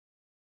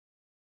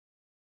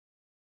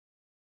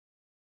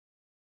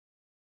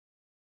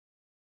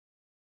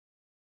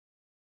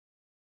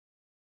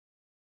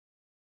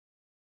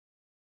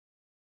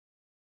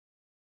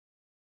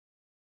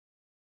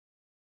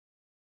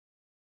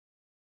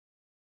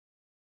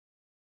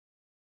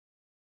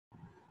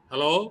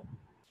Hello?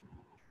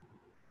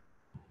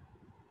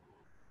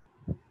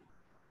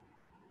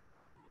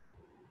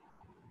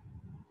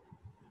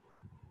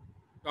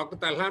 Dr.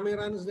 Talha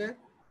Miran is there?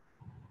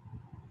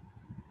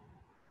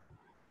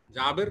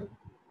 Jabir,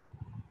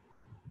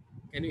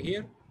 can you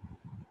hear?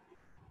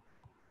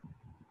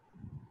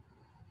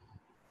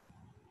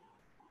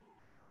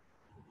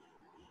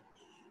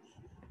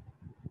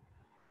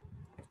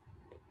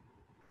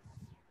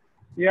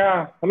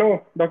 Yeah,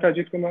 hello, Dr.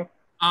 Ajit Kumar.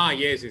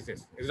 Yes.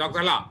 It's Dr.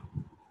 Talha.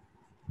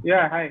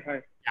 Yeah, hi.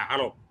 Yeah,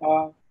 hello.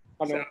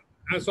 Hello.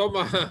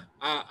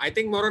 I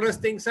think more or less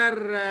things are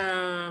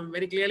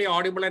very clearly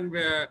audible and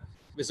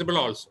visible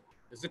also.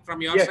 Is it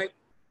from your Yes, side?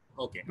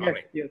 Okay, all yes,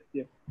 right. yes,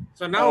 yes.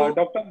 So now,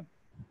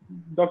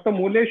 Dr.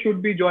 Mule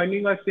should be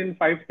joining us in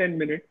 5-10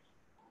 minutes.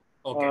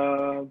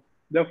 okay,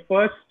 The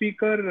first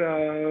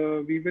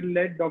speaker, we will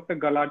let Dr.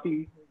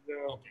 Galati,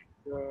 okay,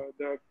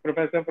 the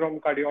professor from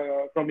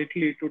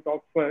Italy, to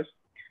talk first.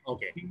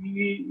 okay,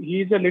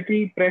 He's a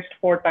little pressed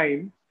for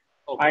time.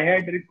 I okay,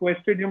 had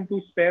requested him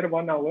to spare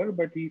 1 hour,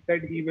 but he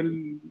said he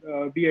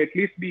will be at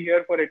least be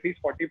here for at least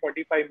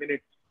 40-45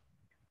 minutes.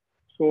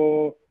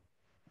 So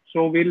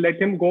we'll let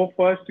him go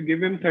first,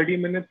 give him 30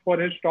 minutes for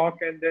his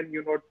talk, and then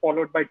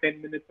followed by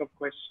 10 minutes of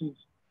questions,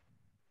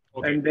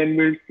 okay. and then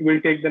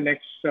we'll take the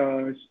next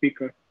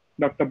speaker,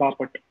 Dr.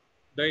 Bapat.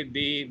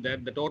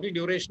 The total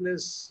duration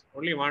is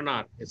only 1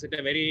 hour. Is it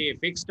a very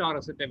fixed or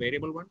is it a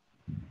variable one?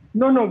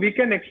 No, we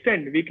can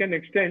extend.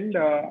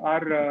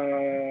 Our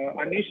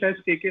Anish has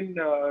taken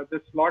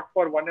the slot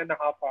for 1.5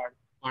 hours.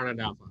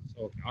 1.5 hours.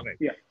 Okay, all right.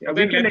 Yeah, So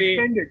we then can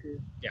extend it.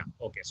 yeah,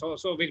 okay. So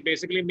which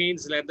basically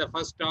means let the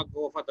first talk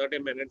go for 30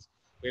 minutes.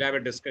 We'll have a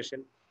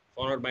discussion,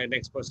 followed by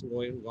next person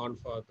going on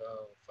for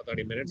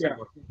 30 minutes. Yeah. And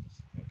okay,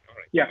 all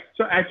right. Yeah.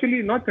 So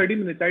actually, not 30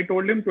 minutes. I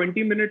told him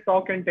 20-minute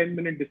talk and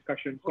 10-minute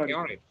discussion. Okay, Sorry.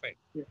 all right, fine.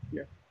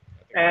 Yeah.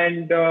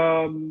 And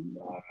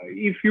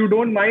if you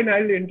don't mind,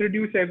 I'll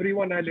introduce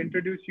everyone. I'll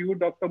introduce you,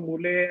 Dr.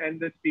 Mule,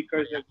 and the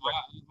speakers as well.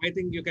 I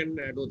think you can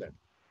do that.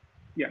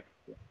 Yeah.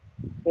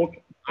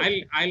 Okay.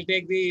 I'll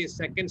take the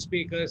second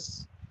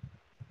speakers.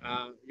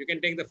 You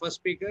can take the first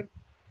speaker.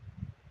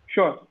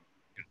 Sure.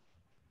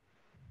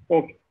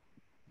 Okay.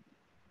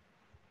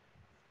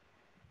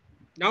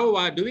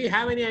 Now, do we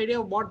have any idea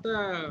what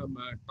the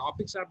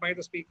topics are by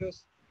the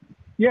speakers?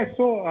 Yes.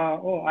 So,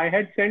 I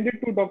had sent it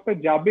to Dr.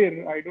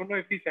 Jabir. I don't know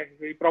if he sent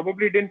it. He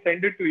probably didn't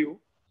send it to you.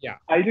 Yeah.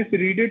 I'll just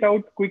read it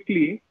out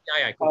quickly.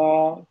 Yeah,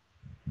 cool.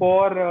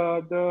 For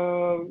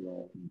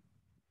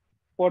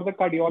the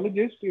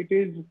cardiologist,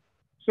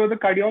 the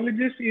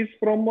cardiologist is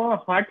from a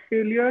heart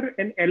failure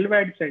and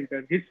LVAD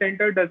center. His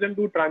center doesn't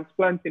do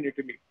transplants in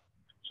Italy.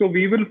 So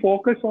we will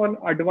focus on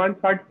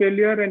advanced heart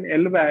failure and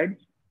LVADs.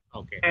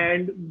 Okay.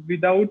 And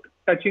without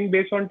touching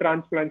base on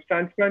transplants.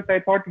 Transplants, I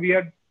thought we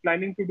are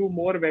planning to do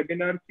more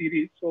webinar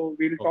series. So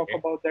we'll talk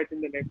about that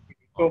in the next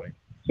video.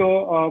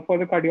 So for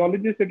the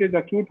cardiologist, it is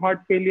acute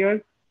heart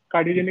failure,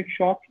 cardiogenic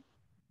shock,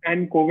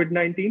 and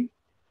COVID-19.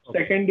 Okay.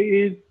 Second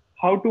is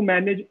how to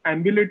manage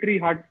ambulatory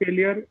heart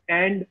failure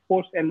and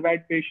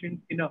post-LVAD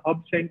patients in a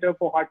hub center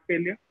for heart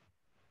failure,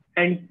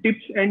 and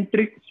tips and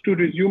tricks to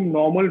resume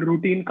normal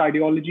routine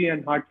cardiology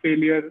and heart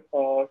failure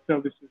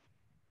services.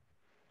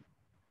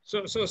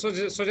 So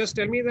just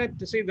tell me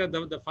that, see,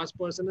 the first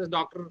person is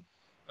Dr.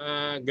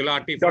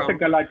 Gulati. Dr.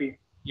 Galati.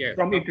 Yeah,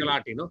 from Dr. Italy.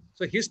 Galati, no?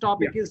 So his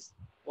topic is,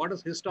 what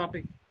is his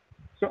topic?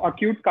 So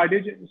acute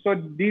cardiogenic. So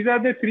these are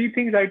the three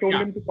things I told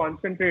him to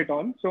concentrate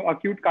on. So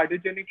acute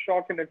cardiogenic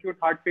shock and acute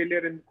heart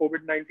failure in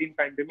COVID-19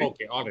 pandemic.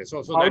 Okay, all right.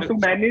 So how to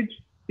manage,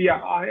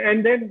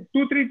 and then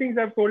 2-3 things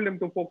I've told him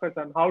to focus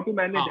on: how to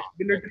manage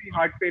ambulatory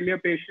heart failure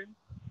patients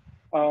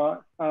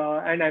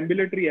and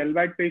ambulatory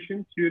LVAD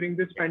patients during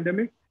this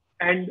pandemic,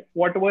 and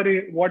what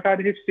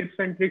are his tips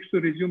and tricks to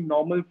resume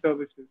normal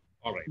services.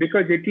 All right.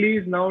 Because Italy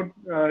is now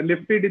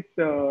lifted its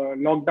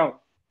lockdown,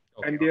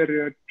 and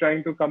they're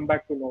trying to come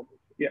back to normal.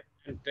 Yeah.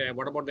 And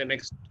what about the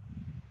next?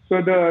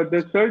 So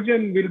the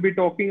surgeon will be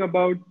talking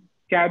about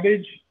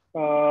cabbage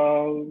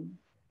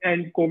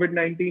and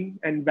COVID-19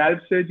 and valve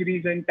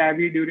surgeries and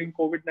TAVI during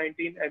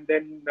COVID-19, and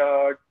then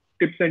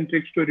tips and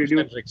tricks to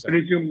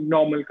resume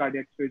normal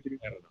cardiac surgery.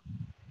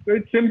 So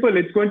it's simple.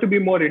 It's going to be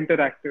more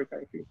interactive,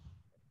 I feel.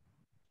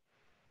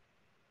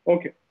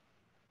 Okay.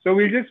 So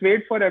we'll just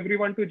wait for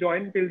everyone to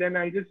join. Till then,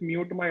 I'll just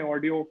mute my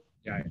audio.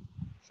 Yeah,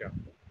 sure.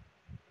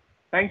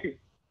 Thank you.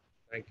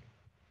 Thank you.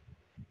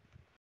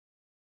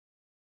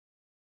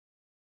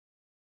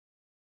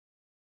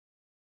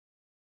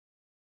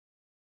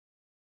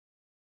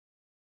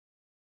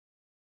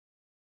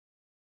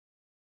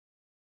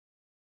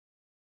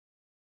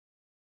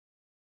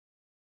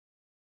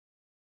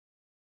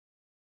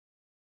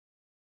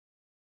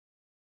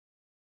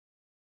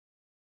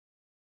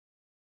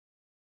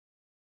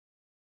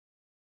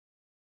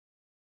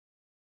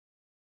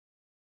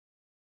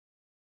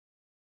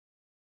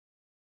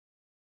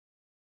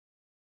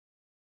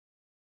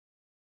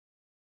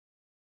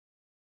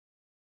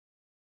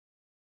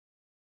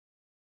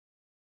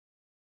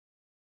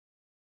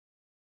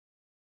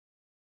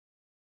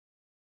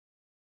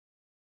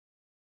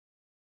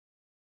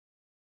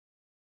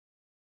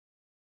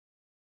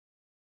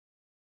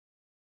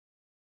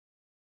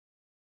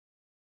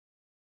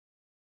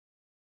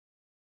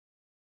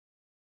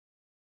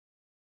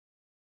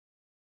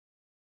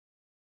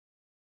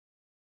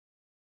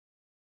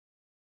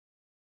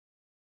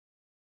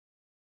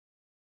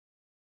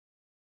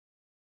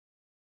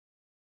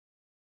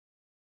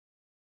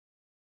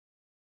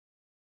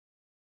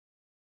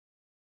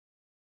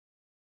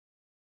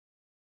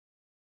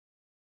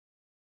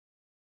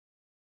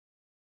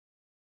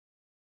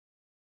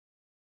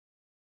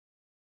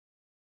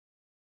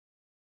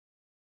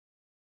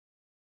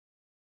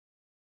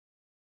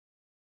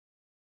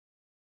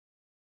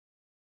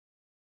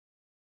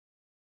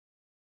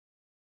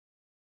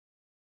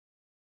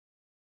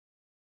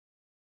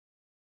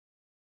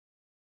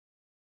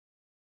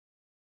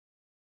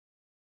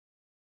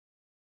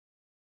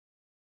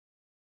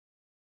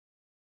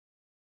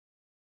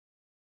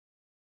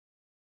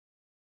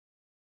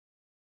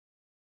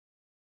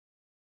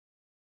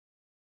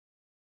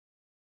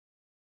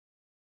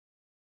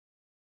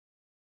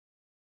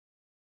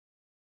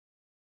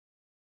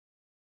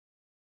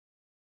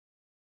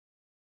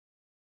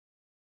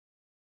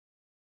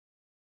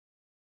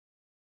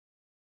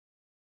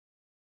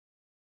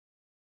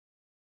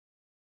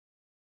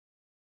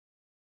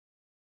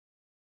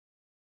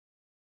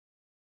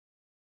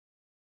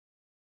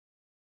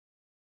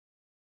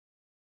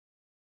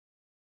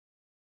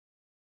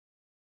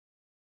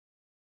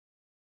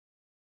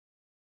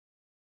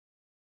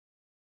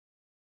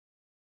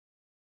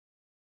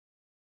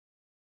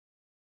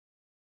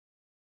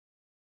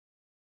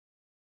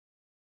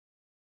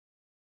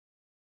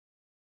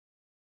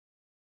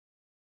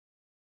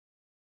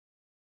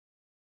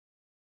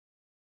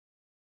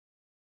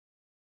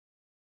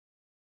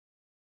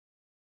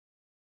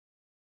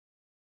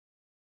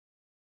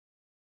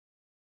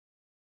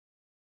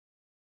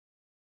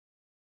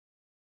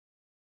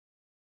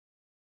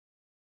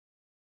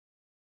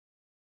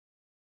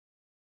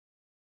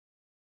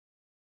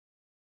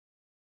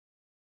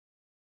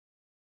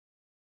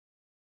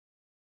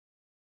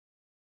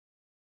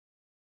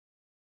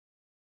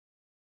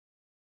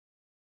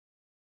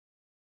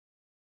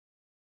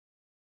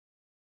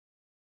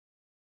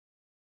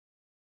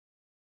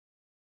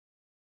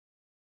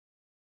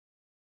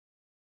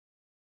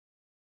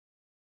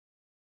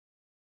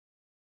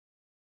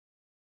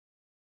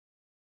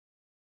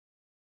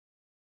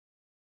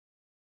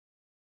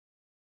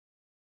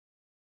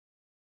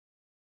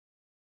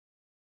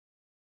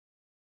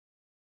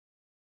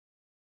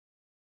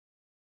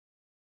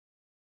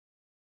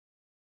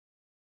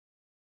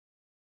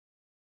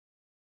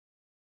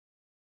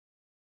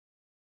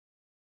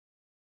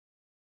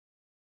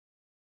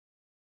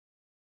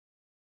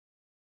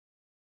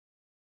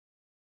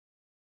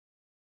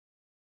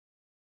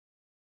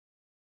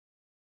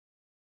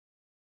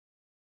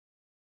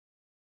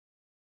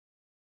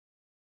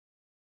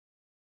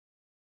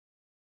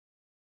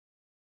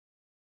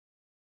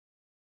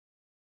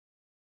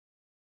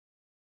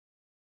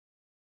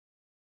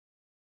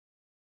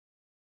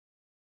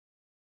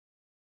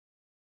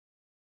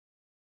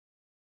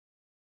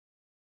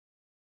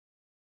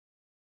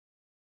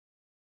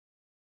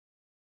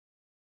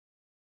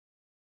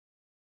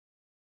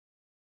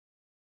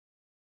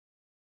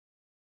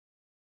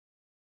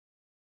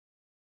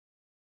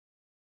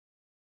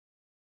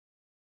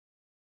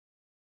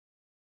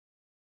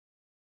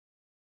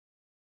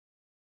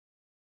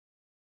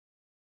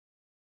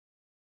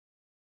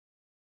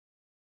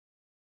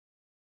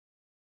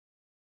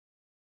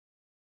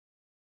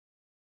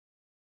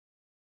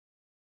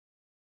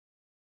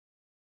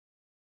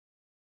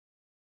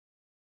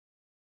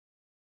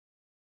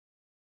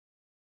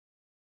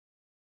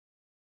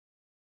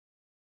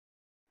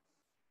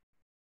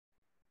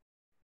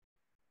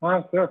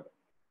 Sir.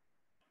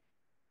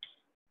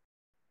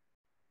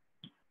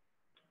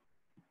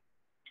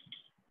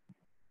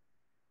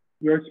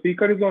 Your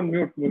speaker is on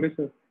mute,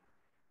 Melissa.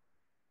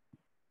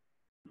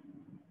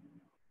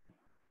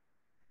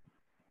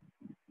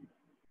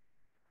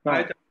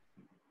 Hi.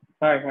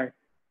 Hi.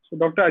 So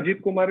Dr.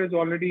 Ajit Kumar is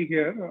already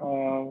here.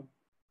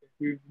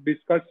 We've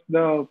discussed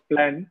the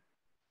plan.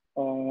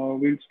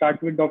 We'll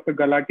start with Dr.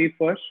 Galati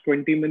first,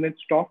 20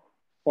 minutes talk,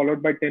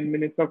 followed by 10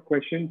 minutes of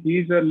questions.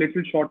 He's a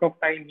little short of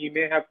time. He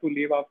may have to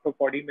leave after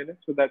 40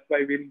 minutes. So that's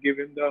why we'll give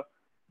him the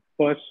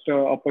first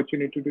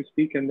opportunity to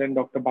speak, and then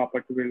Dr.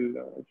 Bapat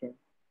will join.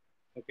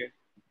 Okay.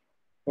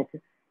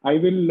 I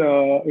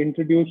will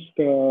introduce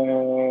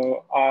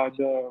you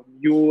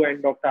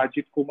and Dr.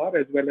 Ajit Kumar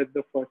as well as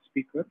the first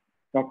speaker.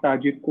 Dr.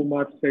 Ajit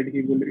Kumar said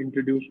he will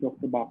introduce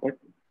Dr. Bapat,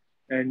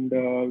 and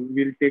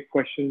we'll take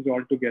questions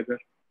all together.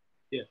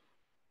 Yeah.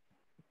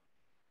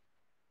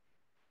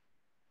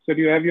 So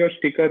you have your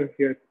sticker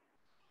here.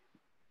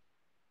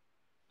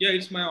 Yeah,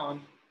 it's my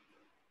on.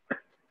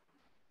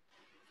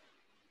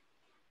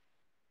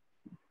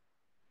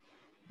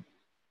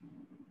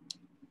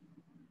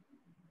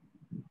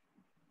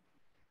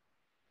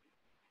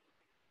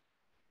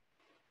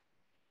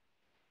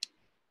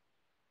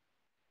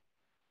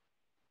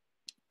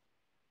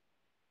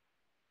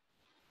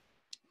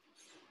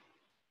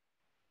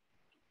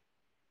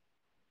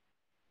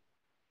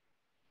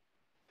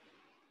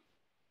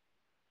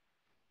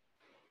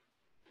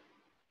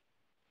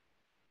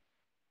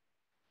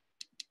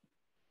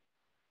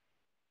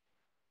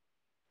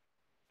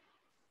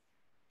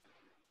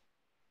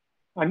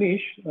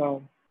 Anish,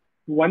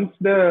 once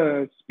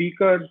the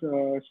speaker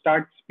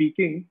starts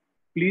speaking,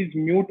 please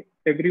mute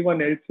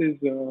everyone else's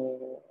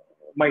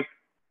mic.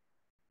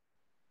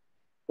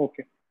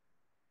 Okay.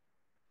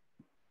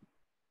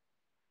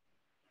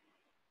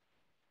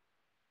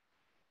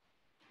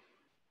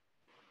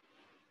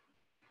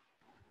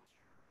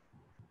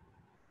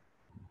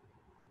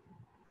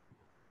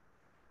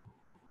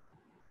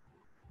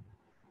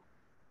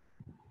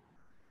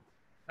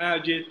 Hi,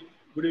 Ajit.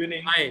 Good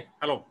evening. Hi.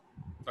 Hello.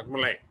 Dr.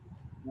 Mulay.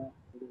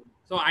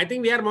 So I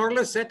think we are more or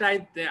less set.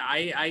 I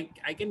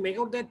can make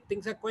out that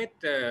things are quite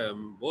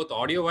both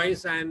audio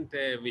wise and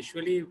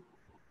visually.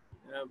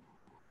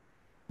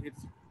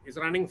 It's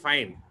running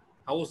fine.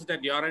 How is it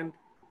at your end?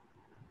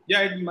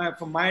 Yeah,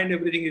 from my end,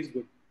 everything is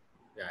good.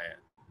 Yeah.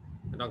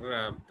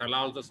 Dr. Tala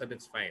also said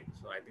it's fine.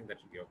 So I think that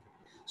should be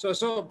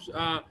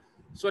okay.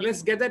 So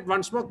let's get that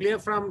once more clear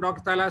from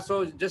Dr. Tala.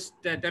 So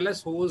just tell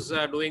us who's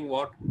doing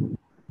what.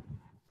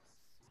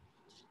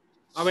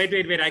 Oh, wait.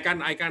 I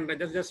can't.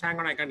 Just hang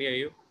on. I can't hear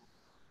you.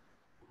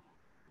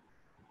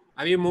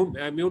 Have you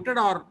muted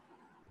or?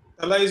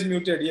 Tala is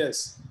muted,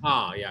 yes.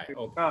 Yeah.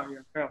 Okay.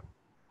 Yeah.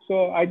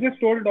 So I just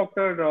told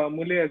Dr.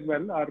 Mule as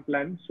well our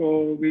plan.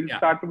 So we'll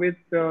start with,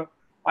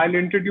 I'll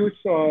introduce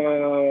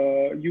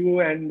you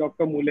and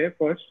Dr. Mule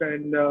first,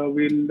 and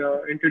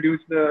we'll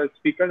introduce the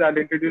speakers. I'll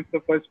introduce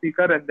the first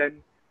speaker, and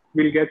then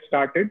we'll get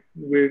started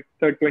with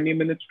the 20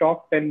 minutes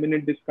talk,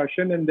 10-minute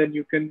discussion, and then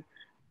you can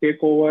take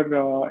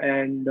over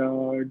and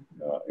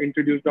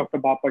introduce Dr.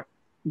 Bapat.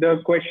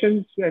 The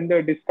questions and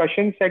the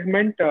discussion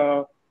segment,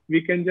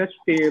 we can just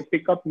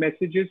pick up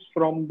messages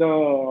from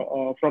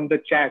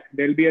the chat.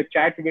 There'll be a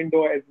chat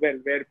window as well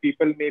where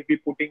people may be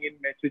putting in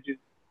messages,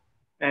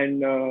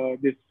 and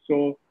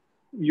so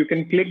you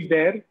can click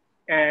there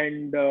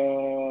and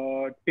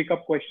pick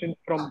up questions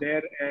from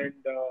there and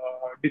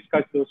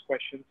discuss those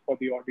questions for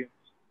the audience.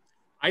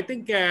 I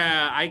think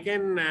I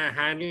can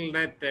handle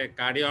that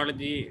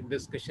cardiology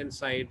discussion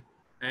side,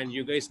 and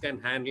you guys can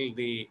handle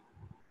the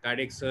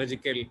cardiac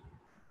surgical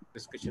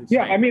discussion side.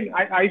 Yeah, I mean,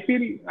 I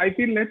feel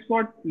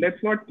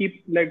let's not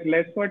keep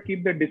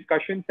the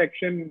discussion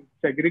section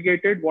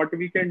segregated. What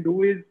we can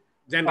do is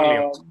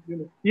general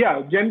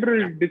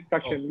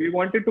discussion. Okay. We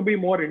want it to be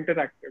more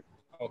interactive.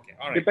 Okay,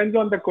 all right. Depends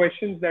on the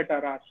questions that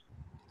are asked.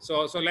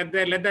 So let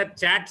that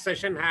chat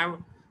session have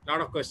a lot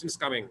of questions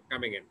coming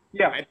in.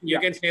 Yeah, you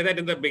can say that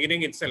in the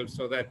beginning itself,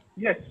 so that.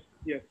 Yes.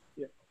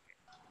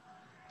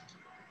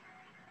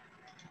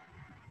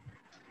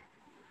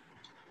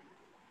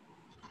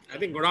 I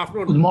think good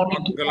afternoon. Good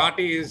morning.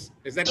 Galati is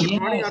that good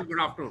morning or good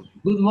afternoon?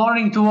 Good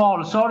morning to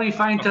all. Sorry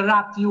if I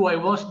interrupt you. I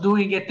was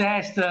doing a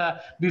test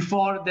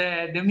before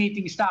the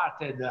meeting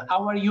started.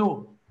 How are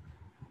you?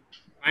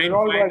 Fine,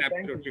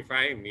 absolutely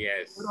fine.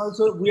 Yes.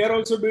 We are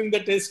also doing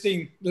the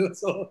testing.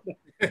 So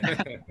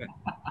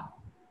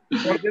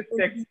we're just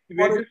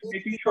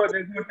making sure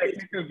there's no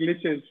technical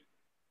glitches.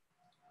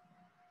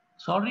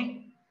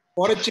 Sorry?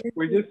 For a change,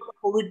 we're just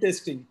COVID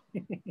testing.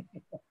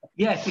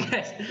 Yes.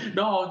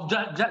 No,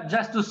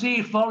 just to see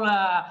if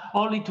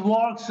all it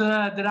works.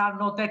 There are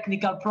no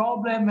technical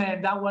problem.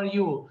 And how are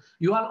you?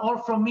 You are all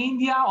from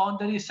India, or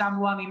there is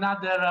someone in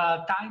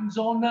other time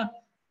zone?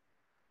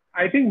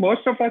 I think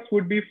most of us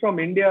would be from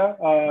India.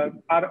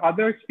 Our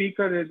other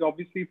speaker is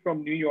obviously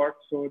from New York,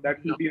 so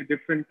that will be a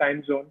different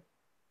time zone.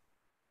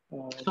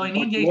 So in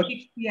India, it's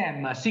 6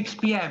 p.m. 6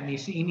 p.m.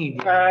 is in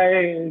India.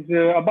 It's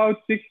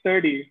about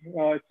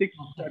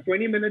 6:30.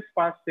 20 minutes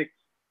past 6.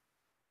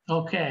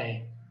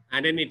 Okay.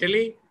 And in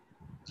Italy,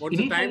 what's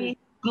in the time? Italy,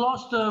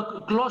 close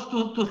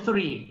to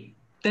 3.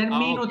 10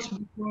 minutes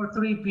before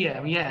 3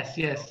 p.m. Yes,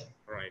 yes.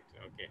 Right.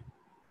 Okay.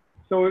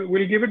 So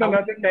we'll give it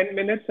another 10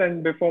 minutes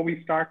and before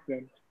we start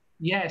then.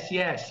 Yes,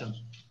 yes.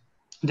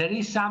 There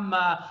is some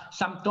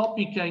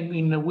topic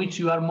in which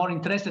you are more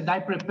interested. I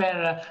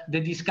prepare the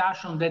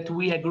discussion that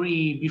we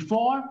agree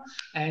before,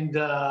 and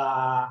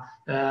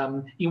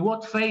in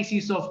what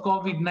phases of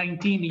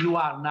COVID-19 you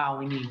are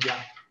now in India?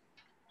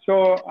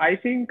 So I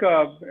think,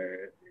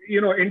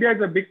 India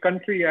is a big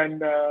country,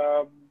 and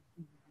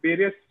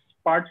various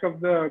parts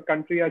of the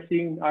country are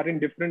in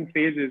different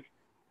phases.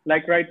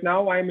 Like right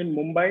now, I'm in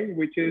Mumbai,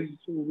 which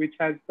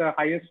has the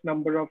highest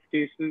number of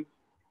cases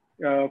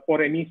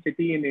for any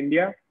city in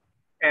India.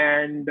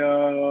 And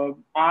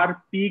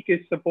our peak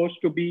is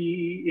supposed to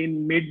be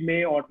in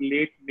mid-May or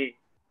late May.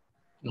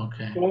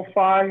 Okay. So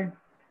far,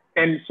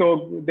 and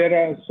so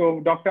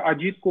Dr.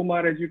 Ajit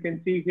Kumar, as you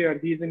can see here,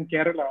 he's in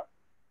Kerala,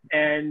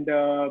 and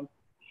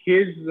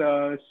his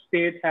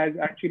state has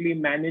actually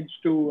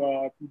managed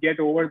to get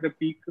over the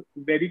peak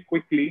very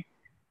quickly,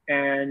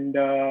 and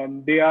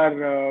they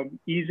are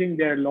easing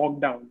their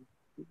lockdown.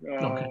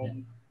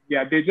 Okay.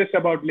 Yeah, they just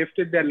about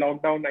lifted their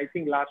lockdown, I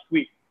think, last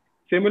week.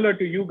 Similar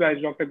to you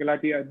guys, Dr.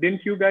 Galatia,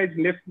 didn't you guys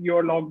lift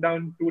your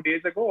lockdown 2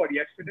 days ago or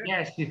yesterday?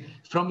 Yes,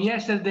 from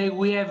yesterday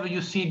we have,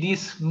 you see,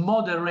 this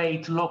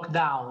moderate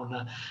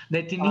lockdown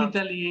that in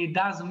Italy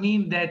does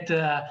mean that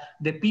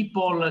the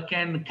people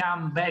can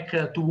come back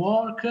to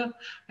work,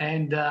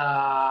 and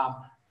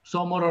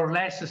so more or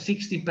less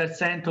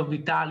 60% of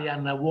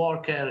Italian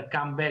workers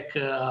come back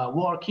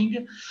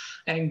working,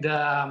 and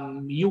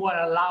you are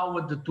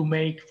allowed to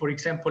make, for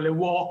example, a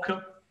walk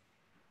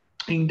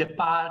in the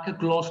park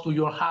close to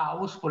your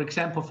house, for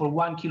example, for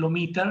 1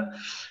 kilometer,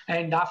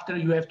 and after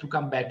you have to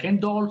come back.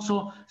 And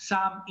also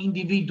some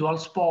individual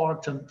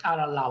sports are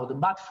allowed,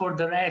 but for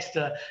the rest,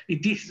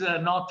 it is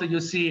not, you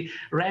see,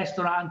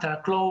 restaurants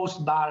are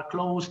closed, bar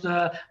closed,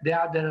 the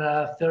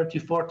other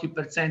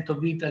 30-40%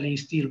 of Italy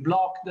is still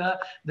blocked.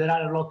 There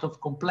are a lot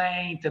of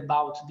complaints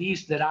about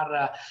this. There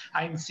are,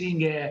 I'm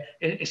seeing a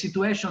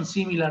situation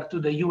similar to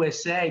the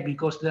USA,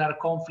 because there are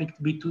conflicts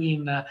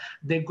between the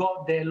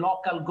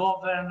local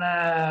governors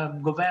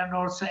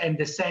and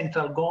the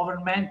central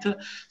government.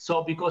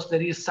 So because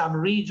there is some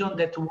region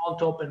that want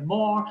to open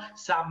more,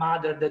 some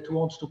other that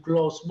wants to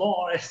close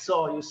more.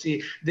 So you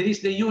see, there is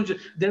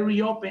the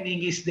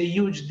reopening is the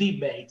huge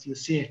debate, you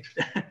see.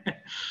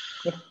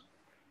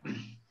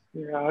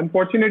 Yeah,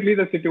 unfortunately,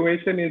 the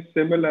situation is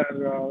similar.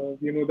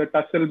 The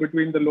tussle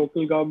between the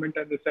local government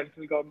and the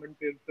central government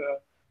is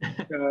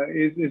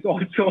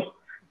also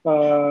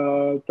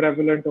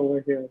prevalent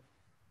over here.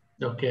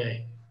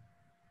 Okay.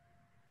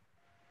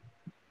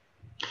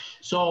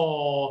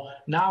 So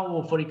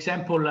now, for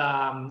example,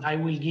 I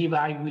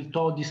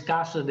will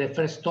discuss the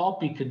first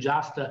topic,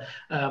 just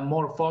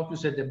more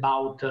focused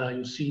about,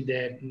 you see,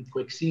 the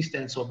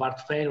coexistence of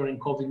heart failure and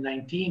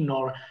COVID-19,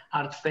 or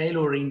heart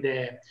failure in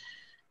the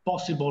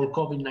possible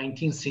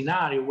COVID-19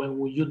 scenario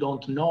when you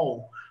don't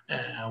know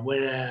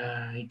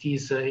where it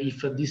is,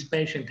 if this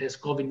patient has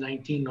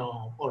COVID-19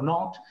 or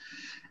not.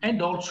 And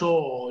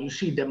also, you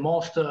see, the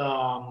most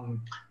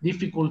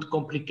difficult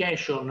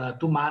complication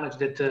to manage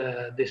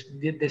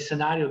the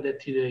scenario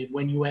that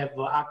when you have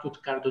acute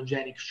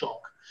cardiogenic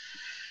shock.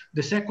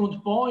 The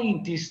second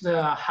point is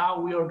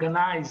how we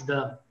organized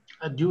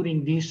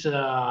during this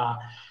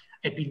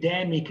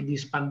epidemic,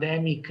 this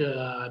pandemic,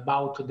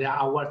 about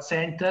our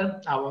center,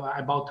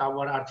 about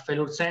our heart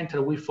failure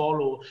center. We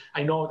follow,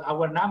 I know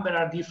our numbers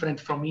are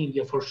different from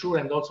India for sure,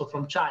 and also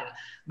from China,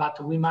 but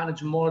we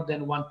manage more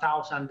than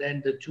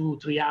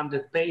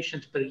 1,200-300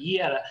 patients per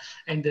year,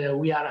 and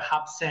we are a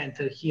hub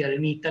center here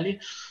in Italy.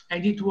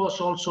 And it was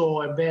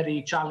also a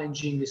very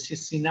challenging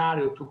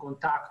scenario to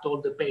contact all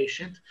the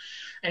patients.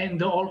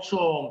 And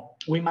also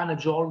we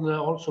manage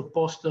also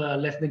post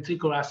left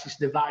ventricular assist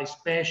device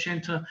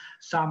patient,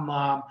 some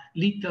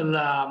little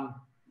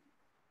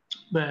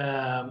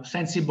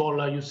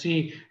sensible, you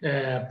see,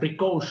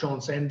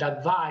 precautions and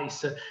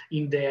advice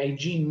in the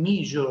hygiene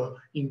measure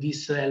in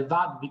this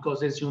LVAD,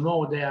 because as you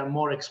know, they are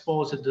more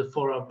exposed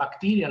for a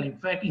bacterial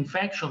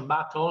infection,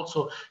 but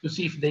also, you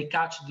see, if they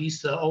catch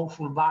this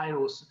awful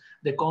virus,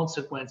 the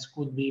consequence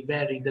could be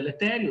very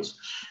deleterious.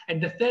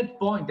 And the third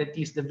point, that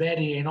is the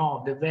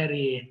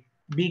very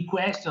big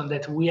question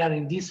that we are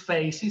in these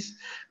phases,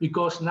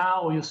 because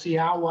now you see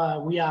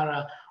we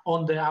are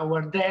on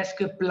our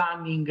desk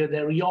planning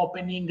the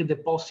reopening, the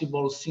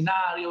possible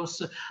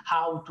scenarios,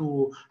 how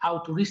to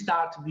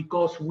restart,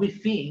 because we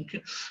think,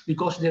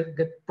 because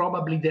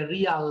probably the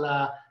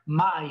real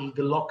mild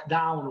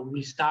lockdown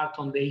will start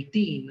on the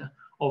 18th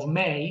of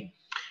May.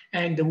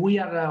 And we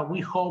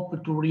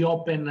hope to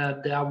reopen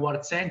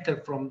our center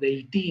from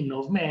the 18th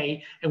of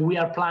May, and we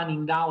are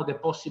planning now the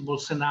possible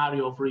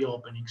scenario of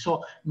reopening.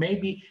 So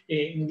maybe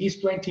in these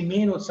 20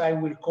 minutes, I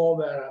will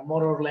cover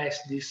more or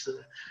less these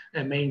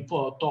main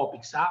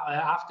topics.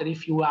 After,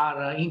 if you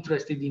are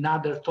interested in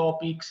other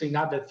topics, in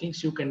other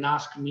things, you can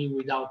ask me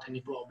without any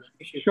problem.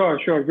 Sure,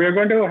 sure. We're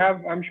going to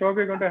have, I'm sure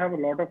we're going to have a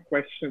lot of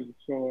questions.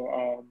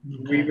 So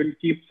we will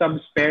keep some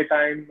spare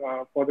time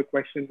for the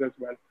questions as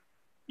well.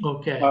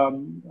 Okay.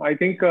 I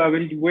think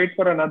we'll wait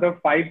for another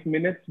 5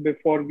 minutes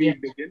before we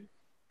begin.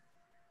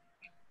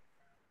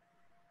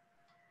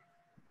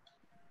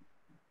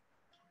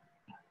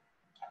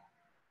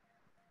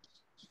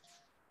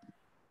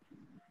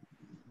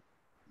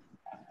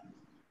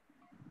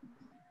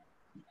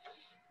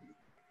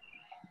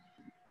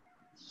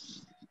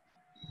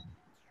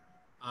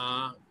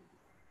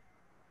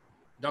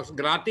 Dr.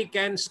 Grati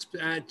can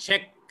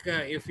check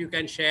if you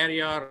can share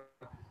your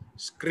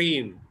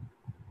screen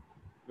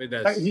with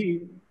us.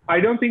 I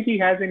don't think he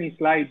has any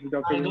slides,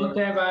 Dr. I don't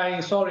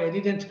have, sorry, I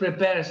didn't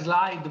prepare a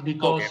slide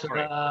because,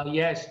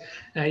 yes,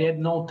 I had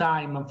no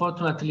time.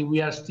 Unfortunately, we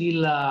are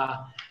still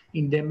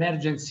in the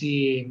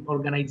emergency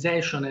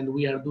organization and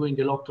we are doing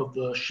a lot of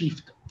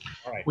shift.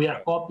 We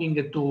are hoping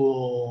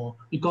to,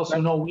 because,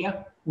 you know,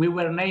 we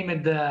were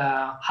named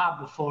the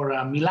hub for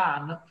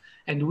Milan,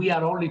 and we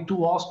are only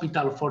 2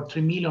 hospitals for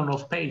 3 million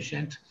of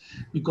patients,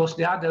 because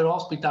the other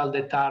hospitals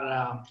that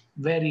are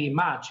very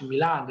much in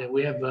Milan,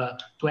 we have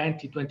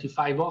 20,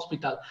 25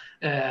 hospitals,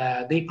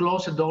 they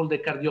closed all the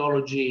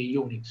cardiology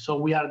units. So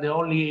we are the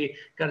only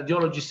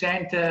cardiology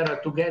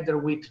center together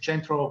with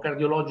Centro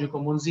Cardiologico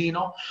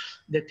Monzino,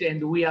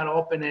 and we are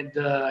opened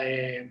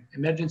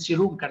emergency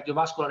room,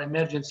 cardiovascular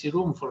emergency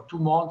room for 2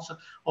 months,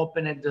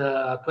 opened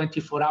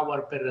 24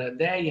 hours per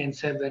day and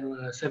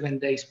 7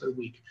 days per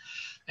week.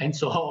 And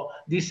so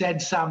this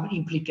had some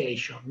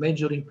implication,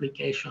 major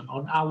implication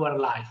on our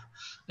life.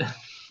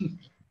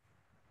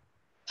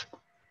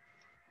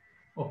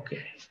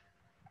 Okay.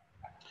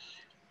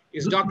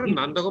 Is Dr.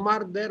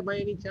 Nandakumar there by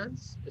any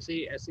chance? Has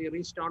he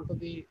reached onto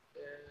the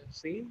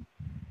scene?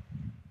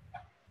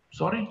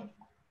 Sorry?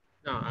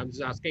 No, I'm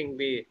just asking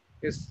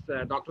is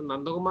Dr.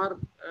 Nandakumar,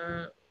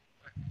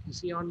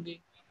 is he on the?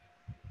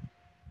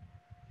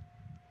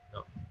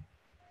 No.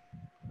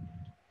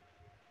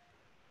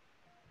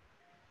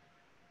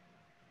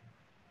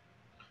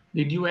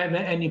 Did you have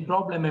any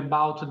problem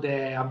about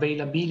the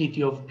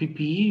availability of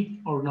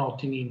PPE or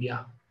not in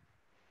India?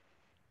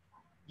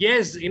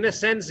 Yes, in a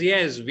sense,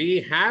 yes.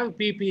 We have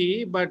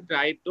PPE, but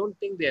I don't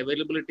think the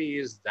availability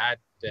is that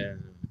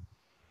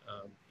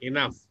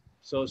enough.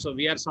 So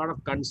we are sort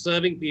of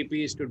conserving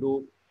PPEs to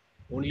do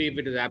only if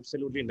it is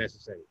absolutely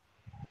necessary.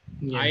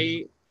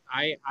 Yes.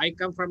 I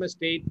come from a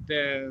state,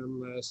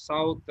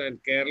 South and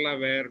Kerala,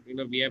 where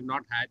we have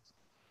not had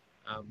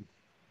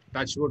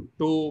touchwood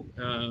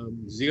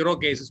 0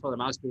 cases for the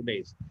last 2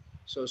 days.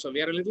 So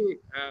we are a little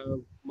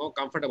more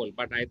comfortable.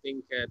 But I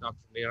think Dr.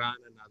 Niran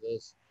and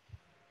others,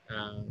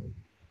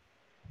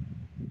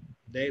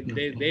 they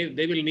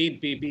will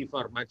need PPE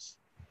for much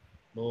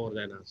more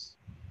than us.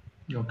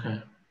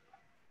 Okay.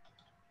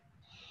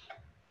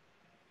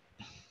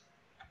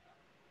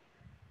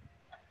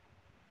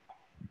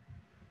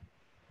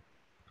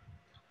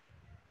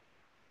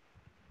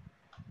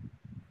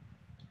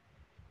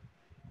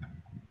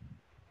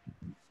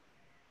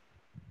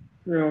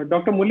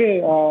 Dr.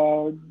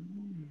 Mule,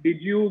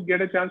 did you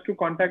get a chance to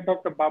contact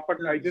Dr.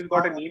 Bapat? I just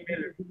got an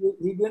email.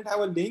 He didn't have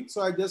a link,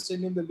 so I just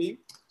sent him the link.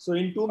 So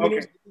in 2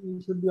 minutes,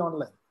 he should be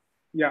online.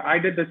 Yeah, I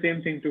did the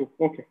same thing too.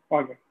 Okay,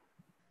 all right.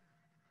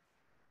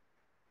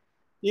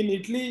 In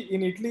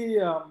Italy,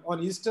 on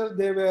Easter,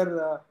 they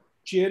were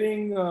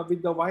cheering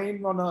with the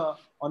wine on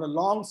a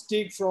long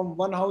stick from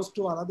one house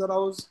to another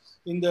house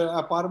in the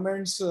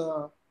apartments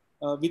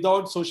with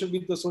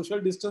the social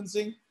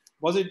distancing.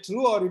 Was it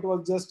true or it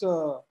was just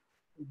a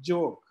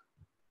joke?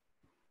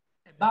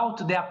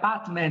 About the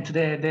apartment,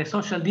 the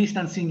social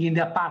distancing in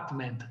the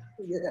apartment.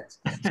 Yes.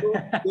 So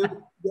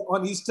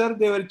on Easter,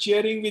 they were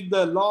cheering with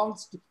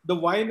the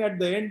wine at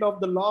the end of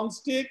the long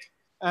stick,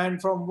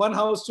 and from one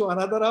house to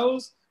another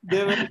house.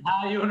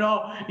 You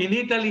know, in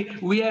Italy,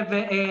 we have,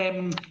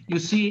 you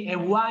see, a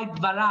wide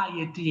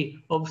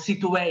variety of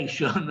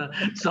situation.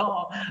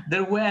 So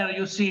there were,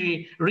 you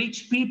see,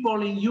 rich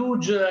people in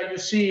huge, you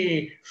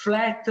see,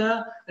 flat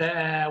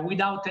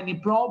without any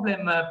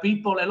problem. A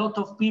lot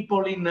of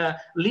people in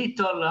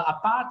little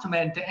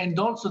apartment, and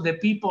also the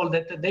people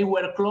that they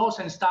were close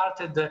and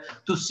started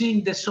to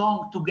sing the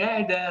song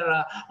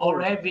together or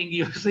having,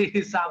 you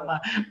see, some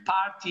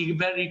party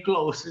very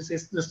close.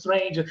 It's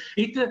strange.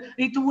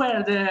 It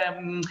were the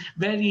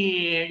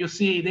very, you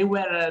see, they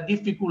were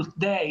difficult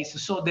days,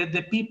 so that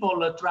the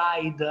people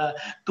tried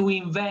to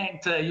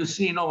invent, you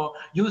see,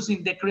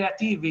 using the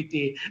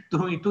creativity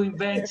to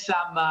invent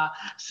some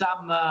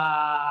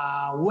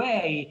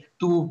way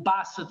to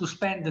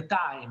spend the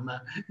time,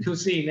 you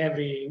see,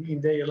 in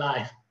their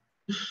life.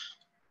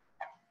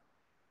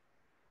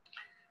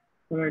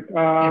 All right.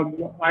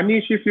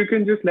 Anish, if you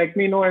can just let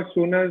me know as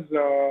soon as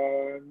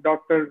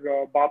Dr.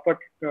 Bapat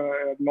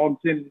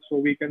logs in so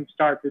we can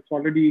start. It's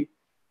already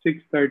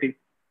 6:30.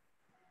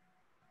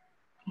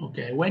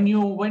 Okay. When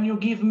you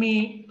give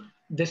me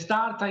the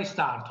start, I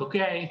start.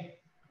 Okay.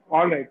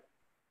 All right.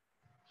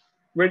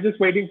 We're just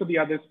waiting for the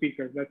other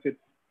speakers. That's it.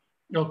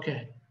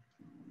 Okay.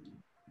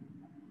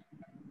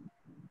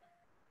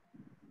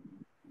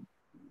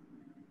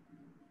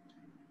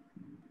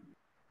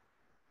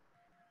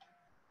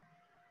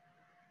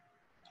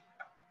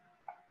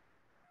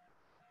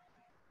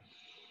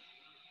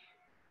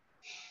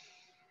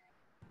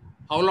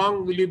 How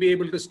long will you be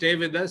able to stay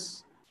with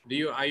us?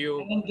 Are you?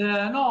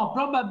 And, no,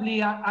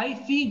 probably I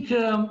think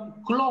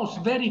close,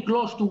 very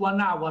close to 1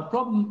 hour.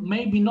 Probably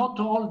maybe not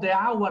all the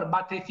hour,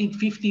 but I think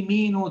 50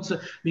 minutes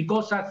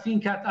because I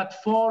think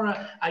at 4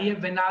 I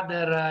have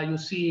another, you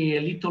see,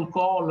 a little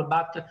call.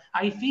 But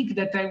I think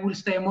that I will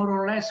stay more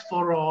or less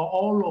for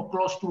all or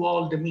close to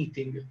all the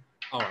meeting.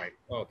 All right.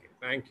 Okay.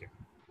 Thank you.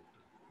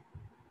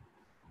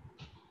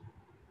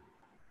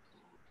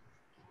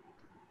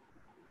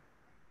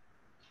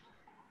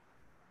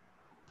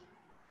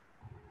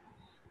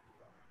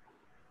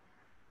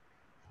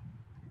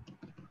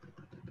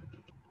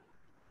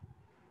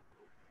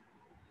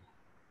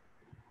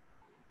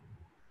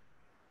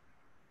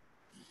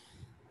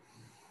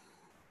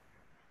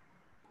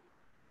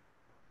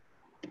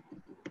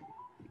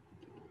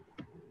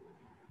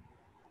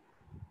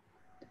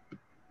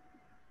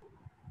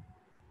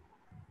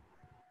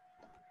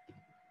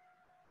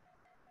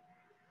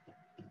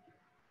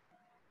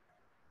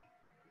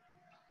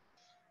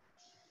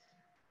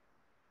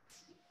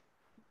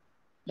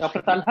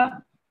 Dr.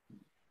 Talha?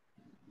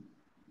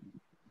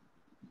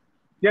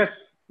 Yes.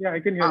 Yeah,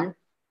 I can hear you.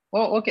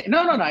 Oh, okay.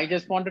 No. I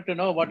just wanted to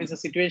know what is the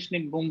situation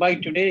in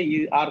Mumbai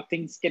today. Are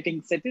things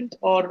getting settled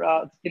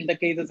or still the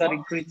cases are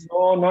increasing?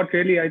 No, not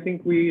really. I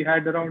think we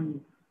had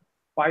around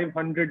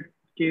 500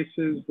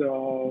 cases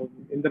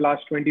in the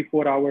last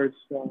 24 hours,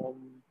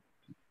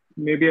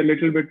 maybe a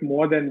little bit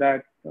more than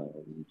that.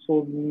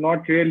 So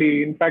not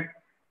really. In fact,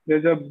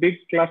 there's a big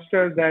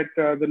cluster that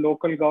the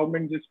local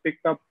government just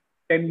picked up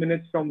 10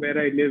 minutes from where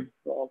I live,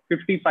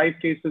 55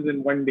 cases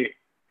in one day.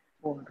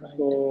 Oh, right.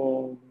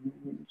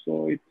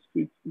 So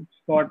it's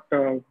not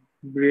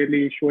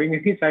really showing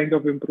any signs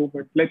of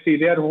improvement. Let's see.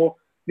 They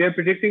are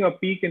predicting a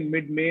peak in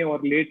mid-May or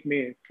late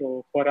May.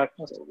 So for us,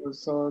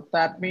 so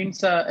that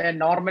means a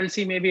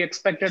normalcy may be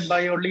expected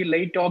by only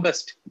late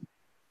August.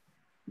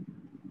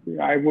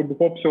 I would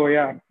hope so.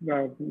 Yeah,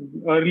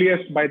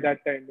 earliest by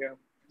that time. Yeah.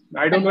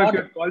 I don't know if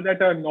you call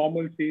that a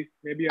normalcy.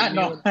 Maybe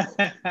no.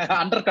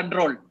 Under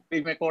control.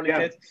 We may call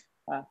it.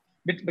 Yeah.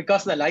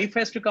 Because the life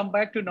has to come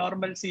back to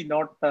normalcy.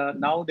 Not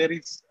now. There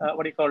is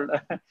what do you call?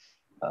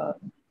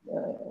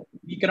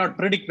 We cannot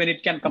predict when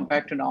it can come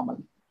back to normal.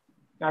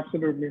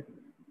 Absolutely.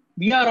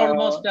 We are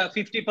almost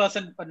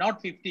 50%, not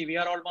 50. We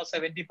are almost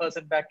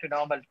 70% back to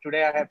normal.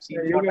 Today, I have seen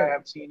I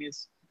have seen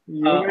is.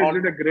 You guys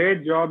did a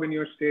great job in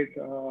your state,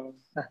 cutting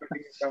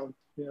it down.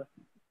 Yeah.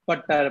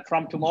 But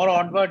from tomorrow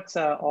onwards,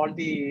 all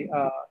the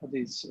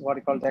these what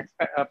you call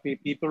the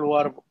people who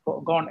are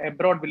gone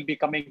abroad will be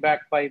coming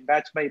back by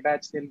batch.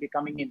 They'll be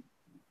coming in.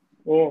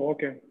 Oh,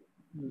 okay.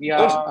 We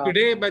are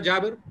today,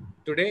 Jabir?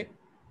 Today?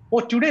 Oh,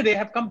 today they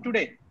have come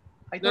today.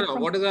 No.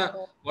 What is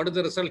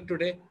the result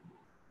today?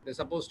 They're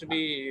supposed to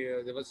be.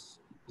 There was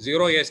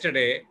 0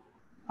 yesterday.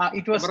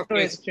 It was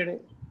yesterday.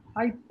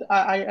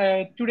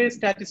 Today's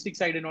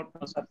statistics I do not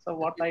know, sir. So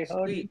what I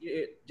heard,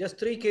 just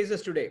 3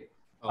 cases today.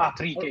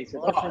 3 cases.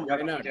 All from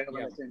Wayanad. Yeah.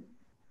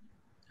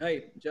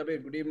 Hi,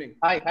 Jabir. Good evening.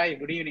 Hi.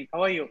 Good evening.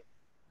 How are you?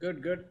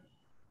 Good.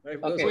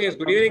 Okay. Yes.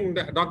 Good evening,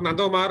 Dr.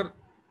 Nandomar.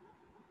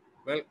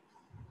 Well,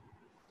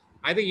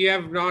 I think you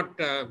have not.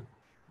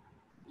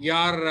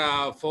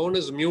 Your phone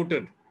is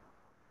muted.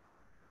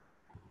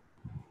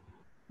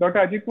 Dr.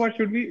 Ajit Kumar,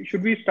 should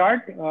we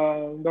start?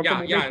 Dr.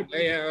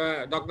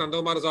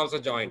 Nandomar is also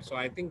joined, so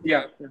I think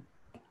we'll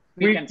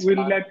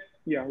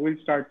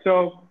start.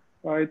 So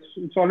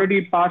it's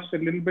already a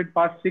little bit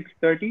past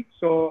 6:30.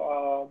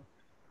 So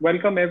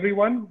welcome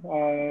everyone.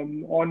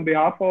 On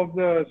behalf of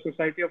the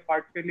Society of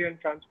Heart Failure and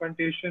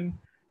Transplantation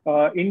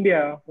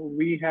India,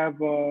 we are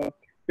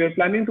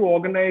planning to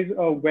organize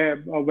a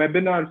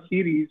webinar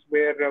series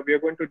where we are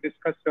going to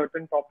discuss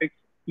certain topics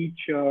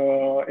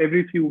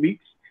every few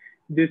weeks.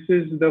 This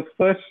is the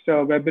first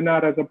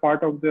webinar as a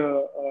part of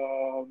the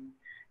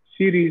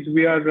series.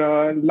 We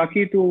are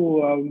lucky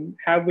to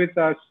have with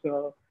us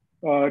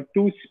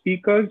 2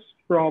 speakers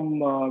from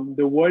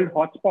the world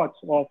hotspots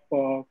of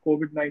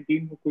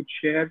COVID-19 who could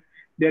share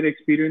their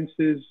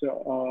experiences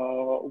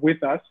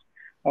with us.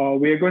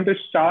 We are going to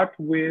start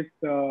with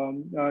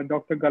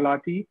Dr.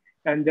 Galati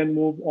and then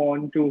move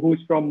on to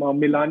who's from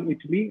Milan,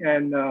 Italy,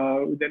 and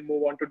then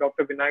move on to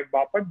Dr. Vinayak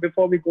Bapat.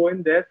 Before we go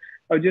in there,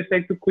 I'd just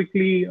like to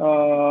quickly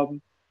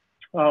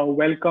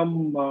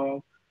welcome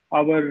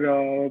our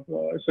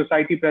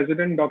society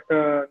president,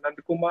 Dr.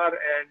 Nandakumar,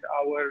 and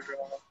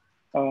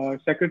our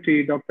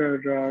secretary, Dr.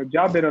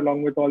 Jabir,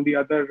 along with all the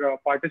other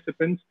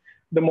participants.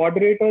 The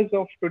moderators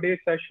of today's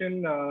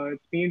session,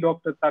 it's me,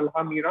 Dr.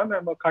 Talha Miran.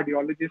 I'm a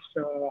cardiologist,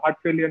 heart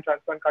failure and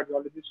transplant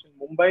cardiologist in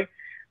Mumbai.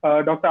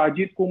 Dr.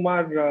 Ajit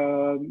Kumar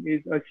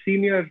is a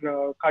senior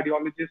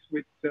cardiologist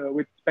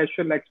with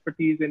special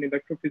expertise in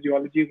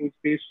electrophysiology who's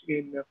based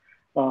in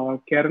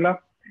Kerala.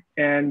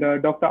 And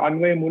Dr.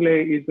 Anvay Mule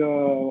is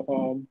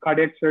a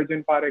cardiac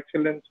surgeon par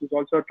excellence who's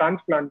also a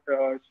transplant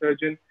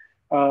surgeon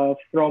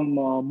from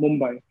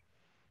Mumbai.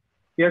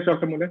 Yes,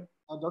 Dr. Mule?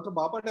 Dr.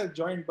 Bapat has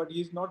joined, but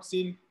he's not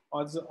seen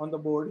on the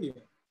board here.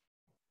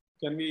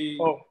 Can we?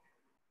 Oh.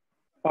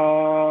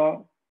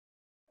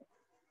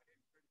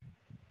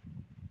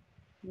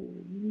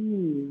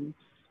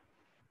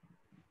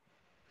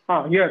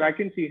 Here, I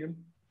can see him.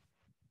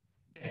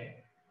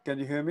 Can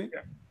you hear me?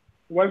 Yeah.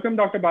 Welcome,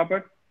 Dr.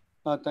 Bapat.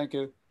 Thank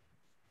you.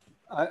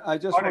 I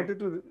just wanted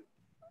to.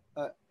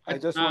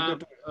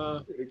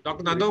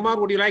 Dr. Nandakumar,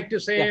 would you like to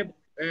say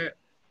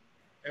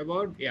a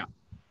word? Yeah.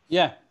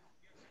 Yeah.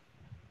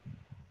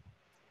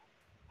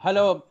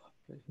 Hello,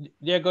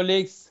 dear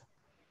colleagues.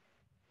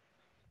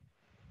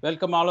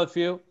 Welcome all of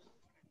you.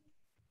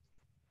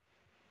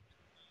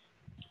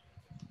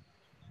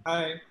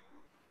 Hi.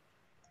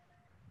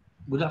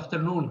 Good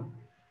afternoon.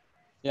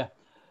 Yeah.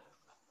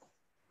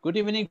 Good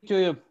evening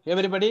to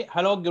everybody.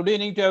 Hello, good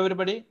evening to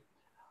everybody.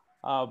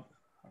 On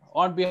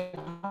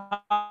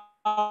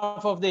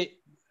behalf of the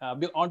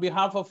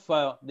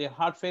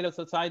Heart Failure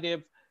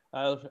Society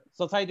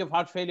of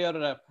Heart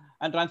Failure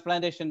and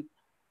Transplantation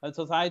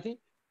Society,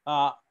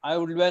 I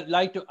would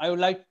like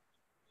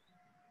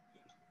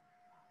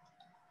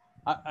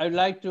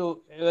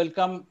to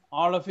welcome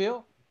all of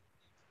you.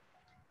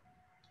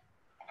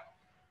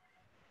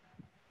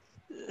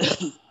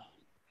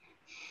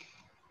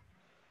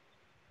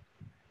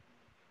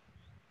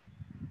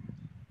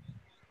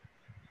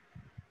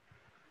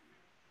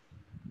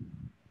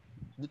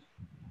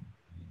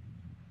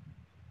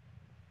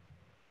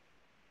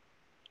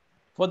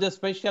 For the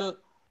special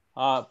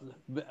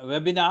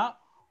webinar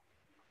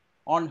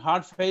on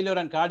heart failure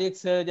and cardiac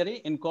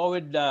surgery in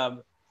COVID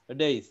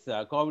days,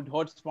 COVID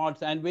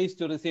hotspots and ways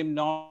to resume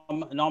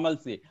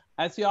normalcy.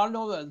 As you all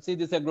know, see,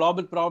 this is a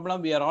global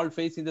problem. We are all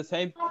facing the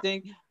same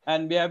thing,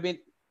 and we have been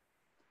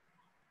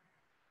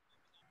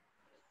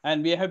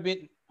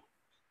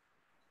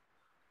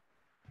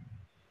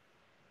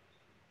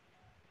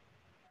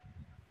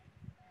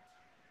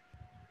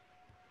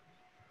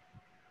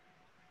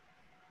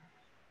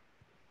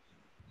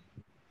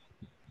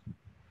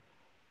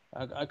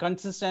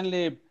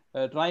consistently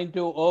trying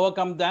to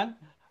overcome that,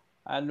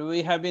 and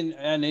we have been,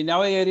 and in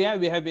our area,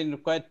 we have been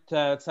quite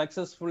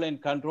successful in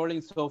controlling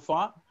so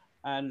far.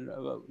 And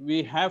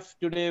we have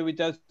today with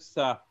us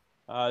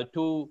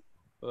two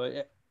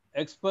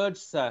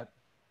experts,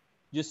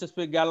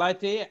 Giuseppe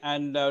Galati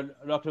and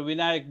Dr.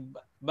 Vinayak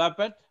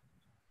Bapat.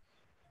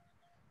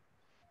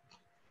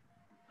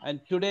 And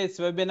today's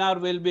webinar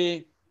will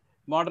be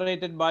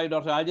moderated by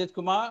Dr. Ajit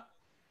Kumar,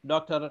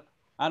 Dr.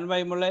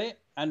 Anvay Mule,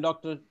 and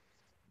Dr.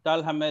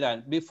 Talha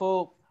Miran.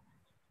 Before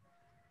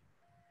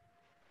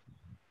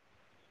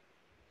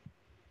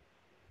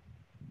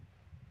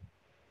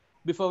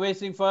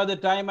wasting further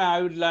time,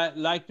 I would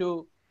like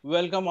to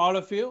welcome all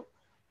of you.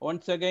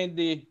 Once again,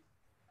 the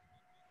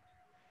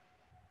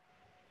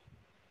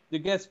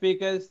guest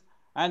speakers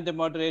and the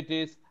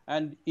moderators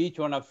and each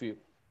one of you.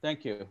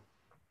 Thank you.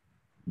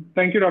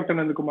 Thank you, Dr.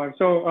 Nandakumar.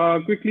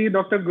 So quickly,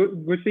 Dr.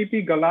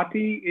 Giuseppe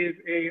Galati is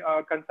a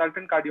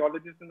consultant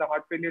cardiologist in the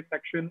heart failure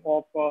section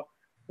of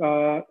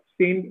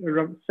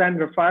San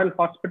Raffaele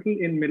Hospital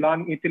in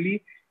Milan,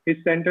 Italy. His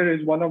center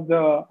is one of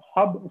the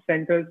hub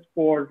centers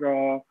for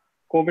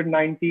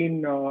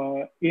COVID-19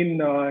 in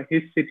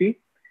his city.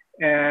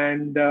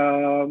 And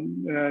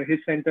his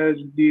center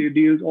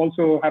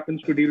also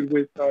happens to deal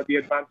with the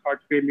advanced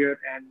heart failure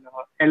and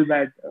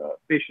LVAD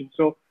patients.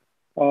 So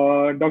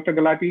Dr.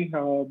 Galati,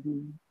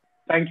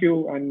 thank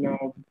you and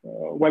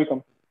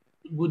welcome.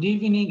 Good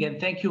evening, and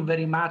thank you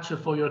very much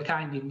for your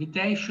kind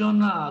invitation,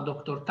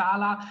 Dr.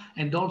 Tala,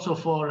 and also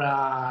for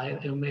a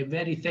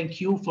very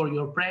thank you for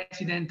your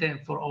president and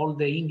for all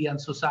the Indian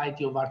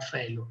Society of Heart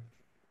Failure.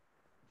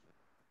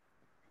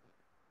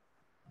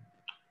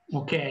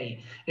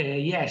 Okay,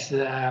 yes,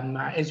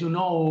 as you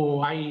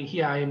know, I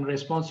am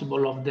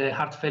responsible of the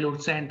Heart Failure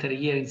Center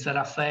here in San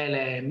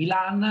Raffaele,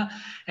 Milan,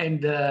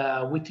 and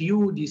with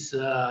you this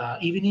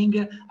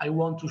evening, I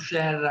want to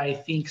share, I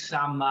think,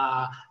 some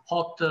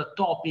hot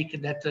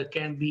topic that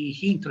can be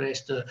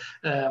interest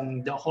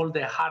all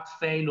the heart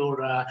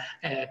failure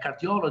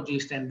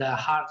cardiologists and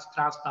heart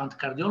transplant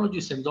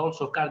cardiologists and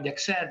also cardiac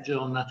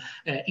surgeon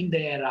in the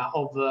era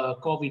of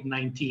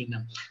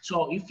COVID-19.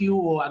 So if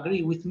you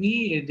agree with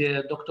me,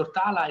 Dr.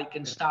 Tala, I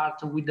can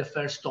start with the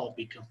first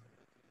topic.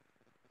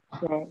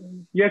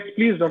 Yes,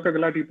 please, Dr.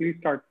 Galati, please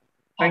start.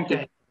 Thank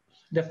you.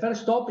 The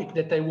first topic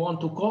that I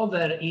want to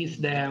cover is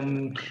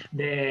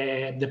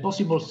the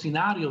possible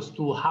scenarios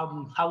to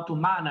how to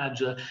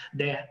manage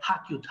the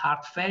acute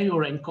heart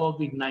failure and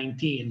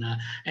COVID-19.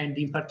 And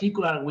in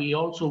particular, we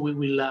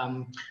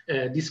will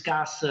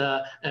discuss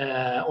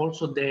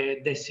also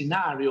the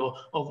scenario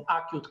of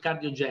acute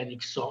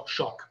cardiogenic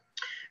shock.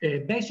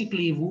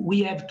 Basically,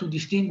 we have to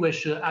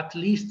distinguish at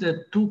least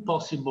two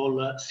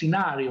possible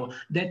scenarios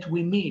that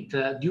we meet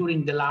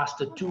during the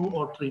last 2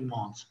 or 3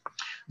 months.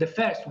 The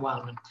first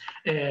one,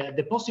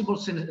 the possible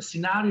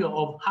scenario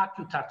of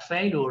acute heart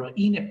failure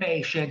in a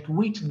patient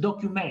with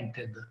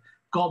documented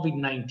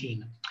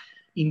COVID-19.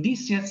 In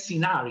this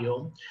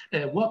scenario,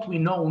 what we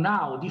know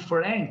now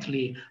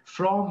differently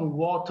from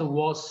what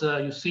was,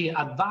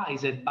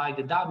 advised by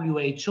the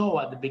WHO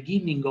at the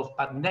beginning of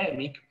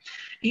pandemic,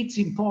 it's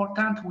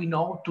important, we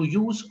know, to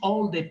use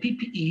all the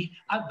PPE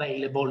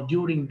available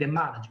during the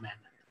management.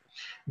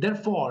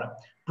 Therefore,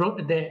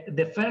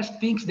 the first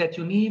things that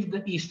you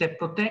need is the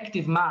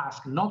protective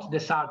mask, not the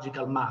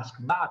surgical mask.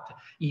 But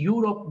in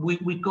Europe,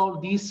 we call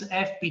this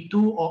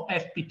FP2 or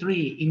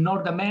FP3. In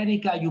North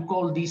America, you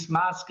call this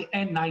mask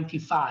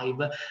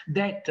N95.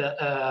 That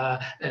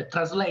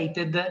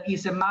translated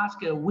is a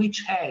mask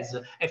which has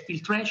a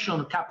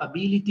filtration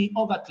capability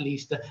of at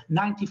least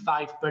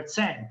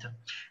 95%.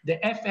 The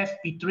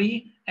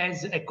FFP3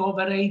 has a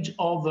coverage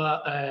of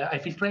a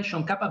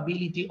filtration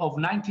capability of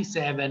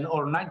 97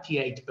 or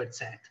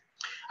 98%.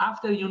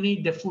 After, you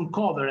need the full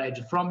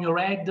coverage from your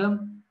head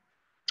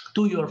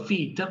to your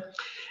feet,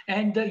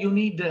 and you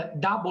need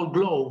double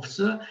gloves,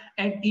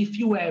 and if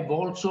you have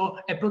also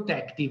a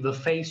protective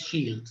face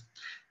shield.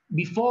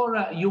 Before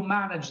you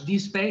manage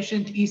this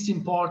patient, it's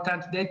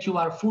important that you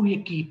are fully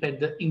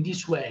equipped in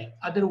this way.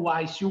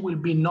 Otherwise, you will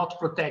be not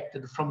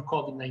protected from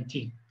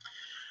COVID-19.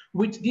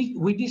 With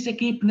this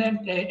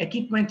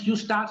equipment, you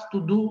start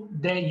to do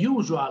the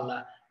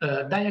usual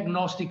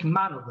diagnostic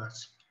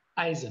maneuvers,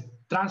 as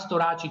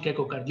transthoracic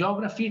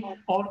echocardiography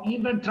or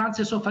even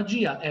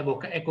transesophageal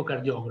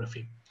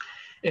echocardiography.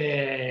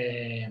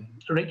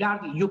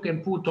 Regarding, you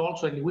can put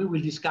also, and we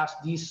will discuss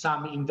this,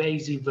 some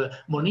invasive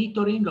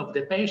monitoring of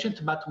the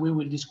patient, but we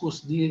will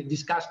discuss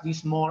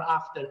this more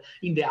after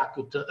in the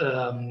acute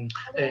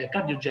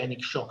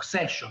cardiogenic shock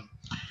session.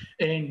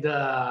 And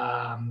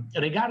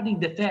regarding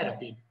the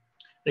therapy,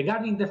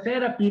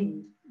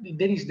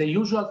 there is the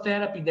usual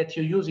therapy that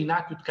you use in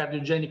acute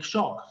cardiogenic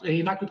shock,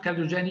 in acute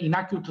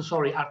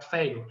heart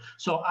failure.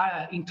 So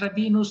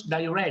intravenous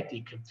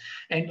diuretic,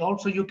 and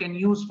also you can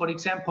use, for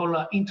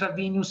example,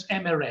 intravenous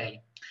MRA.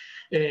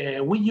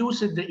 We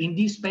use it in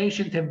this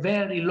patient a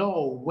very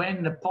low,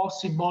 when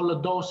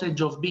possible, dosage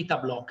of beta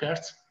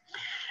blockers.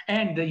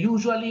 And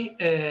usually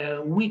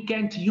we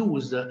can't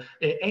use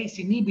ACE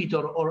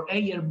inhibitor or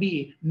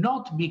ARB,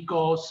 not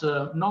because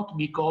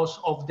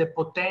of the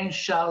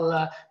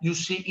potential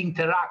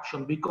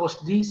interaction, because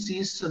this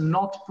is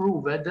not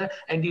proven,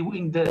 and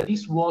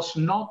this was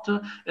not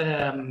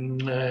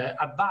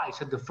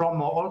advised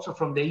also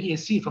from the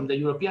ESC, from the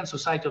European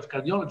Society of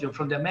Cardiology, and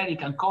from the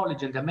American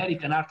College and the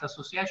American Heart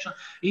Association.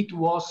 It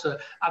was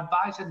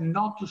advised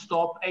not to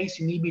stop ACE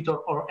inhibitor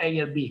or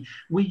ARB.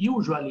 We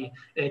usually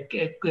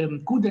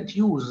couldn't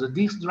use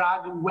this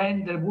drug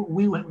when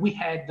we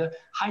had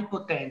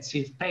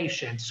hypotensive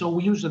patients. So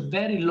we use a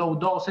very low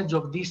dosage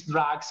of these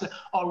drugs,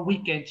 or we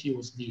can't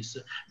use this.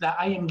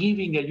 I am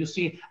giving,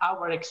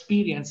 our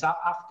experience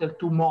after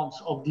 2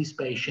 months of this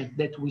patient,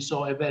 that we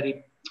saw a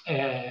very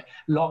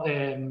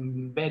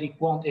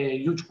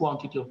huge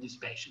quantity of this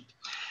patient.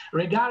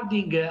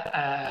 Regarding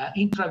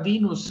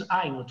intravenous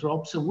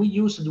inotropes, we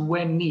used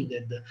when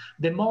needed.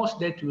 The most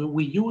that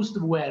we used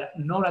were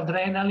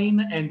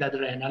noradrenaline and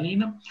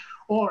adrenaline,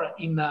 or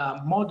in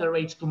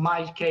moderate to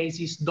mild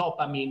cases,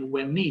 dopamine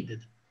when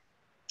needed.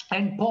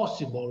 And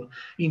possible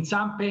in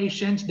some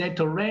patients that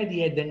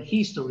already had a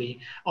history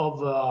of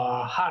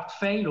heart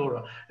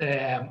failure,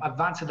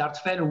 advanced heart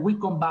failure, we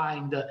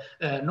combined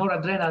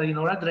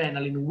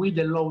noradrenaline with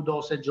a low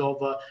dosage of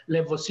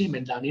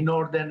levosimendan in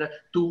order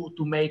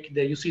to make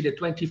the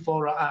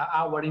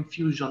 24-hour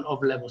infusion of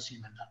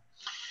levosimendan.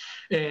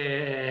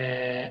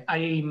 I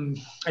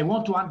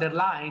want to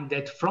underline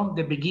that from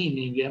the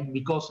beginning,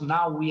 because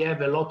now we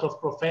have a lot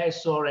of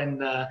professors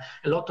and a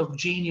lot of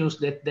genius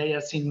that they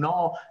are saying,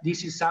 no,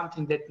 this is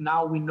something that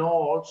now we know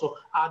also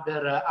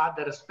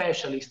other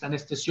specialists,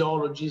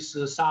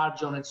 anesthesiologists,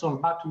 surgeons, and so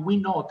on. But we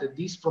noted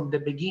this from the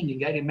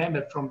beginning. I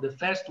remember from the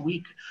first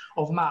week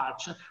of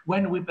March,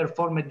 when we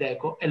performed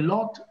echo, a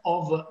lot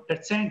of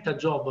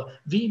percentage of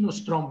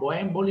venous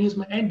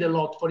thromboembolism, and a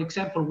lot, for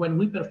example, when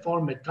we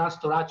performed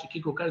transthoracic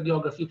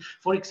echocardiography,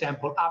 for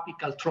example,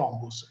 apical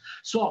thrombus.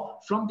 So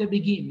from the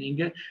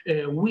beginning,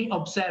 we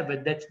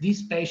observed that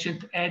this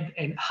patient had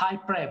a high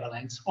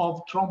prevalence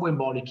of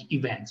thromboembolic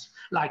events,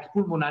 like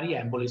pulmonary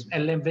embolism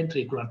and left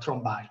ventricular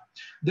thrombi.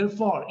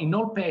 Therefore, in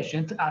all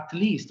patients, at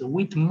least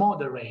with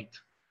moderate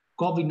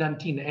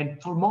COVID-19,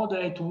 and for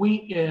moderate,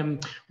 we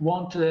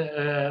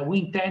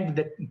intend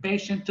the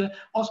patient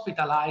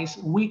hospitalized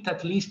with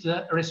at least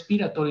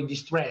respiratory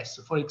distress.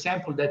 For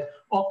example, that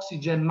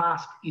oxygen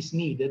mask is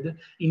needed.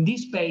 In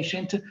this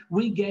patient,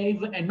 we gave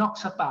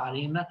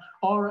enoxaparin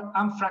or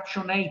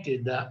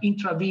unfractionated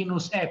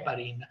intravenous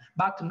heparin,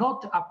 but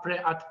not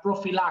at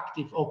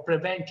prophylactic or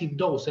preventive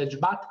dosage,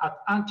 but at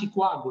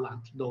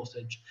anticoagulant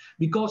dosage.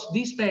 Because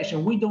this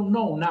patient, we don't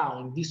know now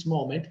in this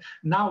moment.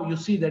 Now you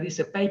see there is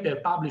a paper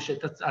published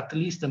at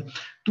least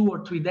 2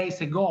 or 3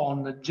 days ago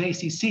on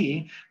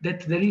JCC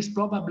that there is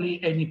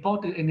probably an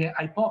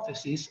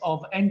hypothesis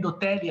of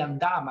endothelial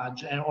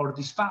damage or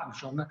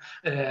dysfunction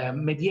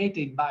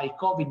mediated by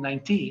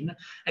COVID-19.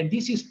 And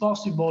this is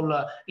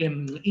possible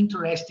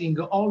interesting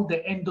all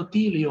the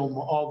endothelium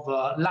of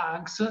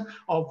lungs,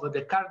 of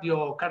the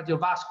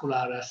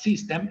cardiovascular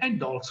system,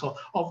 and also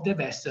of the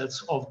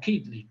vessels of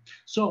kidney.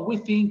 So we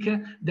think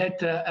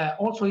that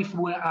also if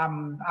we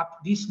up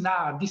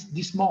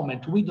this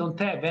moment we don't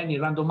have any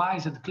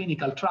randomized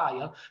clinical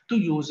trial to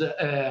use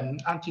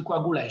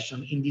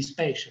anticoagulation in this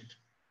patient.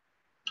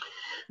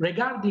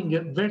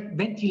 Regarding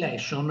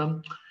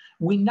ventilation,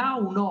 we now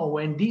know,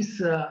 and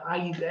this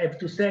I have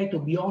to say, to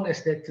be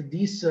honest, that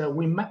this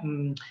we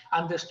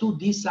understood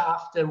this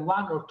after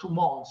 1 or 2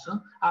 months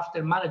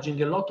after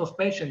managing a lot of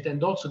patients,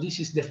 and also this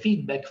is the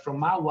feedback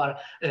from our,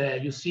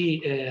 you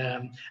see,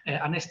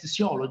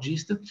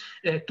 anesthesiologist,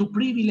 to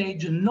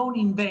privilege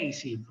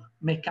non-invasive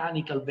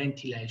mechanical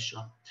ventilation.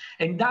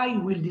 And I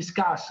will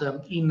discuss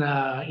in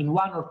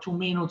 1 or 2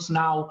 minutes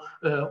now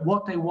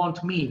what I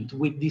want mean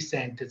with this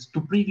sentence, to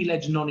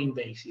privilege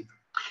non-invasive.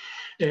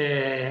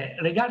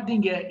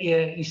 Regarding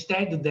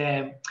instead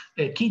the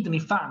kidney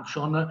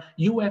function,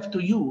 you have to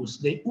use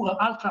the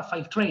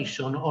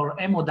ultrafiltration or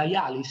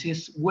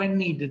hemodialysis when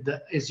needed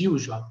as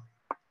usual.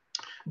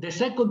 The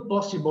second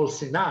possible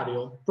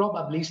scenario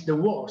probably is the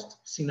worst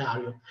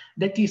scenario,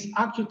 that is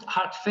acute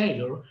heart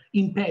failure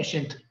in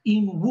patient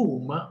in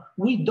whom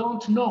we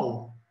don't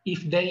know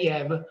if they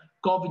have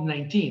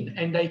COVID-19.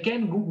 And I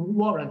can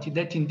warrant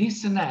that in this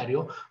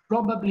scenario,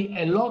 probably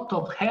a lot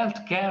of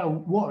healthcare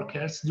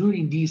workers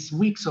during these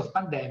weeks of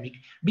pandemic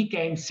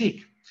became sick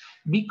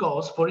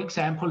because, for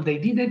example, they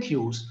didn't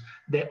use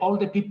all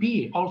the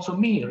PPE. Also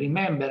me,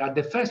 remember, at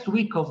the first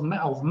week of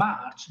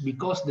March,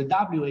 because the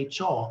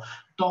WHO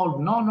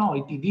told,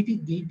 no,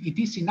 it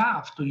is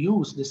enough to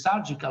use the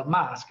surgical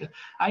mask.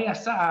 I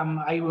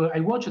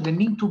watched an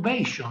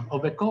intubation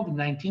of a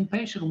COVID-19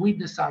 patient with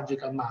the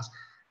surgical mask.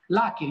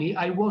 Luckily,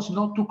 I was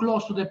not too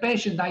close to the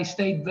patient. I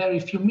stayed very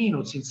few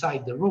minutes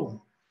inside the room.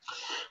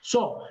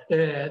 So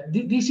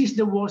this is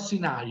the worst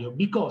scenario,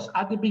 because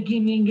at the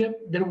beginning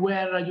there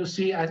were, you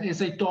see,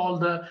 as I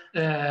told,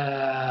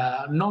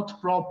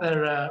 not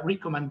proper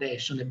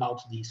recommendation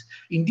about this.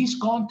 In this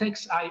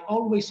context, I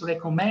always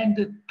recommend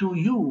to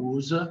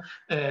use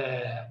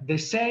the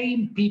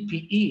same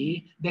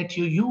PPE that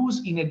you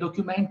use in a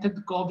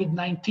documented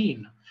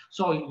COVID-19.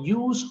 So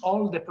use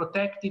all the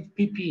protective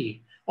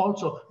PPE.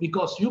 Also,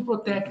 because you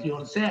protect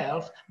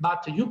yourself,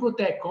 but you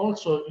protect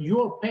also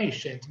your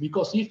patient,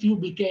 because if you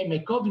became a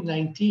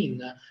COVID-19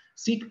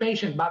 sick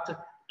patient, but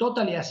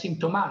totally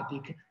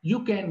asymptomatic,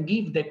 you can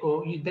give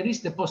there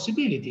is the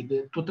possibility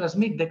to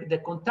transmit the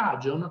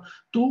contagion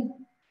to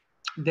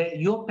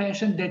your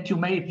patient that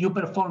you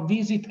perform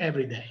visit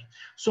every day.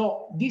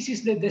 So this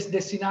is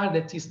the scenario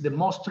that is the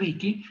most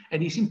tricky,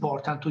 and it's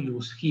important to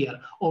use here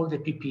all the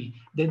PPE.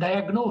 The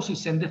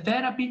diagnosis and the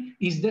therapy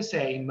is the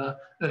same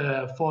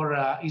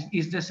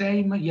is the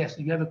same. Yes,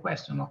 you have a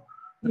question? No?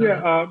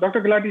 Yeah,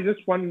 Dr. Galati,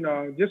 just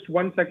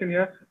one second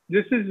here.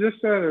 This is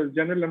just a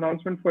general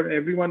announcement for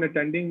everyone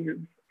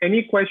attending.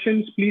 Any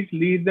questions, please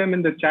leave them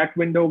in the chat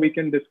window. We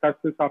can discuss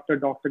this after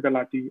Dr.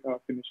 Galati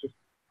finishes.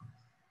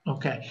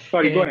 Okay.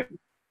 Sorry, go ahead.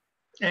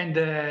 And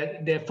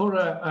for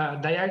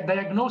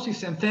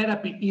diagnosis and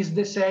therapy is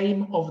the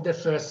same of the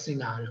first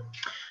scenario.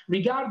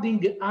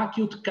 Regarding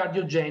acute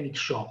cardiogenic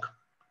shock,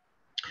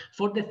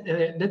 for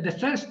the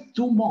first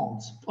 2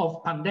 months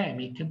of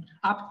pandemic,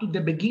 up to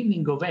the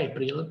beginning of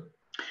April,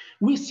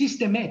 we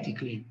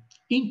systematically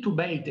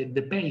intubated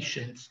the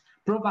patients,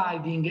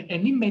 providing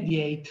an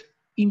immediate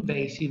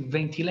invasive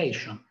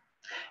ventilation.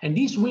 And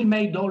this we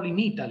made all in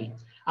Italy.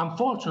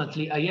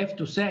 Unfortunately, I have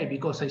to say,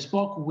 because I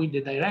spoke with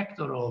the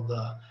director of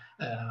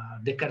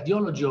the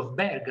cardiology of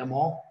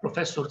Bergamo,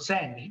 Professor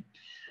Zenni,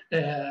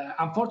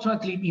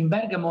 unfortunately in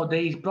Bergamo,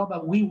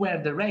 we were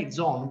the red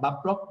zone,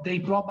 but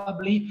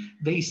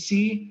they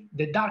see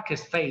the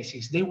darkest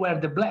faces. They were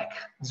the black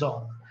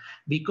zone,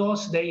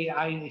 because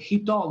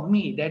he told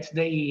me that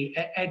they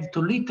had to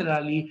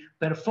literally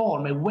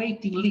perform a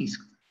waiting list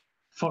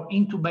for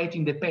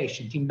intubating the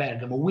patient in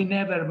Bergamo. We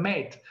never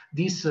met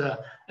this,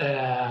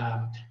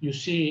 you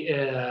see,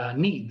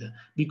 need,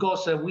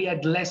 because we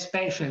had less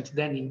patients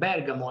than in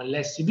Bergamo and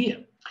less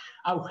severe.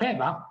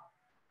 However,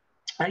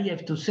 I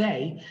have to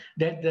say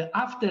that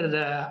after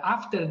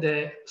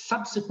the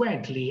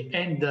subsequently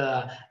and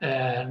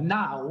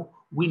now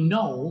we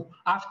know,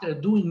 after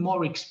doing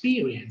more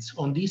experience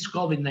on this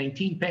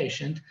COVID-19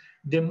 patient,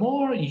 the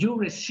more you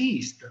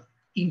resist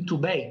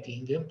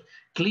intubating,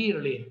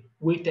 clearly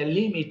with a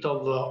limit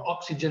of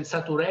oxygen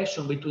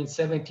saturation between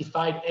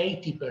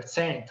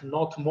 75–80%,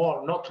 not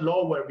more, not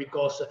lower,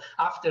 because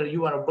after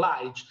you are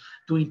obliged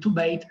to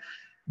intubate,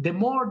 the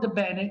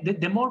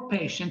more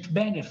patient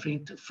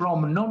benefit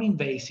from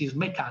non-invasive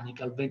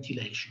mechanical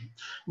ventilation.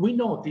 We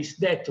noticed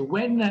that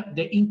when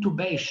the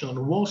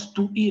intubation was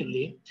too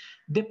early,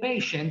 the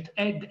patient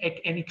had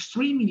an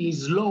extremely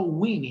slow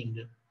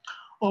weaning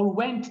or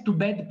went to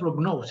bad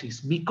prognosis,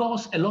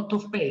 because a lot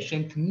of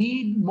patients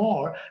need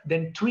more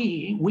than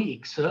 3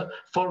 weeks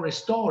for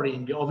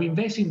restoring of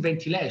invasive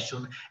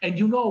ventilation. And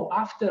you know,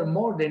 after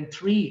more than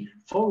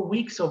 3–4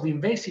 weeks of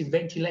invasive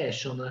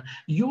ventilation,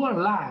 your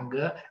lung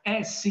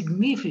has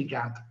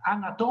significant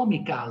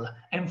anatomical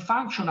and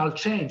functional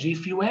change.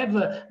 If you have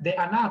the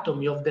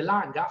anatomy of the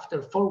lung after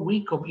 4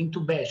 weeks of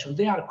intubation,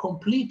 they are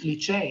completely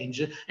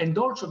changed, and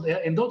also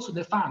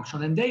the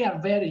function, and they are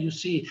very, you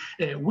see,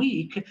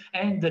 weak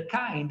and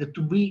kind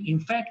to be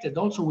infected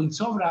also with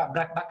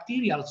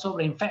bacterial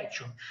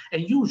infection.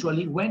 And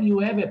usually when you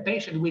have a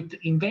patient with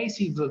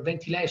invasive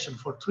ventilation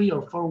for 3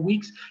 or 4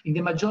 weeks, in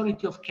the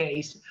majority of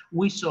cases,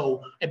 we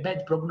saw a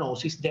bad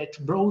prognosis that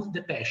brought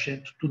the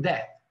patient to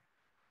death.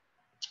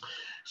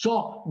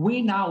 So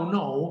we now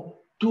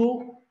know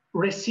to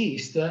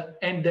resist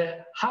and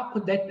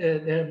hope that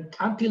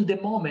until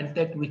the moment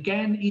that we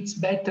can, it's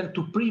better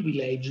to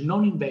privilege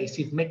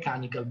non-invasive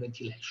mechanical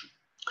ventilation.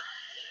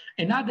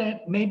 Another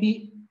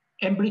maybe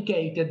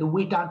imbricated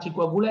with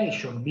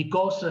anticoagulation,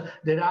 because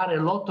there are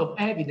a lot of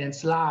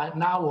evidence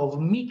now of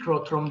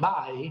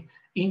microthrombi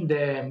in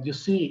the, you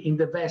see, in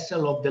the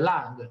vessel of the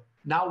lung.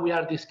 Now we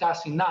are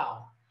discussing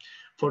now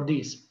for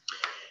this.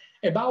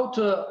 About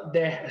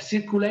the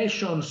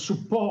circulation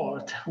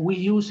support, we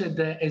used,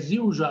 as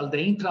usual, the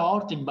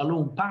intra-aortic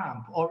balloon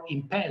pump or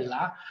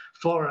Impella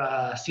for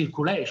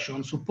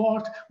circulation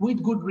support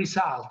with good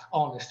result,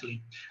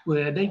 honestly.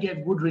 They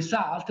gave good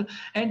result.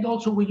 And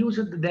also we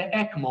used the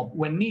ECMO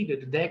when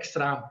needed, the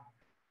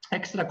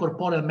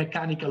extracorporeal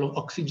mechanical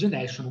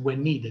oxygenation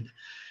when needed.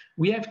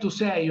 We have to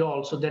say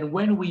also that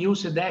when we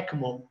used the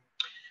ECMO,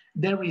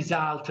 the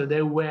result,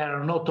 they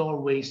were not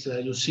always,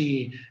 you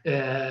see,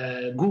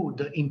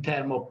 good in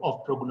terms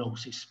of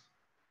prognosis.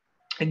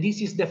 And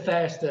this is the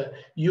first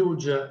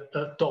huge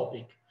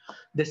topic.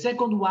 The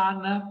second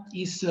one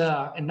is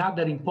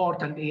another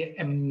important,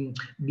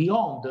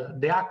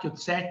 beyond the acute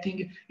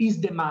setting,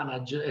 is the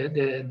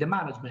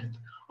management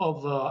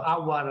of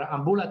our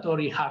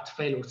ambulatory heart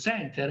failure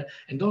center,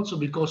 and also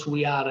because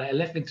we are a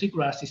left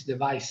ventricular assist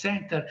device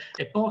center,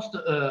 a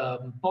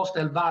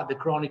post-LVAD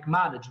chronic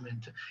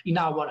management in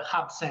our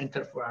hub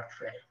center for heart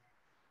failure.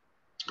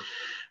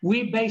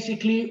 We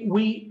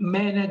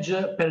manage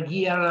per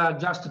year,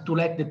 just to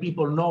let the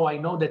people know, I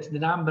know that the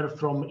number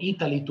from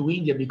Italy to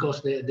India,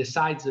 because the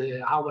size,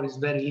 our is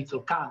very little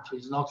country,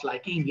 it's not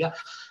like India,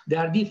 they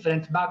are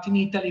different, but in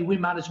Italy we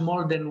manage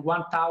more than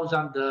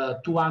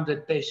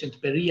 1,200 patients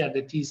per year.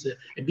 That is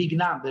a big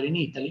number in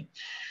Italy.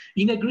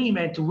 In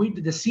agreement with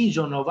the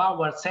decision of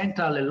our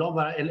central and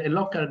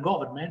local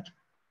government,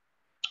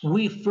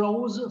 we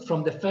froze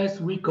from the first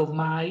week of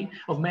May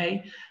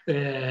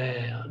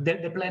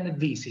the planned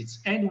visits,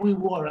 and we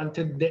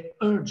warranted the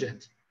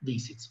urgent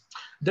visits.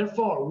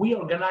 Therefore, we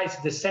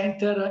organized the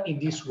center in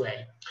this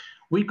way.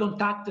 We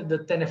contacted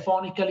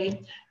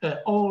telephonically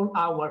all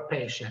our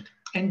patients,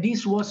 and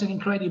this was an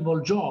incredible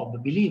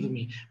job, believe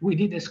me. We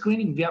did a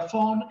screening via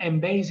phone,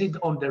 and based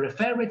on the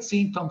referred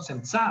symptoms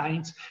and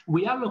signs,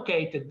 we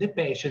allocated the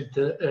patient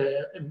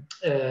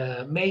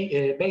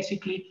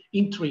basically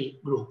in 3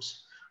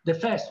 groups. The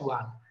first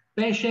one,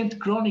 patient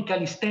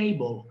chronically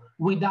stable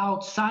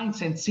without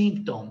signs and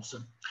symptoms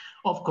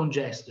of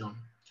congestion.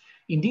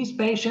 In this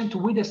patient,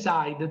 we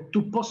decided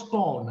to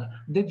postpone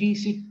the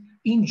visit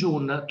in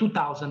June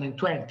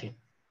 2020.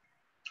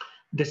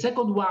 The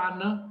second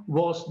one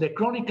was the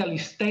chronically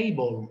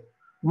stable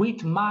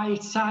with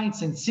mild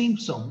signs and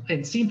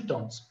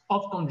symptoms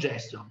of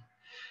congestion.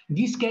 In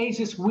these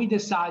cases, we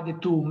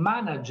decided to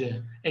manage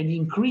and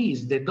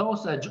increase the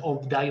dosage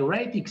of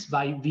diuretics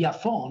via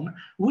phone,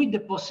 with the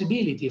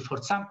possibility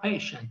for some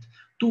patients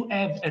to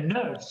have a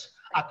nurse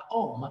at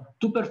home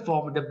to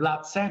perform the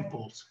blood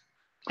samples,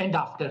 and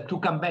after to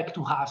come back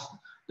to us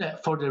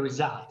for the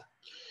result.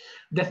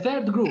 The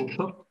third group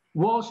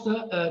was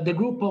the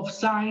group of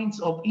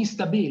signs of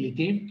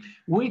instability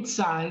with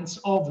signs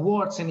of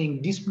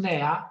worsening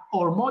dyspnea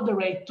or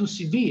moderate to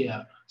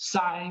severe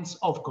signs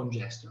of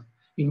congestion.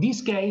 In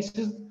these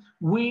cases,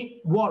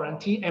 we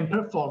warranted and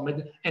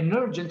performed an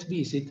urgent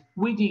visit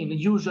within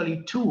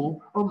usually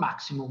 2 or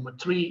maximum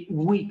 3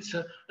 weeks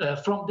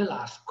from the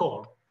last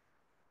call.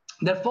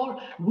 Therefore,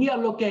 we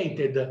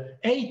allocated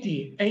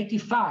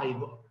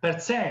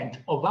 85%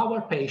 of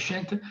our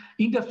patients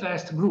in the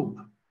first group.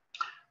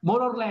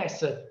 More or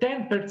less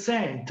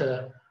 10%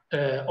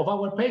 of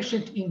our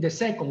patients in the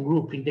second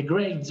group, in the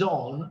gray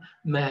zone,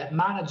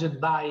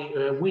 managed by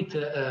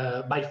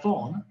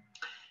phone.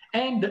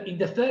 And in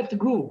the third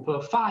group,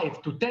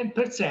 5 to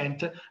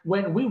 10%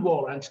 when we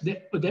warrant the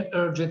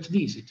urgent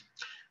visit.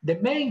 The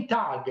main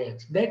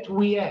target that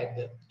we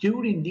had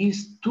during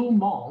these 2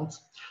 months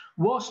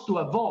was to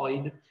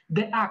avoid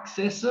the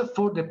access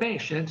for the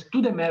patient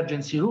to the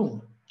emergency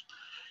room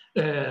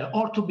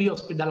or to be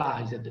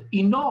hospitalized,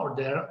 in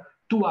order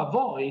to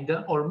avoid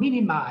or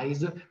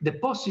minimize the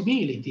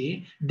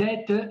possibility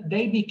that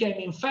they became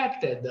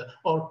infected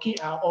or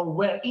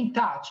were in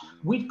touch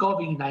with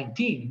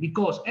COVID-19.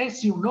 Because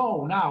as you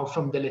know now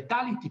from the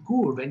lethality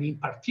curve, and in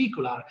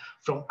particular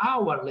from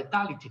our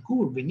lethality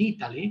curve in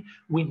Italy,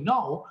 we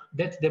know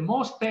that the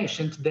most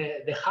patients,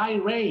 the high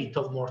rate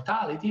of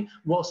mortality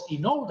was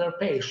in older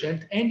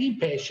patients and in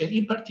patients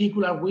in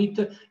particular with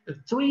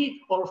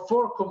 3 or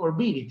 4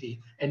 comorbidity.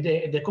 And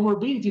the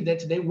comorbidity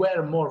that they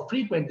were more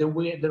frequent, there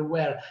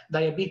were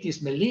diabetes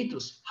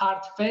mellitus,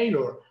 heart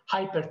failure,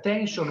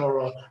 hypertension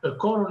or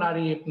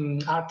coronary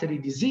artery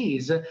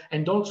disease,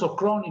 and also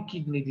chronic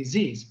kidney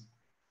disease.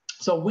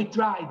 So we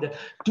tried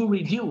to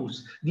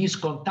reduce this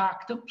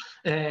contact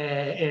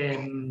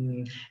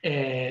in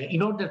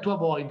order to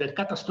avoid the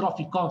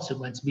catastrophic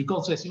consequence,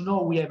 because as you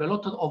know, we have a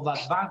lot of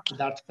advanced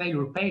heart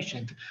failure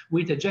patients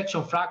with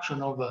ejection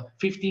fraction of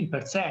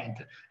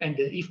 15%. And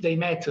if they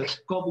met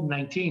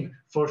COVID-19,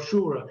 for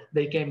sure,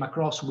 they came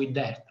across with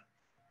death.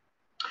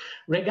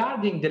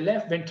 Regarding the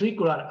left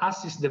ventricular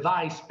assist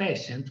device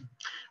patient,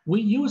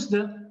 we used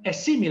a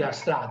similar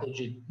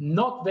strategy,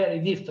 not very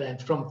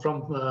different from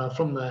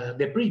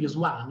the previous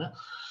one,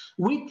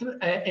 with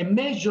a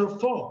major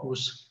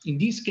focus, in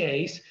this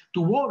case,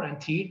 to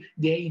warranty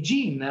the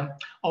hygiene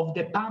of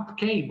the pump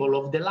cable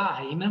of the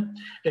line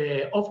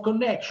of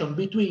connection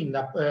between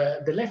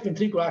the left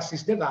ventricular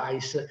assist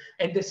device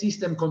and the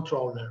system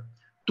controller.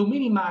 To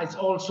minimize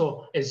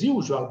also, as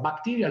usual,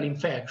 bacterial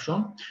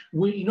infection,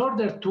 in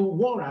order to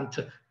warrant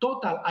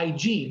total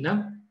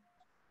hygiene,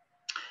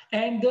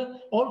 and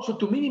also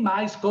to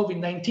minimize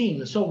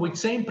COVID-19. So with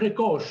same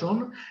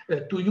precaution,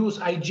 to use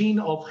hygiene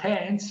of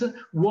hands,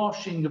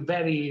 washing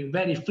very,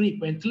 very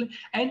frequently,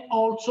 and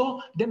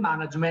also the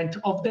management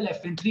of the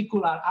left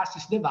ventricular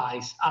assist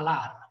device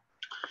alarm.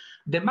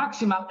 The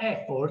maximal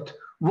effort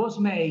was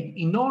made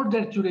in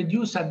order to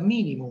reduce at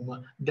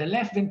minimum the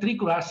left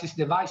ventricular assist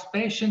device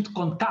patient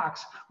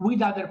contacts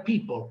with other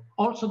people,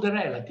 also the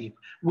relative.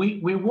 We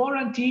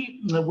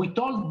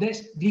told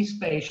this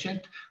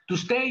patient to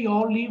stay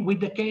only with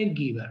the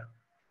caregiver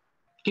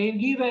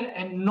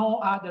and no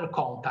other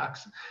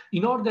contacts,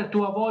 in order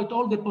to avoid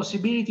all the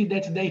possibility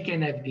that they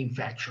can have the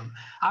infection.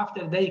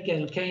 After they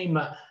came,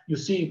 you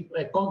see,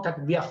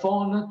 contact via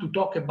phone to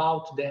talk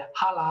about the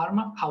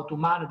alarm, how to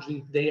manage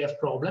if they have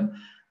problem,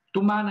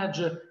 to manage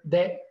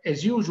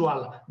as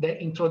usual, the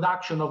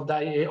introduction of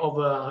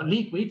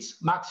liquids,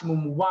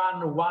 maximum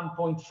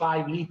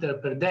 1.5 liter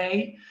per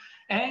day,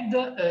 and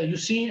you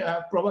see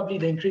probably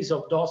the increase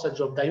of dosage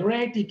of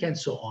diuretic and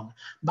so on.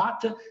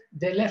 But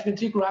the left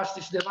ventricular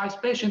assist device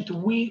patient,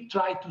 we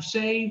try to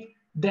save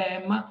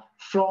them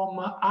from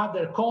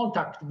other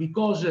contact,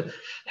 because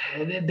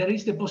there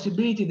is the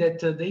possibility that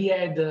they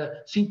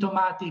had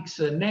symptomatic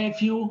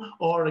nephew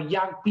or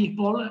young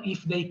people.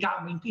 If they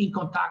come in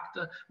contact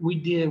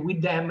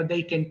with them,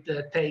 they can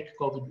take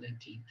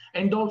COVID-19.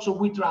 And also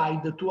we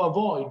tried to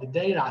avoid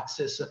their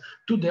access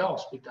to the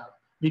hospital,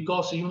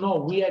 because, you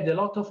know, we had a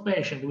lot of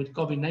patients with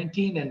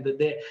COVID-19 and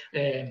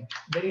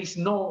there is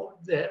no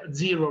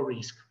zero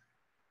risk.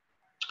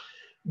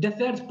 The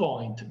third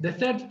point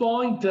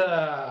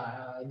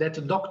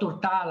that Dr.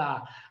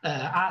 Tala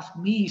asked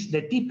me is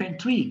the tip and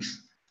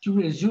tricks to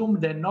resume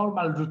the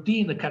normal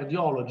routine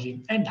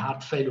cardiology and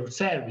heart failure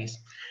service.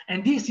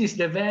 And this is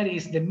the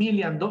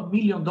million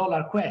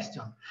dollar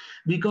question,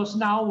 because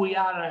now we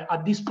are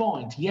at this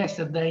point,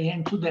 yesterday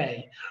and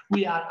today,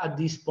 we are at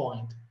this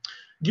point.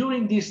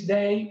 During this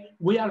day,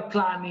 we are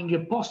planning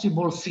a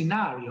possible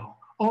scenario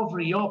of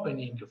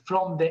reopening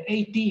from the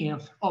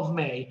 18th of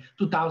May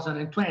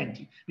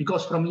 2020,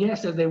 because from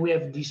yesterday we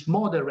have this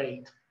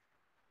moderate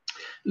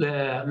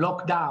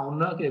lockdown.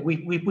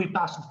 We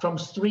passed from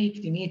strict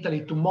in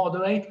Italy to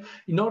moderate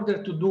in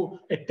order to do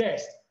a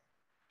test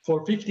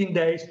for 15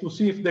 days to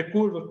see if the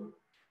curve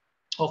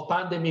of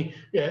pandemic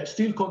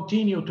still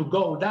continue to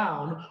go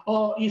down,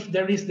 or if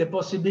there is the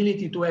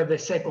possibility to have a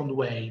second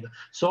wave.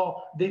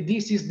 So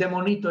this is the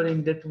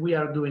monitoring that we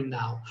are doing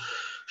now.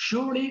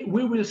 Surely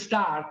we will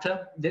start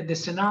the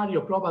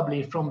scenario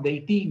probably from the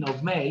 18th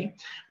of May.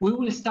 We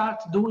will start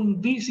doing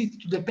visits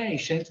to the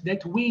patients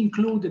that we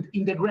included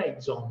in the gray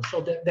zone. So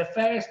the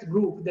first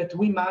group that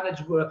we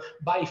managed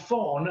by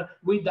phone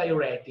with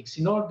diuretics,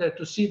 in order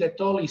to see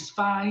that all is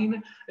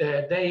fine,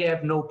 they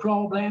have no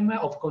problem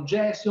of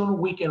congestion,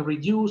 we can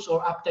reduce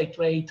or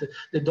up-titrate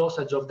the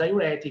dosage of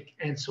diuretic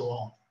and so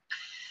on.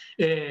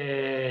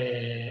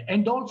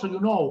 And also, you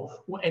know,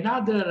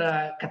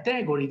 another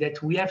category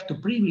that we have to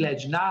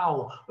privilege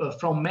now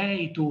from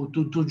May to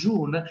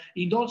June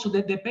is also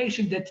that the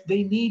patient that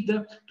they need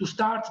to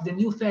start the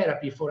new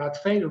therapy for heart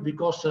failure,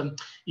 because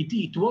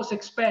it was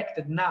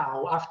expected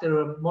now,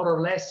 after more or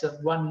less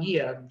 1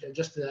 year,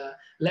 just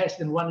less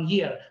than 1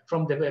 year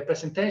from the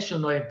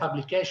presentation and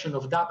publication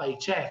of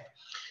WHF,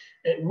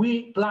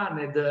 we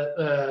planned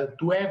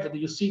to have,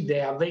 you see,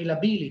 the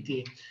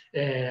availability,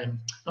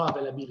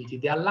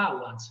 the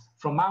allowance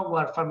from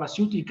our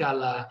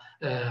pharmaceutical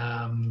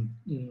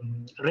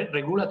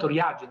regulatory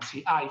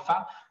agency,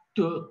 AIFA,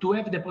 to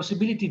have the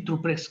possibility to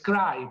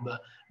prescribe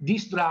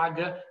this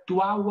drug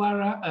to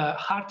our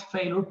heart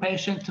failure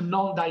patient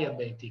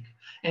non-diabetic.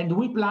 And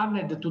we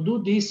planned to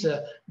do this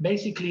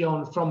basically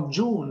from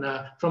June,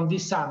 from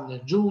this summer,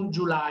 June,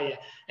 July.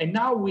 And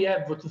now we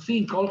have to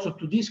think also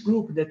to this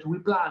group that we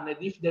planned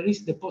if there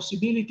is the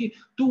possibility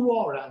to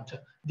warrant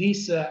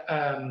this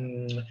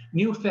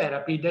new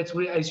therapy that,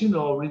 as you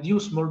know,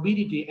 reduce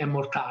morbidity and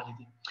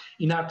mortality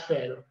in heart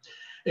failure.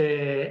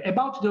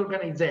 About the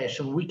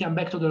organization, we come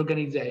back to the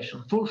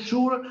organization. For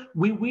sure,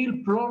 we will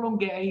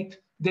prolongate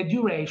the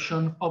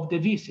duration of the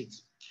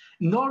visits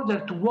in order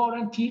to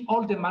warrant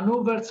all the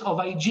maneuvers of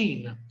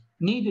hygiene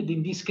needed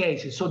in these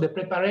cases. So the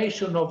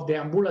preparation of the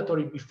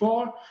ambulatory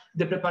before,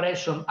 the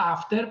preparation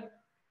after,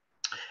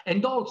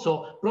 and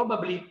also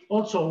probably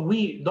also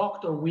we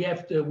doctor we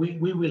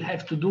will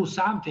have to do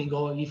something,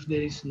 or if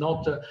there is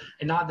not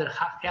another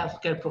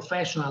healthcare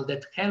professional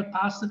that help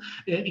us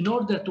in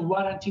order to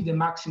guarantee the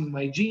maximum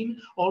hygiene,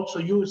 also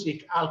using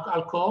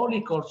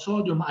alcoholic or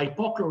sodium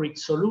hypochlorite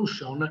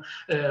solution,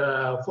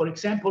 for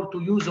example,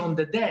 to use on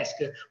the desk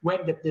when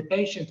the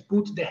patient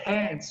put the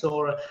hands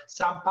or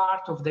some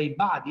part of their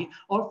body,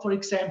 or for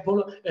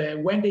example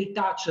when they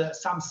touch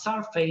some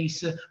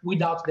surface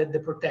without the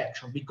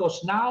protection,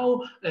 because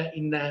now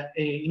in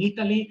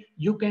Italy,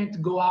 you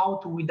can't go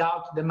out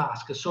without the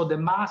mask. So the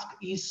mask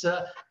is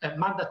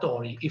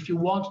mandatory if you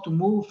want to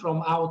move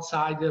from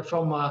outside,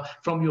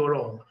 from your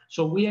home.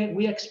 So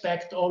we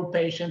expect all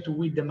patients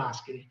with the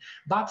mask.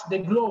 But the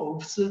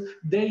gloves,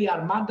 they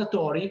are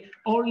mandatory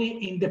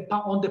only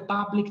on the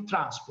public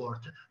transport,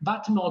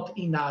 but not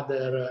in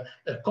other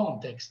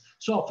contexts.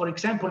 So for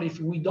example, if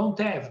we don't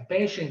have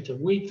patients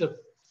with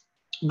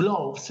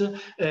gloves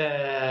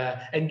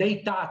and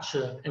they touch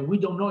and we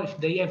don't know if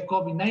they have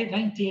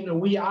COVID-19,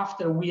 we have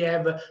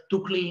to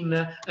clean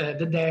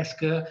the desk,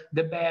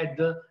 the bed,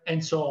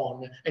 and so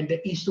on, and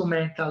the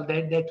instrumental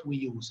that we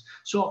use.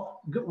 So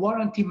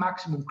warranty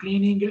maximum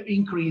cleaning,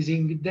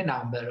 increasing the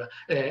number,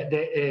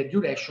 the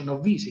duration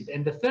of visit.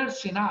 And the third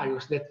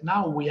scenarios that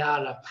now we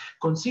are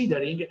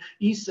considering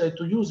is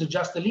to use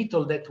just a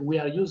little that we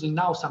are using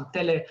now, some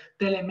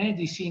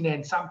telemedicine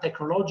and some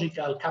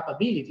technological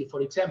capability,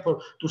 for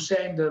example, to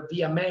send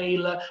via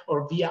mail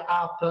or via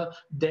app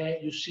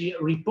the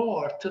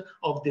report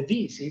of the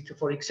visit,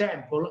 for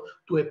example,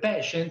 to a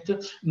patient,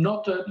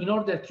 not in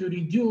order to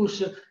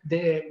reduce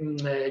the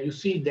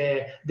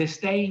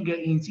staying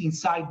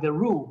inside the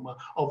room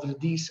of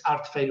this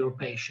heart failure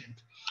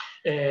patient.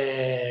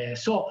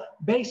 So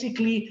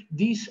basically,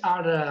 these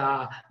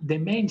are the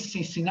main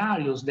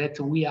scenarios that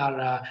we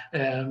are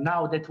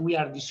now that we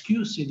are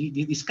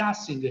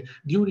discussing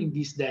during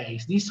these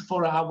days. This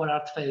for our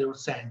heart failure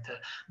center,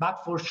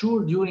 but for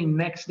sure during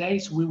next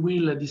days we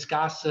will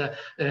discuss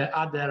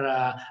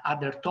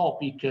other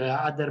topic,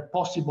 other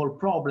possible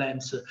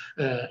problems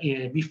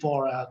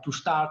before to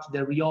start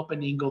the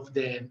reopening of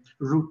the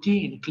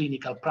routine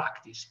clinical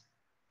practice.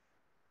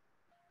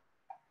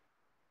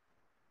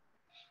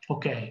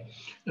 Okay.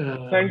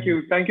 Thank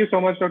you so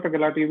much, Dr.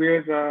 Galati.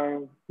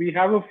 We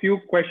have a few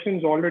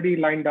questions already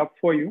lined up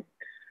for you.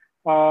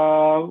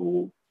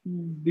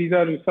 These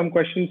are some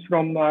questions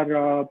from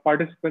our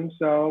participants.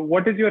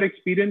 What is your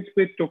experience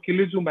with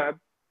tocilizumab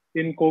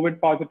in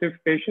COVID-positive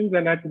patients,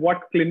 and at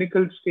what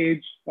clinical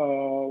stage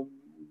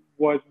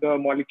was the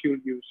molecule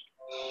used?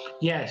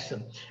 Yes,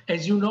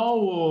 as you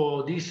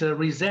know, this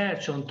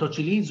research on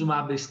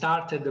tocilizumab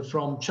started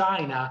from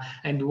China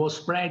and was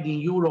spread in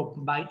Europe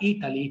by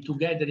Italy,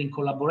 together in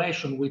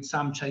collaboration with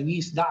some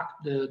Chinese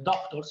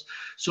doctors.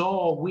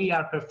 So we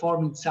are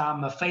performing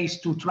some phase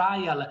 2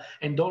 trial,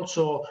 and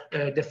also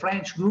the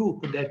French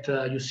group that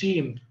you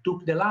see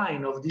took the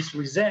line of this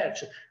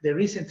research. They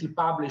recently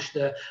published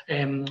a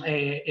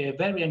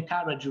very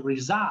encouraging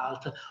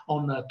result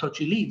on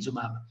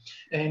tocilizumab,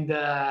 and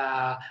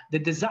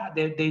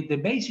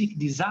the basic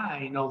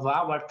design of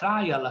our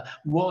trial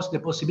was the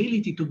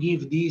possibility to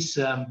give this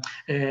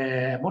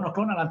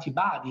monoclonal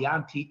antibody,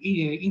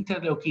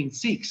 anti-interleukin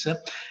 6,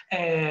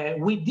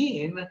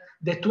 within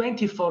the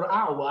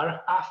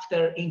 24-hour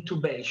after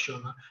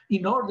intubation,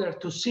 in order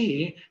to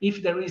see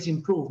if there is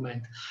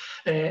improvement.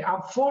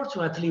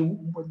 Unfortunately,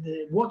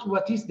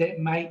 what is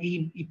my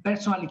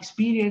personal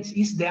experience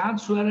is the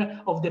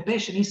answer of the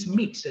patient is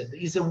mixed.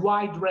 Is a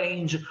wide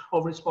range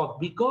of response,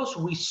 because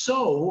we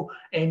saw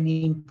an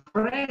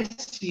impressive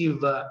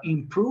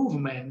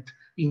improvement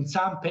in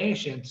some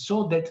patients,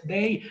 so that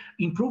they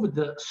improved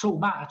so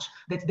much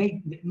that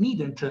they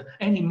needn't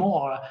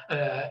anymore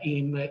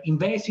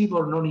invasive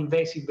or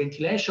non-invasive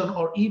ventilation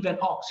or even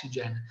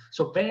oxygen.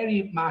 So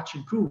very much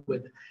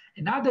improved.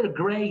 Another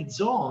grade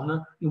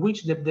zone in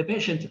which the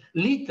patient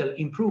little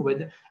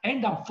improved,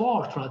 and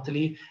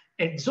unfortunately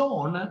a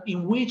zone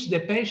in which the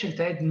patient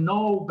had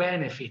no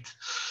benefit.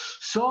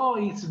 So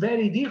it's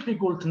very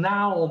difficult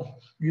now,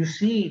 you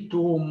see,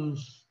 to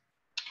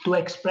to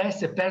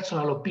express a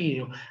personal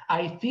opinion.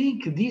 I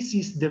think this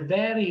is the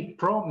very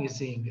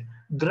promising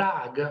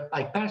drug.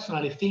 I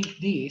personally think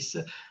this,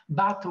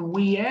 but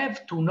we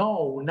have to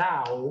know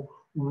now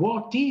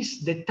what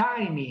is the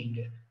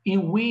timing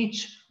in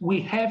which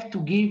we have to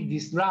give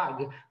this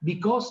drug,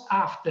 because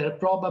after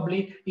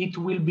probably it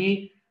will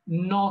be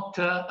not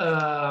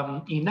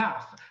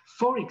enough.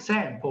 For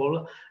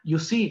example, you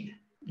see,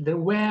 there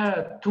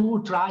were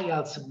 2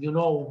 trials,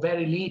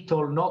 very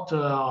little, not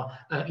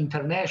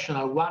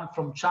international, one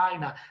from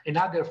China,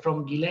 another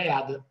from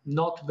Gilead,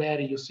 not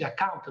very,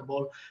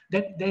 accountable,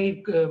 that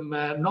they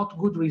not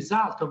good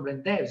result on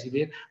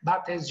remdesivir,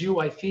 but as you,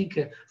 I think,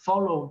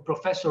 follow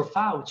Professor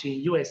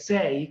Fauci,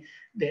 USA,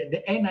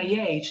 the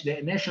NIH,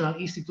 the National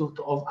Institute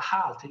of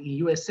Health in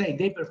USA,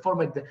 they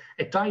performed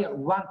a trial,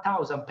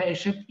 1,000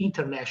 patients,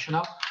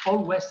 international,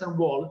 all Western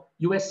world,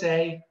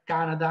 USA,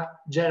 Canada,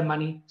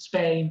 Germany,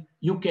 Spain,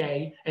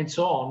 UK, and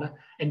so on.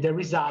 And the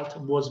result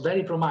was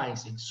very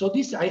promising. So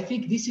this, I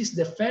think this is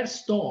the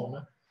first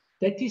stone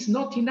that is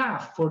not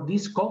enough for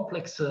this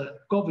complex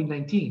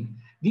COVID-19.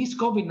 This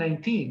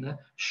COVID-19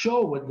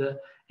 showed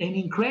an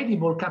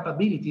incredible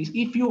capabilities.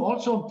 If you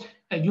also,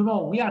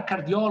 we are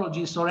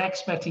cardiologists or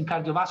experts in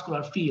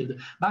cardiovascular field,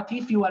 but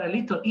if you are a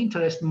little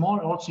interested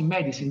more also in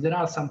medicine, there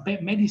are some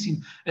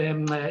medicine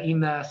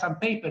in some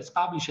papers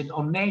published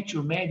on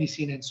Nature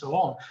Medicine and so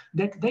on,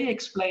 that they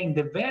explain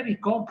the very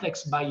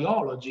complex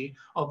biology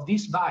of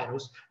this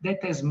virus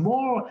that has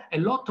a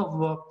lot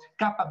of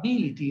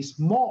capabilities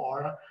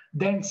more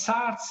than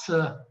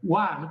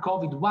SARS-1,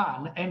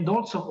 COVID-1, and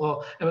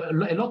also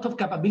a lot of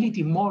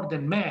capability more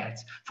than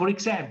MERS. For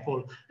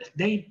example,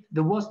 there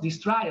was this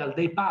trial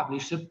they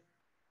published,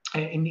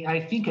 and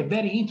I think a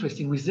very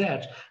interesting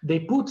research. They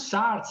put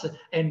SARS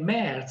and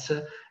MERS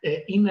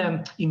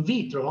in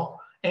vitro,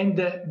 and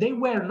they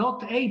were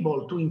not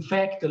able to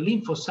infect the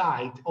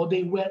lymphocyte, or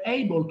they were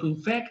able to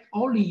infect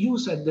only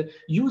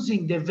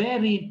using the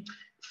very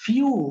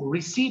few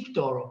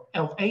receptor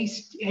of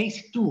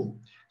ACE2.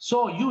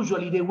 So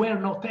usually they were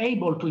not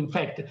able to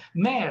infect.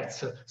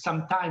 MERS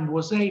sometimes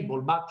was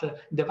able, but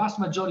the vast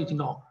majority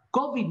no.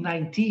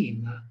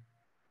 COVID-19,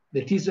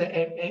 that is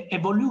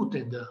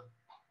evoluted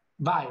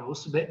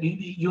virus,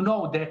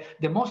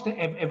 the most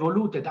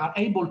evoluted are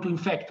able to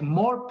infect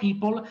more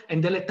people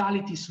and the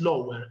lethality is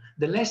lower.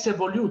 The less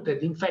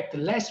evoluted infect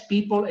less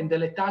people and the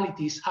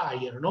lethality is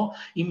higher, no?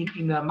 In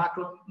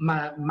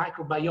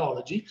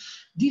microbiology.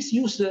 This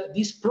use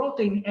this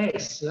protein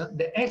S,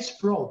 the S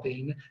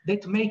protein,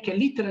 that make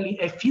literally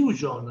a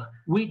fusion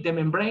with the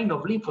membrane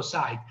of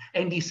lymphocyte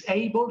and is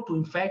able to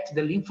infect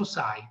the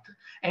lymphocyte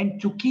and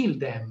to kill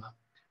them.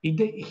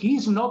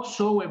 He's not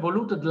so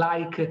evolved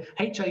like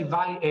HIV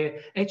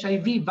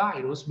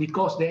virus,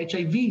 because the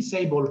HIV is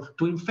able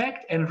to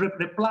infect and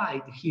reply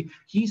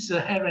his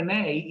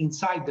RNA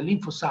inside the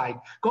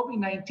lymphocyte.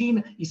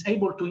 COVID-19 is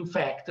able to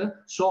infect,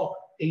 so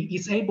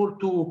it's able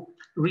to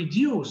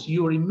reduce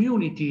your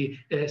immunity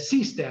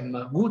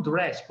system good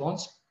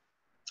response,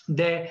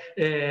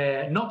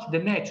 not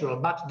the natural,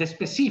 but the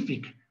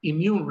specific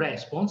immune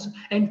response,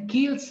 and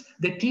kills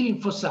the T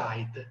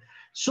lymphocyte.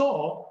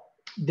 So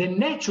the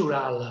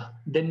natural,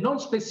 the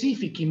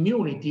non-specific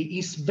immunity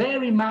is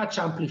very much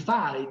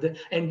amplified,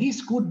 and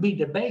this could be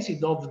the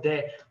basis of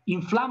the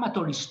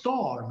inflammatory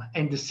storm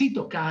and the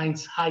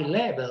cytokines high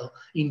level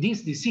in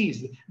this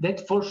disease,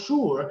 that for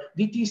sure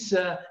there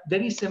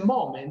is a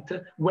moment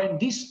when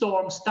this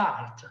storm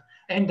starts.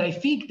 And I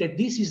think that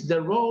this is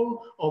the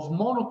role of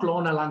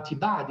monoclonal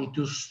antibody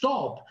to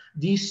stop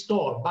this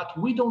storm, but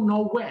we don't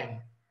know when.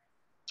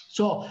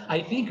 So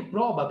I think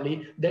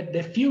probably that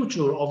the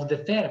future of the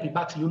therapy,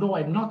 but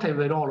I'm not a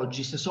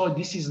virologist, so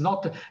this is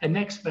not an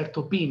expert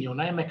opinion.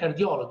 I'm a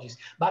cardiologist,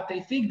 but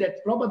I think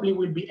that probably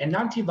will be an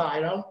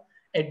antiviral,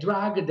 a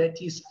drug that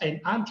is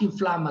an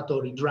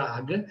anti-inflammatory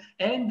drug,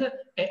 and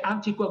an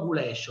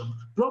anticoagulation.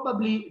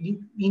 Probably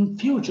in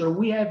future,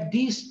 we have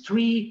these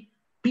 3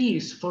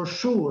 P's for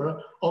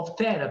sure of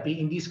therapy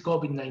in this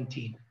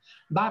COVID-19.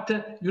 But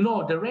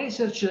the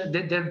research,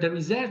 the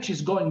research is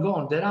going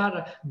on. There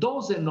are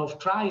dozens of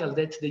trials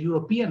that the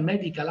European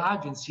Medical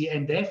Agency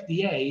and the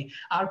FDA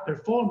are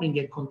performing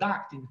and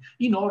conducting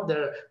in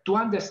order to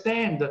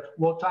understand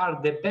what are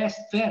the best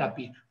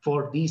therapy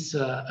for this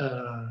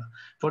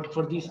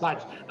for this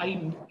virus.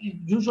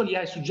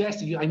 I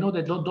suggest, I know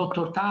that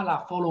Dr.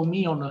 Tala follow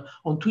me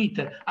on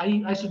Twitter.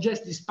 I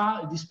suggest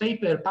this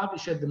paper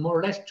published more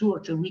or less 2 or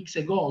 3 weeks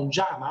ago on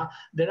JAMA.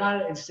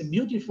 It's a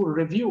beautiful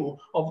review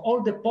of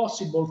all the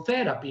possible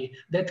therapy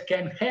that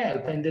can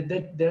help, and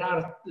that there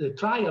are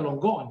trials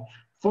ongoing.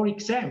 For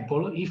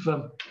example, if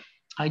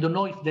I don't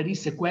know if there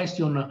is a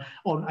question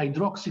on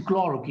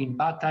hydroxychloroquine,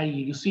 but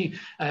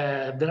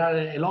there are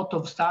a lot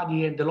of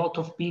study and a lot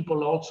of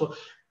people also.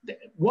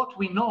 What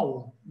we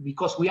know,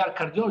 because we are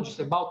cardiologists,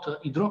 about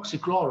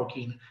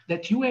hydroxychloroquine,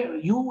 that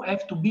you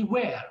have to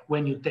beware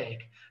when you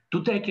take,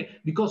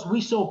 because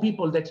we saw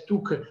people that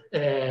took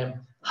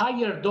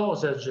higher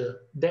dosage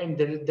than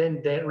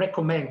the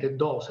recommended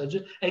dosage,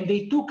 and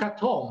they took at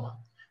home.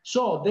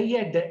 So they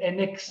had an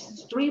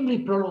extremely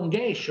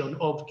prolongation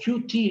of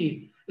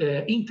QT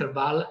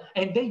interval,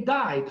 and they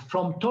died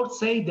from third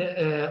side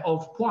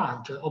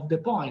of the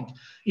point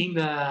in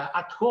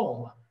at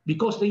home,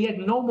 because they had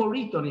no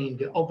monitoring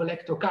of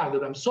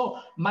electrocardiogram. So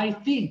my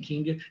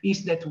thinking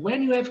is that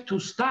when you have to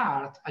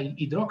start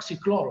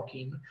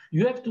hydroxychloroquine,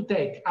 you have to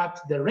take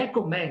at the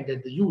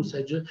recommended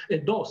usage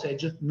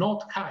dosage,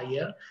 not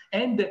higher,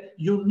 and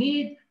you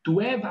need to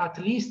have at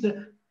least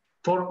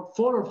for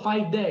 4 or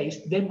 5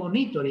 days the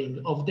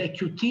monitoring of the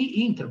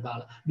QT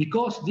interval,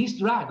 because this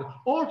drug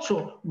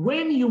also,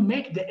 when you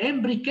make the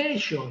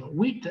embrycation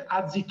with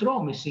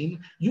azithromycin,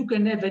 you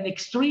can have an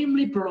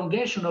extremely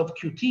prolongation of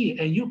QT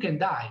and you can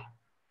die.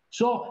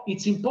 So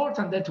it's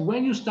important that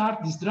when you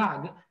start this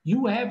drug,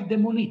 you have the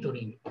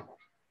monitoring.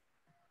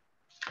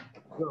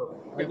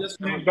 I just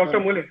Dr.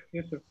 Muley,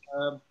 yes, sir.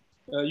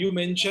 You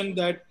mentioned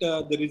that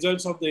the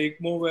results of the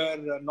ECMO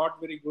were not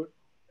very good.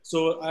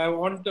 So I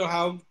want to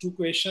have 2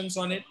 questions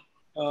on it.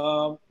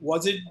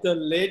 Was it the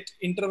late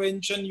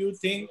intervention, you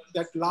think,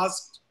 that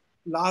last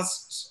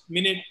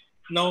minute,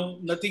 now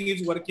nothing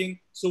is working,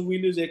 so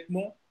we'll use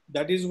ECMO?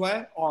 That is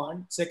why.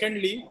 On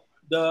secondly,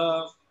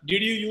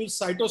 did you use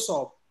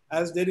cytosorb,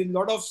 as there is a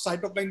lot of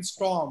cytokine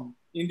storm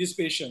in these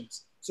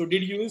patients? So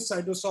did you use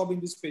cytosorb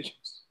in these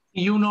patients?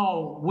 You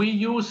know, we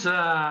use,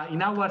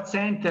 in our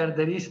center,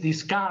 there is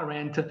this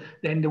current,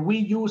 and we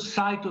use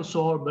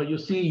cytosorb, you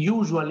see,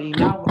 usually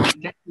in our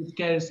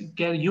intensive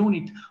care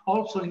unit,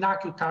 also in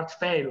acute heart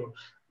failure.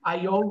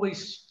 I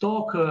always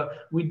talk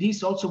with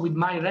this also with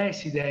my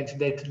residents,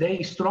 that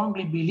they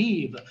strongly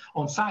believe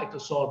on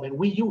cytosorb, and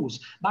we use.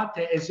 But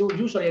as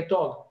usually I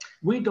talk,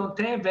 we don't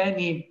have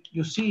any,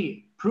 you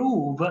see,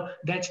 prove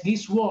that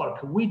this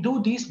works. We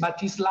do this,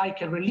 but it's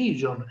like a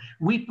religion.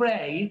 We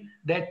pray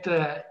that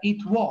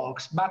it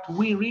works, but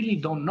we really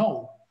don't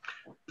know.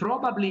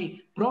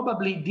 Probably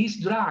this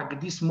drug,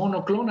 this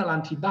monoclonal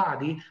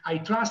antibody, I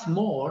trust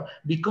more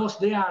because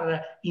they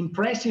are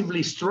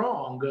impressively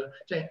strong.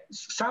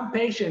 Some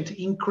patients,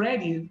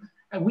 incredible.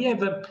 We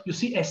have, you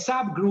see, a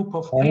subgroup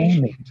of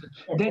patients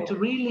that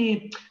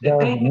really take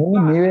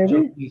advantage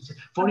of this.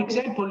 For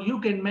example, you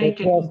can make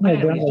a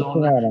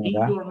comparison in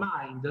your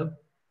mind.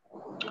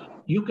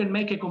 You can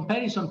make a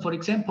comparison, for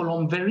example,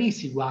 on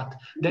Vericiguat,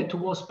 that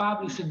was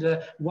published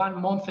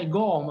 1 month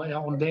ago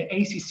on the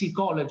ACC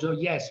College,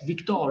 yes,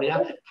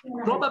 Victoria.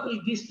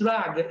 Probably this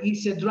drug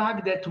is a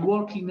drug that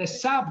works in a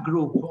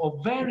subgroup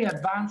of very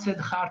advanced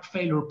heart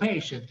failure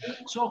patients.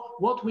 So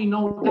what we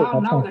know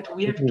now that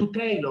we have to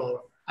tailor,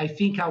 I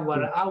think,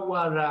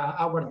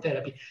 our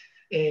therapy.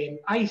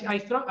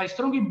 I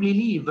strongly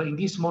believe in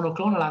this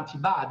monoclonal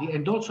antibody,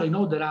 and also I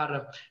know there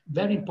are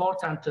very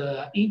important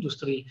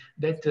industry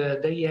that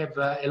they have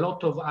a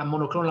lot of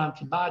monoclonal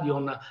antibody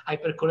on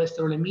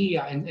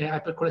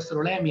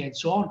hypercholesterolemia and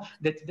so on,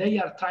 that they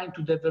are trying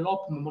to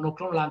develop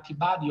monoclonal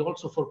antibody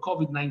also for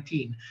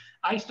COVID-19.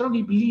 I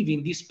strongly believe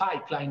in this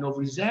pipeline of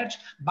research,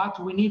 but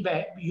we need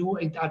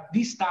at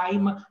this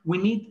time, we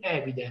need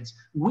evidence.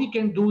 We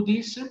can do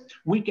this,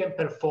 we can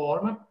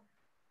perform.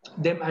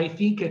 Then I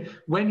think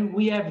when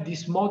we have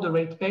this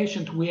moderate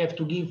patient, we have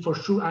to give for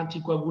sure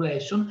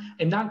anticoagulation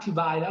and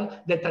antiviral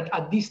that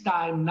at this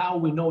time now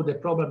we know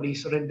that probably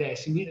is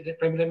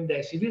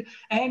remdesivir.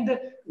 And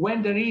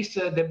when there is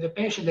the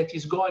patient that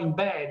is going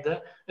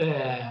bad,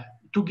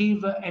 to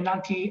give an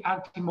a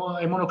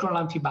monoclonal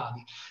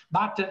antibody.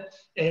 But,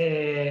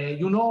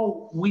 you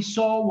know, we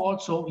saw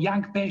also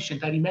young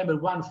patient, I remember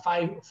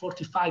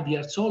 45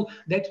 years old,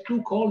 that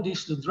took all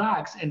these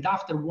drugs and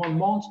after 1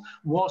 month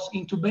was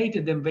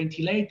intubated and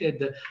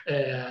ventilated,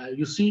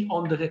 you see,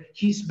 on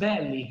his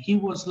belly. He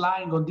was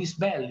lying on this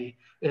belly.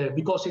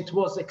 Because it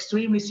was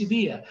extremely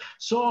severe.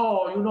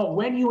 So, you know,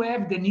 when you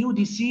have the new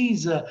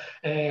disease,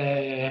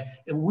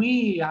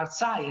 we are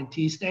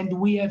scientists and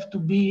we have to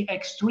be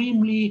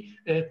extremely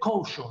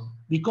cautious.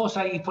 Because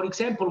for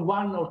example,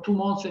 1 or 2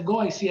 months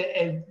ago, I see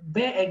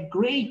a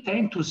great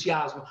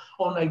enthusiasm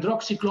on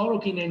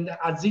hydroxychloroquine and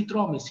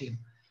azithromycin.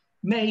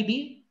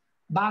 Maybe,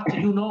 but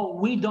you know,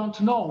 we don't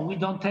know. We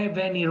don't have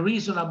any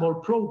reasonable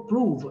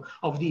proof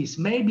of this.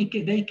 Maybe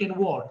they can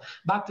work.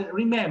 But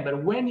remember,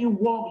 when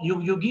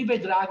you give a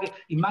drug,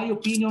 in my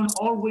opinion,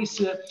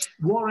 always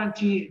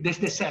warranty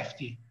the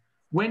safety.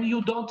 When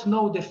you don't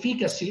know the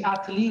efficacy,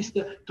 at least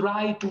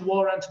try to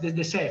warrant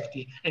the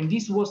safety. And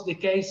this was the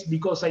case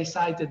because I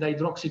cited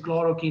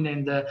hydroxychloroquine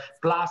and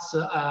plus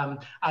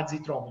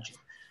azithromycin.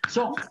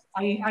 So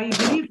I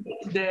believe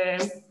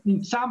that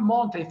in some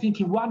months, I think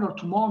in 1 or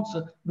 2 months,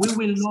 we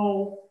will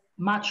know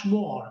much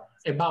more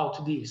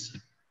about this.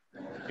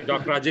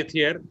 Dr. Ajit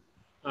here.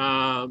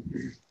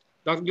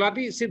 Dr.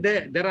 Glati, see,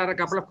 there are a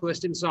couple of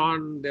questions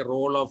on the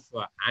role of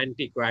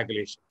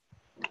anticoagulation.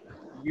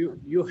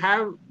 You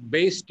have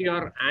based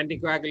your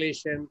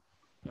anticoagulation,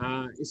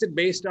 is it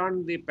based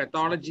on the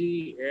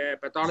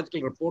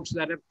pathological reports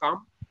that have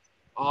come?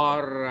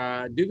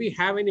 Or do we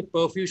have any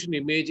perfusion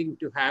imaging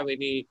to have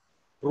any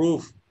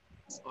proof?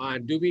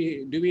 Do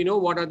we know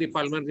what are the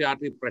pulmonary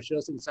artery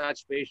pressures in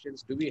such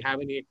patients? Do we have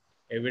any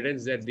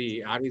evidence that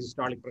the RV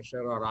systolic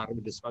pressure or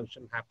RV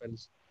dysfunction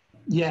happens.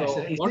 Yes,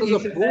 so what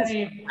is the proof?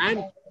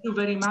 Thank you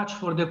very much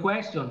for the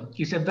question.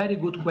 It's a very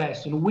good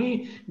question.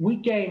 We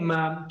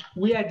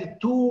had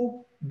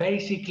two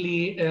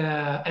basically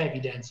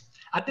evidence.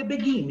 At the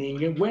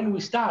beginning, when we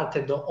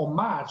started on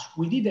March,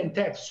 we didn't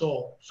have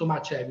so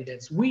much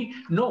evidence. We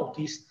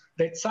noticed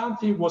that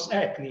something was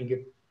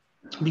happening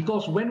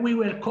because when we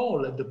were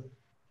called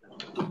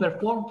to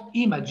perform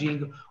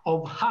imaging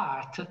of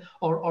heart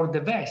or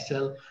the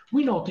vessel,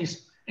 we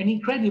noticed an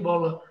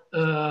incredible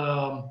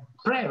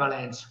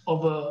prevalence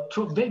of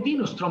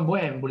venous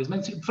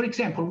thromboembolism. For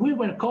example, we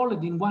were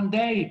called in one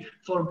day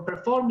for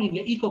performing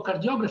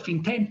echocardiography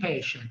in 10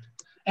 patients,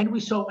 and we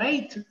saw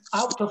 8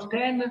 out of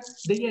 10,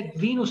 they had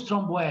venous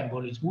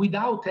thromboembolism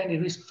without any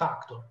risk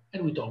factor.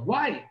 And we thought,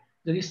 why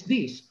there is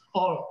this?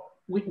 Or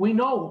we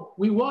know,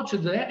 we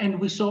watched there and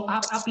we saw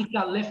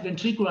apical left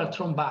ventricular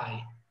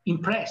thrombi,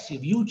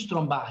 impressive, huge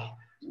thrombi.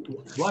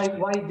 Why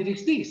there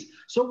is this?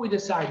 So we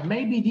decide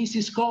maybe this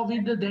is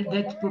COVID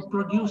that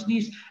produced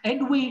this,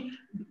 and we,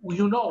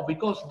 you know,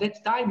 because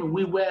that time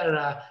we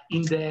were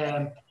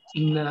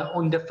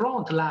on the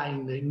front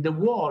line in the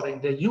war, in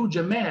the huge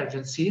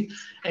emergency,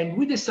 and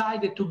we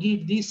decided to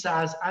give this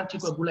as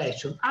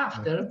anticoagulation.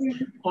 After,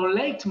 on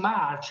late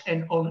March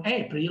and on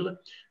April,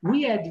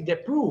 we had the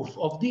proof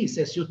of this,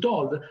 as you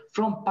told,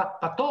 from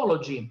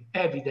pathology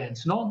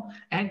evidence, no?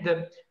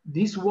 And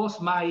this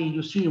was my,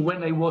 you see,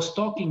 when I was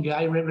talking,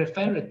 I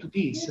referred to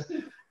this.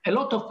 A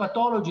lot of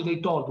pathology, they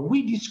told,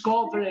 we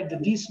discovered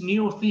these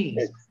new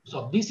things.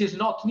 So this is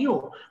not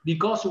new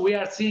because we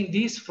are seeing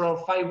this for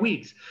 5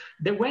 weeks.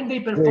 When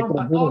they performed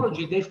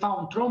pathology, they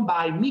found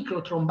thrombi,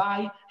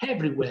 microthrombi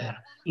everywhere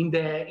in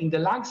the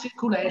lung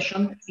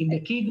circulation, in the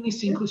kidney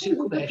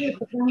circulation.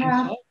 And so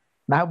now,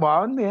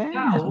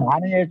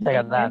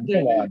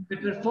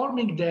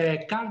 performing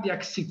the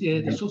cardiac,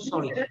 the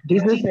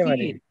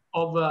CT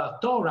of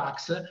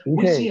thorax,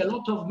 we see a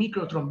lot of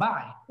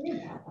microthrombi.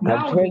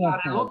 Now there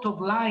are a lot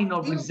of line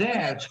of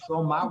research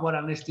from our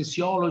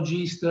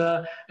anesthesiologists,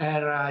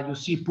 you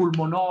see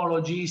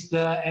pulmonologists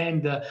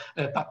and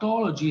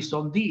pathologists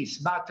on this,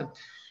 but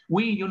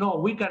we, you know,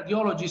 we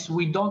cardiologists,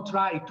 we don't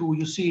try to,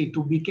 you see,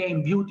 to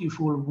become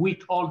beautiful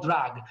with all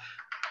drug.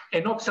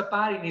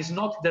 Enoxaparin is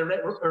not the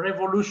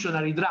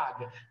revolutionary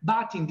drug,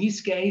 but in this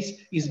case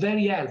is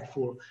very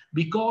helpful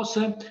because,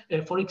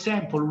 for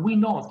example, we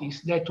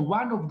noticed that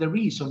one of the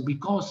reasons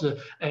because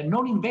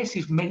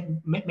non-invasive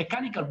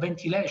mechanical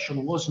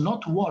ventilation was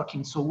not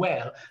working so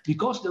well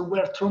because there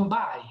were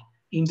thrombi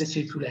in the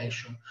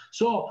circulation.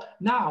 So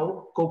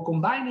now,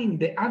 combining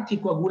the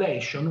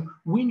anticoagulation,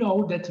 we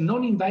know that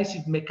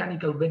non-invasive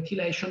mechanical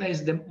ventilation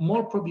has the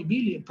more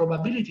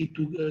probability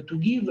to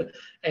give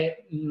a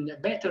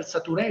better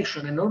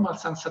saturation, a normal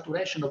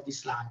saturation of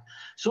this lung.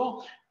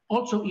 So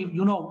also, if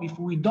you know, if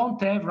we don't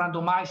have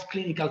randomized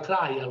clinical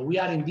trial, we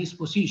are in this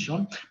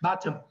position,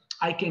 but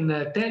I can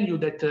tell you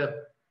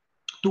that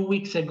 2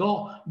 weeks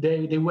ago,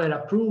 they were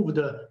approved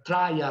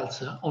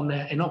trials on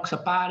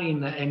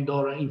enoxaparin and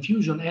or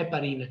infusion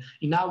heparin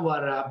in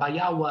our by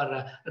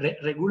our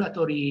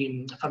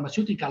regulatory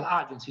pharmaceutical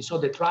agency. So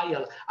the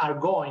trials are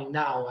going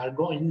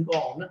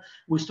on.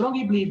 We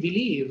strongly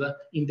believe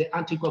in the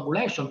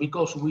anticoagulation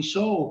because we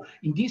saw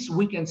in this,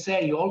 we can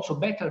say also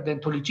better than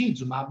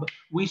tolicizumab,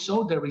 we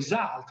saw the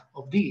result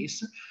of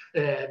this,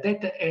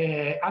 that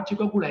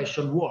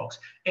anticoagulation works.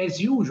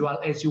 As usual,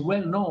 as you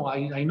well know,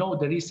 I know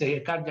there is a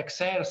cardiac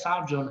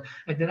surgeon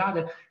and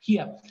another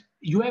here.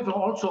 You have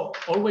also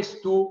always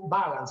to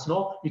balance,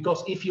 no?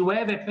 Because if you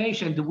have a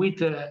patient with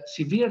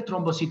severe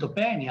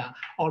thrombocytopenia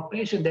or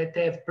patient that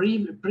have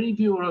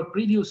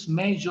previous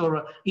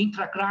major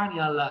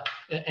intracranial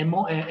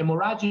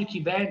hemorrhagic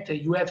event,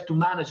 you have to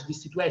manage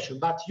this situation.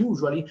 But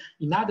usually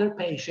in other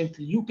patients,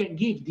 you can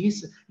give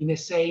this in a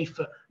safe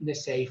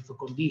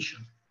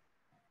condition.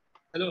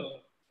 Hello.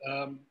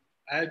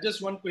 I have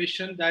just one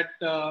question that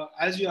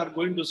as you are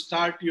going to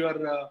start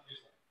your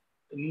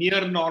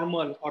near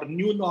normal or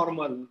new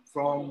normal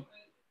from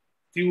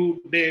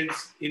few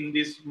days in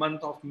this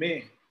month of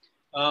May,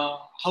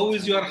 how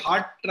is your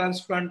heart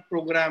transplant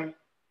program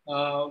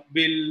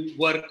will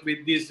work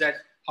with this? That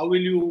how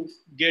will you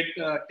get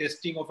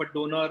testing of a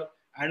donor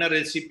and a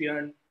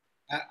recipient?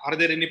 Are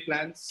there any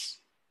plans?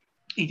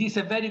 It is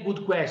a very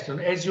good question.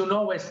 As you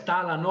know, as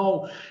Tala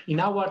know, in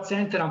our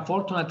center,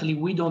 unfortunately,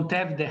 we don't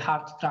have the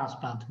heart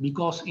transplant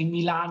because in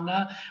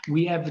Milan,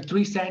 we have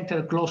 3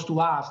 centers close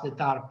to us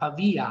that are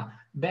Pavia,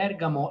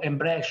 Bergamo, and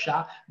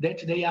Brescia,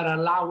 that they are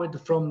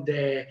allowed from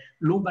the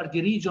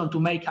Lombardy region to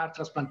make heart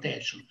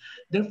transplantation.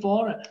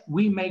 Therefore,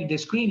 we make the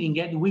screening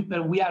and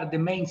we are the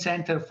main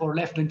center for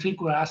left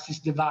ventricular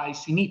assist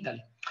device in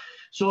Italy.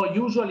 So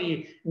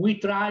usually we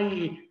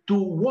try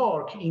to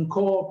work in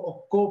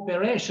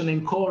cooperation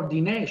and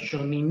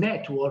coordination in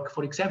network,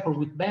 for example,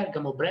 with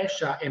Bergamo,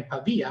 Brescia, and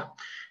Pavia.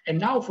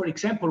 And now, for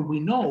example, we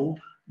know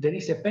there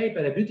is a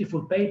paper, a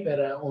beautiful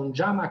paper on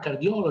JAMA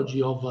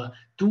Cardiology of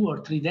 2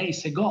 or 3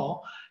 days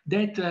ago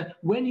that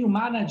when you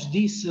manage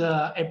this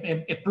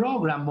a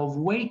program of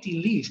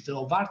waiting list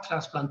of heart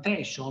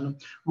transplantation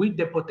with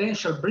the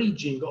potential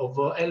bridging of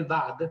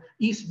LVAD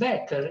is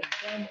better in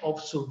terms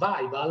of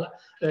survival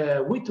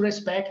with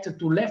respect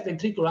to left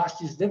ventricular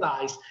assist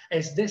device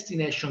as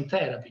destination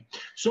therapy.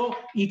 So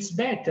it's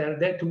better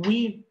that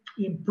we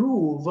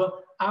improve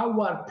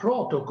our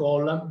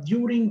protocol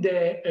during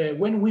the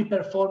when we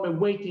perform a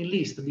waiting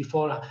list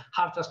before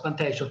heart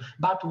transplantation,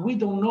 but we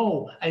don't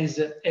know as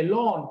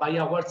alone by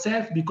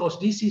ourselves, because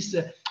this is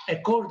a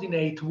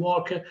coordinate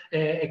work,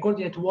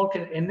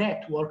 a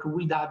network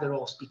with other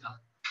hospitals.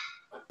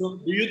 So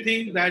do you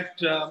think that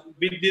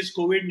with this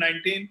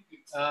COVID-19,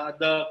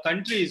 the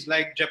countries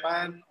like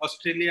Japan,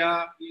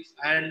 Australia,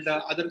 and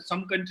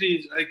some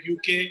countries like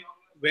UK,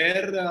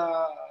 where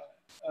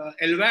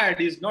LVAD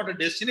is not a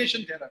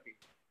destination therapy,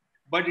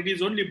 but it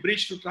is only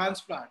bridge to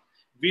transplant,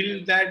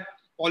 will that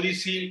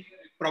policy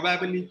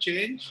probably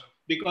change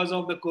because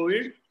of the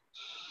COVID?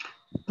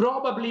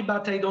 Probably,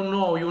 but I don't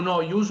know. You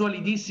know,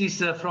 usually this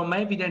is from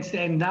evidence,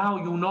 and now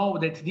you know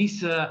that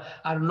these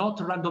are not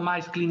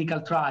randomized clinical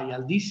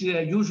trial. This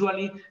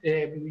usually,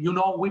 you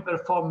know, we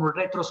perform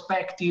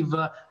retrospective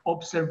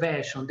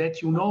observation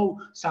that, you know,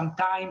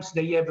 sometimes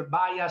they have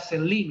bias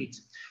and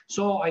limits.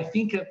 So I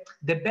think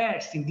the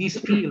best in this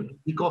field,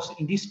 because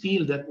in this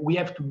field, we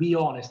have to be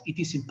honest, it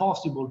is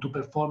impossible to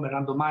perform a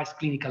randomized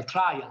clinical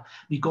trial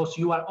because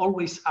you are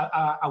always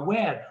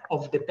aware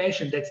of the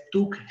patient that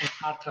took a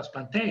heart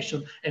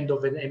transplantation and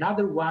of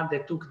another one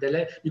that took the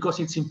left, because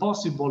it's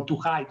impossible to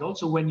hide.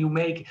 Also, when you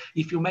make,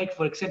 if you make,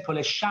 for example,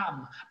 a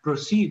sham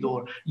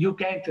procedure, you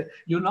can't,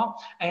 you know,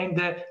 and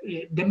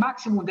the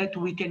maximum that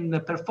we can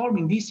perform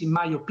in this, in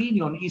my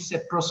opinion, is a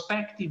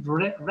prospective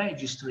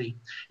registry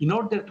in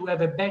order to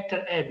have a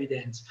better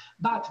evidence.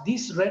 But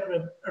this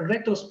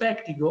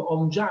retrospective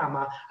on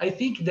JAMA, I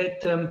think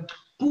that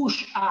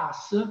push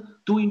us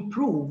to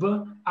improve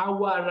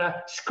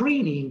our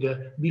screening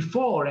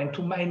before and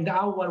to mind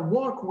our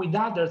work with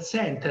other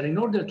centers in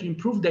order to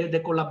improve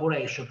the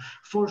collaboration.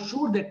 For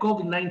sure, the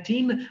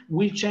COVID-19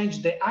 will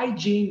change the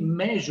hygiene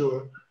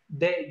measure.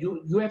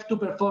 You have to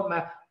perform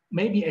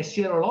maybe a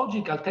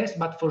serological test,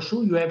 but for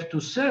sure you have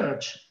to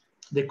search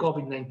the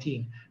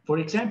COVID-19. For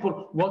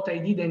example, what I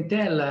didn't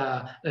tell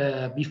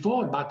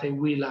before, but I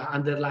will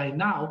underline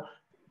now,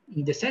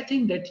 in the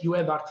setting that you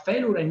have heart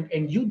failure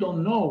and you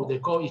don't know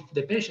if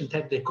the patient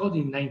had the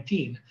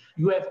COVID-19,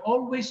 you have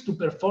always to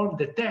perform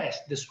the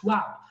test, the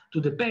swab to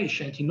the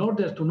patient in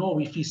order to know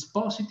if he's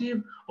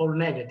positive or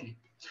negative.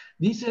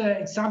 This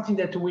is something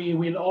that we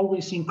will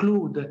always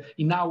include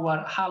in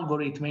our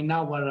algorithm, in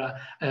our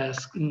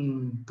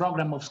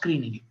program of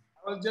screening.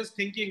 I was just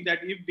thinking that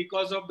if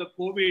because of the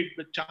COVID,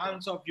 the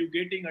chance of you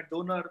getting a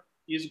donor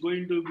is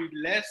going to be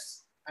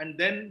less, and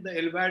then the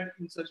LVAD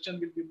insertion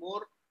will be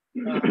more.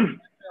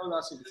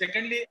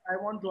 Secondly, I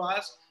want to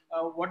ask,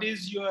 what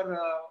is your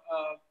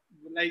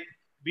like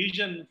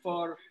vision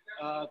for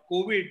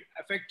COVID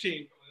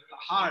affecting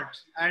heart,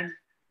 and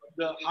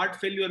the heart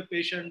failure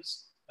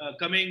patients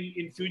coming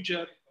in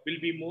future will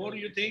be more,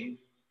 you think?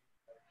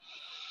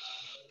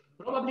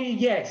 Probably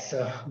yes,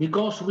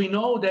 because we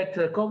know that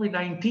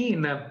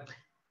COVID-19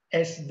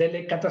 as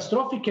the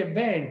catastrophic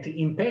event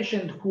in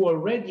patients who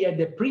already had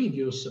a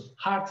previous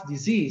heart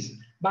disease,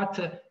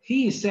 but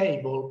he is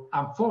able,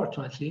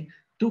 unfortunately,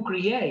 to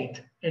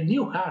create a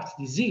new heart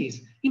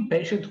disease in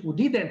patients who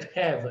didn't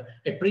have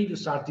a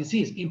previous heart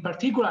disease. In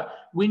particular,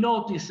 we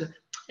notice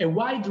a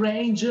wide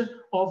range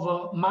of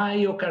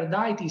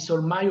myocarditis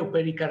or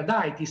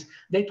myopericarditis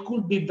that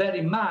could be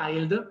very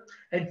mild.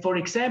 And for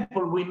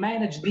example, we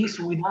manage this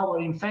with our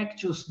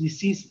infectious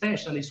disease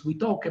specialists we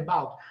talk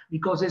about,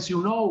 because as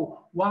you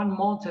know, 1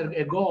 month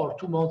ago or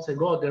 2 months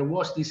ago, there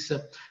was this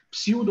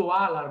pseudo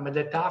alarm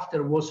that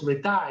after was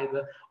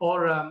retired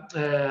or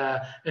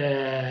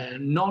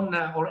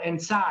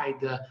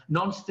NSAID,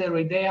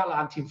 non-steroidal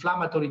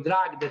anti-inflammatory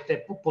drug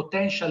that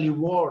potentially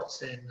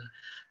worsen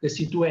the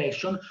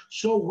situation.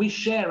 So we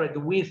shared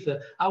with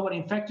our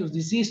infectious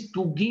disease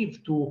to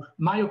give to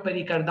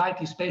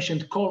myopericarditis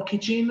patient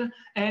colchicine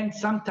and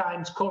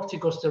sometimes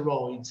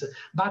corticosteroids.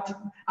 But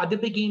at the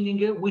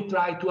beginning, we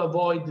try to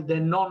avoid the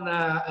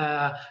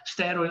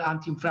non-steroid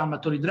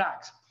anti-inflammatory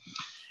drugs.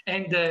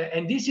 And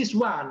this is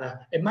one.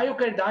 A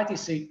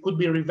myocarditis could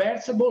be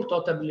reversible,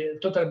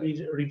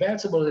 totally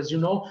reversible, as you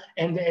know.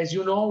 And as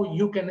you know,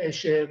 you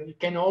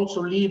can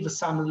also leave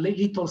some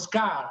little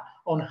scar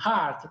on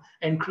heart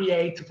and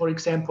create, for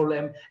example,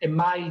 a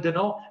mild,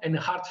 and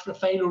heart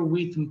failure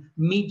with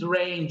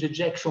mid-range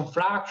ejection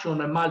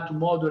fraction, a mild to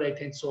moderate,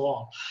 and so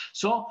on.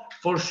 So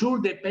for sure,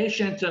 the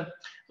patient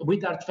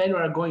with heart failure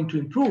are going to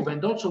improve.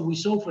 And also we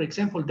saw, for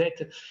example, that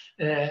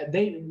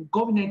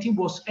COVID-19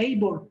 was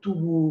able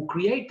to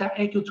create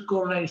acute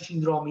coronary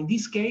syndrome. In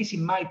this case,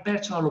 in my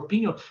personal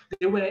opinion,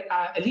 they were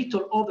a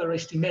little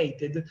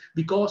overestimated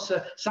because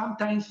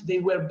sometimes they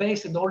were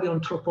based only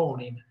on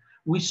troponin.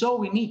 We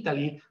saw in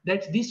Italy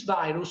that this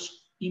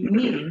virus, in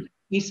mean,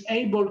 is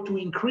able to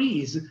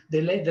increase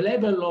the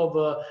level of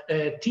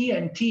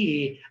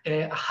TNT,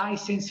 high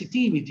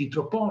sensitivity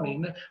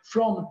troponin,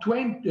 from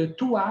 200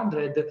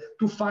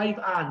 to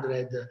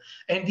 500.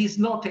 And this is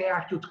not an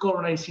acute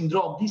coronary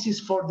syndrome. This is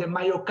for the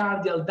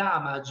myocardial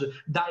damage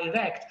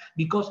direct,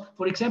 because,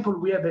 for example,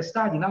 we have a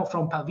study now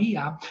from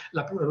Pavia,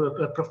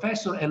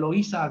 Professor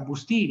Eloisa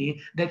Arbustini,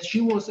 that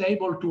she was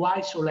able to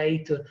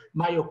isolate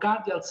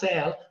myocardial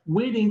cell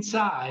with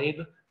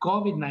inside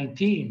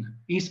COVID-19,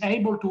 is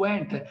able to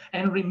enter.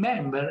 And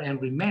remember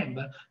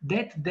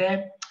that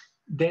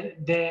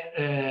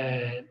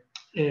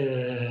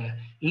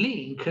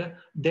link,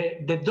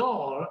 the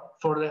door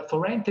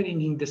for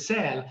entering in the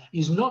cell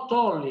is not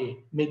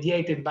only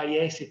mediated by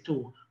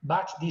ACE2,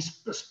 but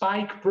this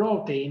spike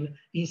protein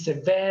is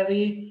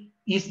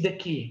the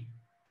key.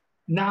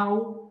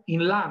 Now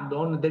in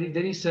London,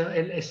 there is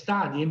a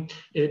study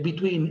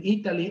between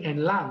Italy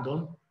and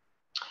London.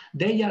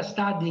 They are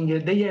studying,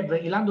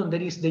 in London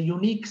there is the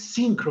unique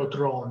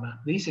synchrotron.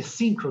 There is a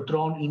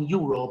synchrotron in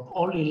Europe,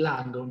 only in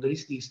London there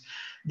is this.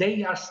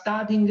 They are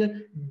studying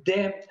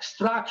the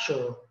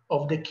structure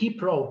of the key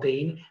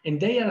protein, and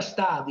they are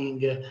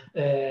studying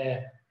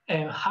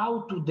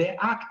how to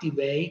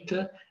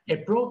deactivate a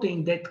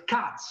protein that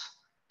cuts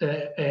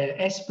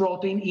S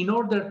protein in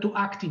order to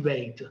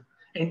activate.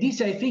 And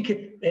this, I think,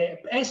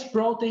 S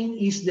protein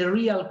is the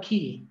real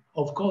key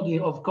of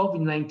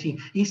COVID-19.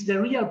 It's the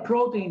real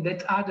protein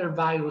that other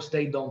virus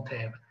they don't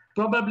have.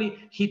 Probably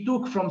he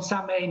took from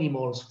some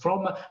animals,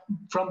 from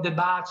the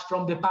bats,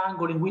 from the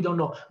pangolin, we don't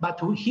know. But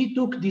he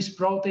took this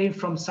protein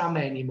from some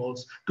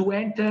animals to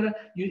enter,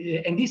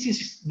 and this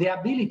is the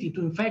ability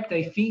to infect,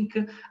 I think,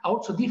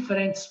 also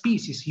different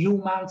species,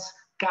 humans,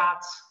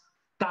 cats,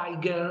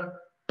 tiger,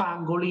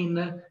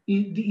 pangolin.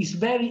 It is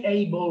very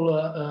able,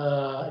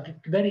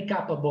 very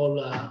capable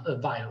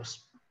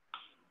virus.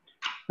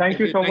 Thank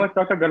you so much,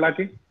 Dr.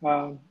 Galati.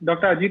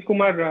 Dr. Ajit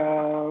Kumar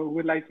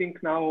will, I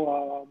think,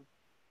 now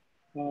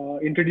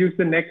introduce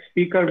the next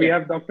speaker. We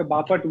have Dr.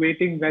 Bapat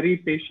waiting very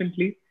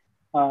patiently.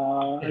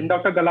 And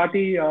Dr.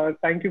 Galati,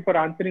 thank you for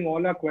answering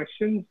all our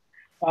questions.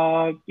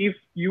 If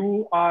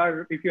you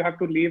have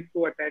to leave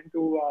to attend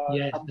to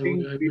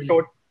something,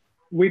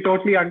 we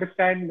totally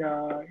understand.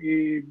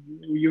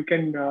 You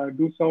can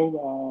do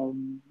so.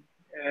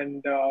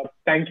 And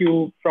thank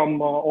you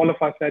from all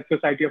of us at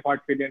Society of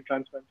Heart Failure and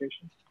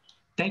Transplantation.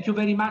 Thank you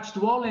very much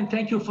to all, and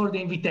thank you for the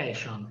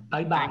invitation.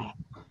 Bye-bye.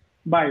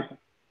 Bye.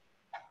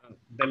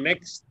 The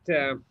next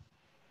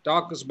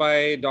talk is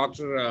by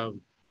Dr.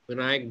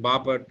 Vinayak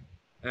Bapat,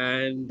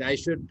 and I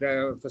should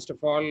first of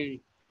all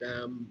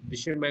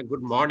wish him a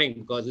good morning,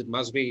 because it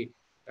must be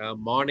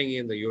morning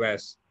in the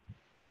US.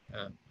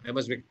 I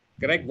must be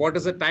correct. What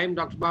is the time,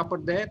 Dr.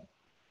 Bapat, there?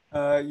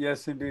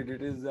 Yes, indeed.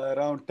 It is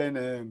around 10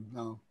 a.m.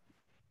 now.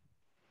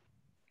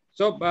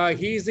 So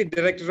he is the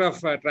director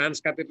of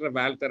transcatheter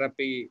valve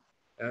therapy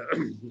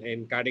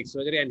in cardiac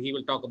surgery, and he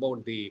will talk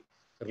about the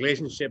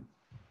relationship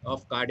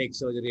of cardiac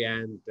surgery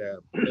and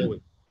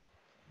COVID.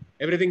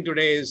 Everything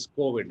today is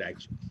COVID,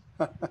 actually.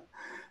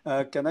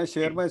 Can I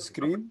share my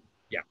screen?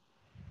 Yeah.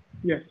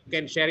 Yes. You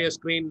can share your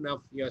screen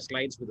of your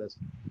slides with us.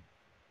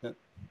 Yeah.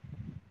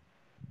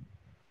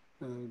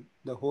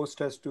 The host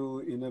has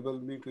to enable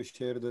me to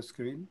share the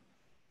screen.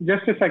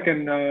 Just a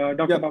second,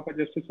 Dr. Bapat,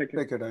 just a second.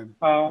 Take your time.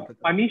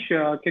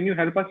 Anish, can you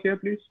help us here,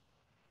 please?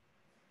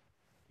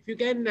 If you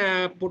can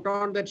put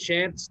on that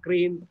shared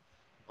screen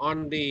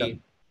on the...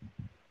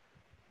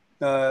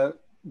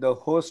 The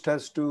host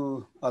has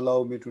to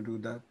allow me to do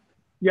that.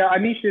 Yeah,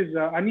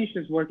 Anish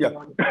is working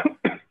on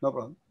it. No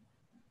problem.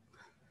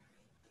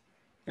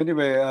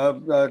 Anyway,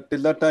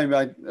 till that time,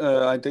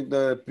 I think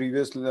the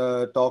previous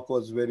talk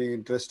was very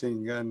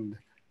interesting. And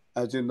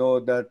as you know,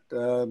 that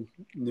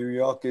New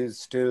York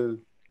is still,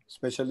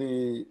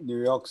 especially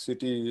New York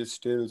City, is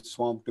still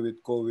swamped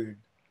with COVID.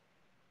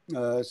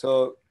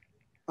 So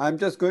I'm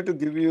just going to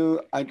give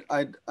you,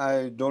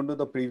 I don't know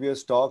the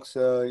previous talks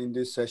in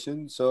this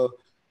session. So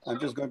I'm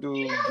just going to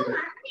give a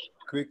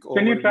quick overview.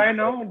 Can you try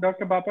now,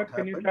 Dr. Bapat?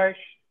 Can you try?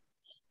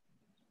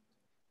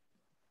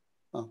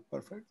 Oh,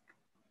 perfect.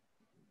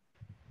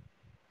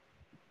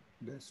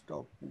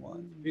 Desktop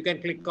one. You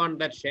can click on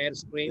that share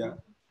screen.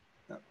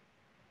 Yeah.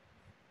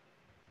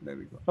 There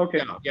we go.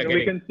 Okay,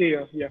 we can see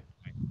you. Yeah.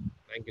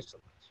 Thank you so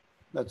much.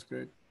 That's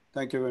great.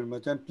 Thank you very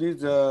much. And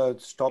please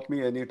stop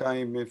me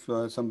anytime if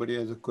somebody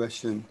has a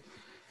question.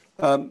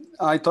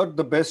 I thought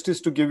the best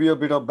is to give you a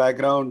bit of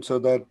background so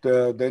that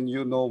then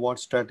you know what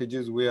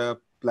strategies we are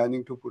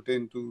planning to put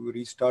in to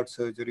restart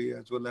surgery,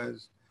 as well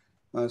as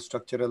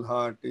structural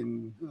heart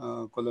in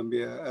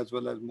Colombia, as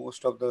well as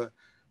most of the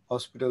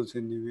hospitals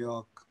in New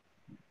York.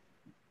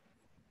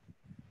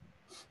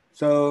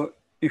 So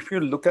if you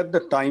look at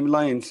the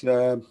timelines,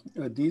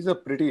 these are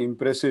pretty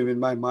impressive in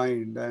my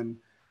mind. And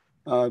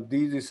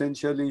these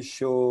essentially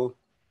show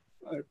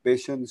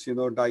patients,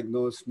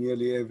 diagnosed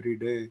nearly every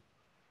day.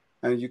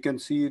 And you can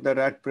see that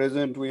at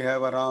present, we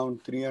have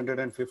around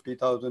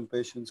 350,000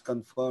 patients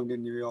confirmed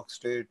in New York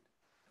State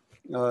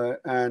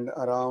and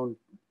around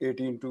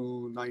 18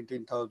 to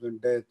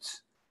 19,000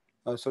 deaths.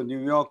 So New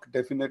York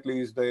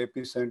definitely is the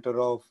epicenter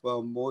of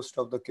most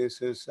of the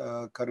cases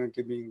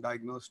currently being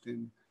diagnosed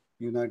in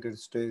United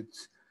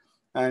States.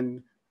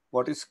 And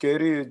what is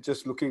scary is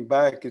just looking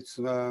back, it's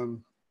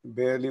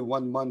barely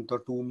 1 month or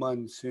 2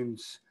 months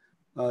since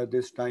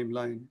this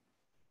timeline.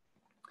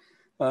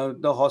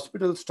 The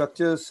hospital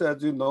structures,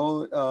 as you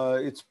know,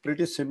 it's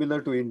pretty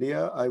similar to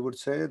India. I would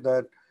say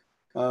that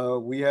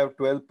we have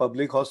 12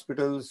 public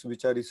hospitals,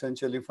 which are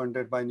essentially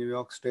funded by New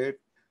York State.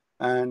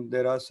 And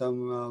there are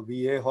some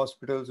VA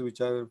hospitals, which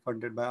are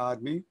funded by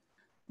Army.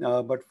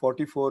 But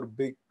 44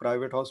 big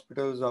private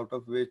hospitals, out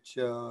of which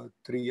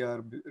 3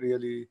 are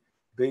really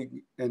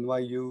big: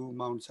 NYU,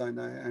 Mount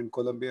Sinai, and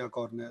Columbia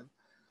Cornell.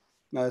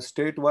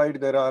 Statewide,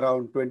 there are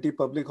around 20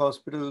 public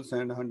hospitals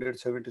and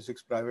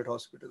 176 private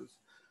hospitals.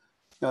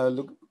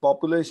 Look,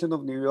 population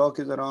of New York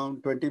is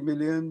around 20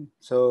 million,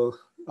 so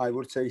I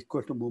would say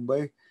equal to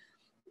Mumbai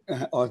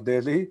or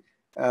Delhi.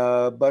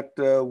 But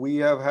we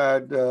have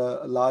had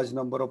a large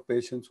number of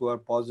patients who are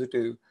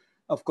positive.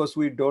 Of course,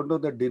 we don't know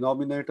the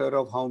denominator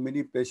of how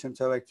many patients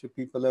have actually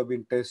people have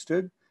been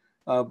tested,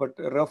 but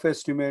a rough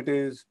estimate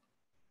is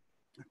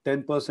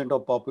 10%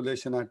 of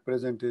population at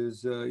present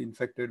is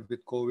infected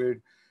with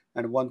COVID,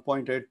 and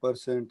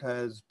 1.8%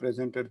 has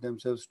presented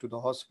themselves to the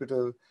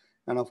hospital,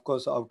 and of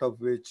course, out of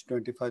which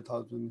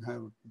 25,000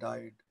 have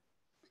died.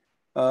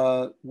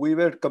 We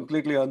were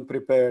completely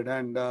unprepared.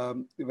 And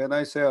when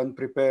I say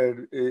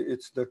unprepared,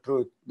 it's the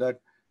truth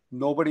that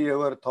nobody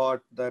ever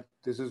thought that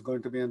this is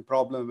going to be a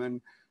problem.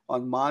 And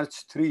on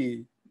March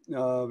 3,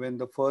 when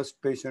the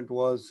first patient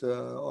was,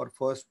 or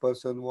first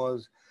person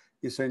was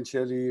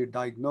essentially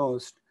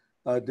diagnosed,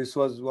 this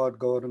was what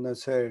Governor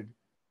said.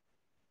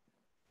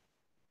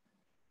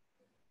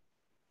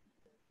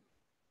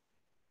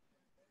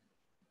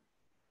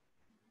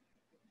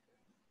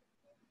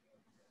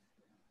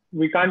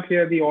 We can't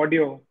hear the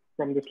audio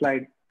from the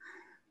slide.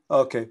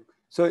 Okay.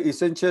 So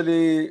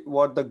essentially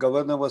what the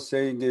governor was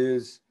saying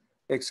is,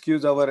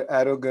 excuse our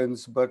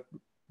arrogance, but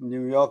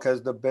New York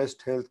has the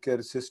best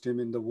healthcare system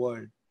in the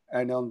world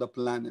and on the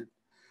planet.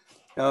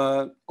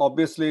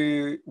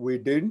 Obviously, we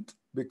didn't,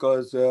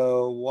 because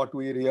what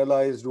we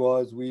realized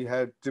was we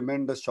had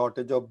tremendous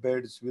shortage of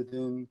beds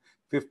within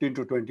 15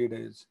 to 20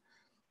 days.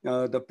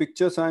 The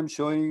pictures I'm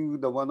showing,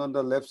 the one on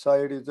the left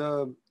side is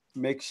a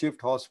makeshift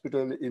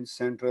hospital in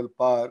Central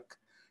Park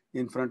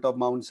in front of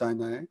Mount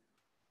Sinai.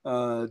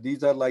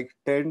 These are like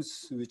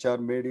tents which are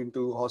made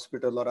into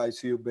hospital or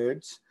ICU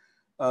beds.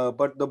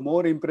 But the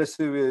more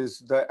impressive is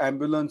the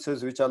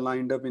ambulances which are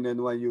lined up in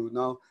NYU.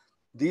 Now,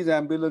 these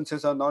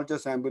ambulances are not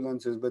just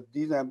ambulances, but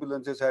these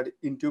ambulances had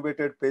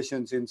intubated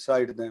patients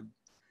inside them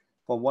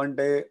for 1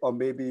 day or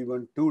maybe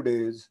even 2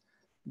 days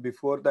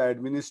before the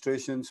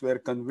administrations were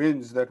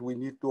convinced that we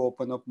need to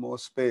open up more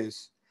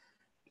space.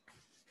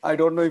 I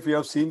don't know if you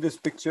have seen this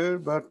picture,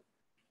 but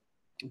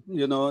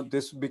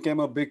this became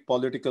a big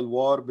political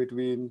war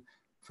between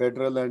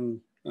federal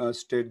and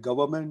state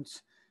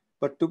governments.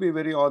 But to be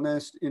very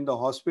honest, in the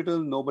hospital,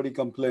 nobody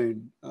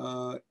complained.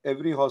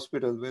 Every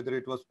hospital, whether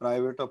it was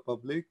private or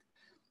public,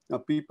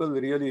 people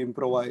really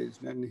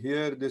improvised. And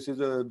here, this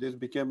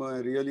became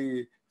a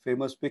really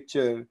famous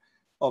picture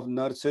of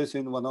nurses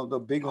in one of the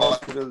big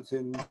hospitals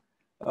in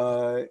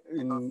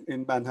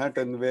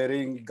Manhattan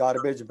wearing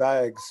garbage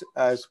bags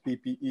as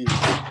PPE.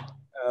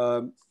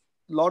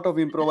 Lot of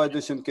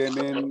improvisation came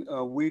in.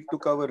 We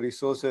took our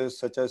resources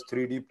such as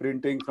 3D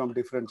printing from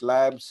different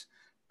labs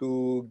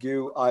to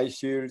give eye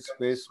shields,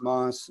 face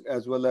masks,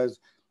 as well as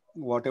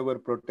whatever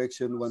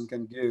protection one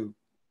can give.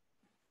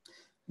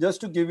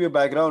 Just to give you a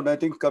background, I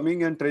think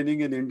coming and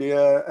training in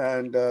India,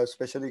 and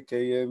especially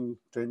KM,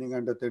 training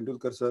under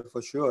Tendulkar sir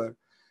for sure,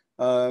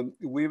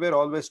 we were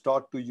always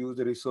taught to use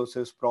the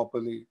resources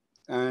properly.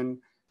 And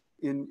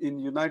in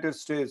United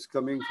States,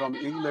 coming from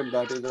England,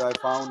 that is, I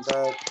found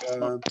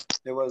that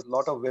there was a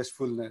lot of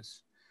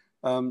wastefulness.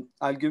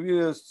 I'll give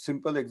you a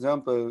simple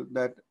example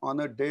that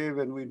on a day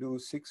when we do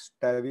 6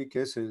 TAVI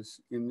cases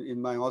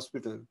in my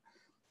hospital,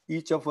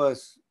 each of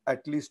us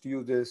at least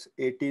uses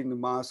 18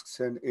 masks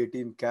and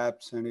 18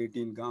 caps and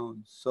 18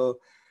 gowns. So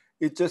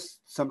it's just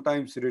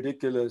sometimes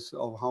ridiculous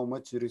of how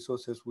much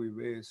resources we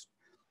waste.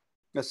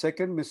 The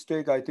second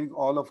mistake I think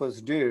all of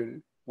us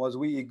did was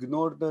we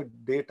ignored the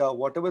data,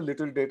 whatever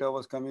little data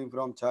was coming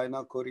from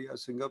China, Korea,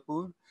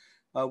 Singapore.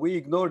 We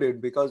ignored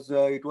it because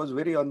it was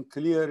very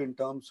unclear in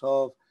terms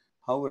of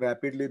how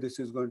rapidly this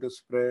is going to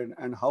spread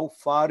and how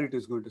far it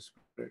is going to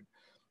spread.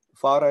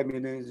 Far, I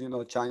mean, is,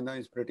 China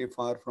is pretty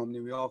far from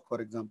New York,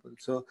 for example.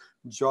 So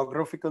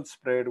geographical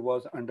spread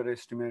was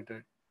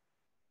underestimated.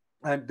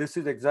 And this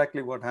is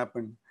exactly what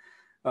happened.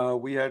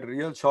 We had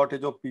real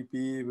shortage of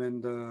PPE when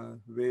the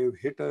wave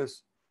hit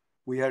us.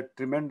 We had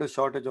tremendous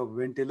shortage of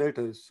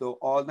ventilators. So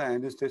all the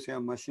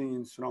anesthesia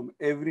machines from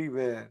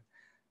everywhere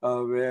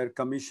were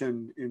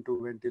commissioned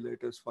into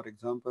ventilators, for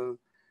example.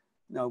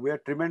 Now, we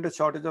had tremendous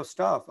shortage of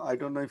staff. I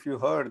don't know if you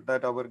heard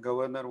that our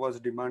governor was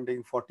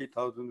demanding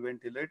 40,000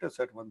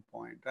 ventilators at one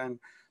point. And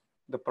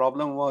the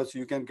problem was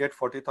you can get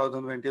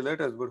 40,000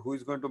 ventilators, but who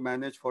is going to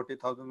manage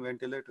 40,000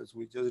 ventilators?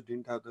 We just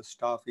didn't have the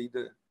staff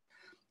either.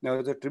 there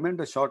was a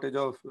tremendous shortage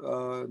of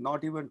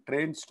not even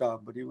trained staff,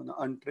 but even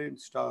untrained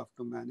staff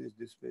to manage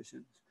these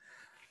patients.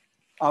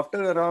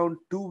 After around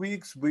 2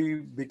 weeks, we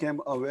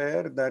became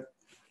aware that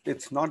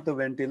it's not the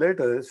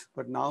ventilators,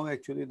 but now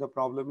actually the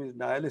problem is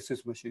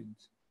dialysis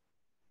machines.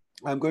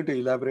 I'm going to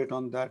elaborate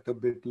on that a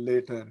bit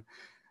later.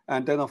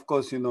 And then, of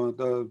course,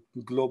 the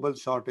global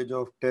shortage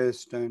of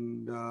tests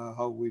and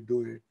how we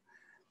do it.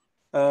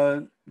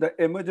 The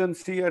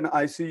emergency and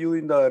ICU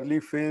in the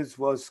early phase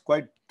was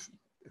quite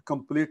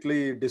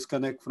completely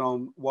disconnect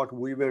from what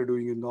we were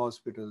doing in the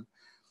hospital.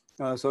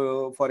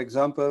 So, for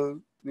example,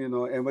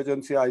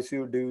 emergency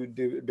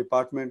ICU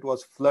department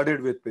was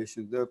flooded with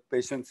patients. There were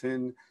patients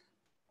in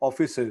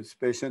offices,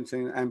 patients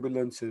in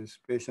ambulances,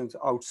 patients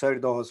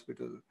outside the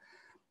hospital.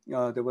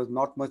 There was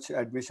not much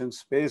admission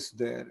space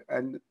there.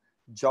 And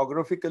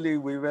geographically,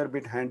 we were a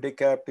bit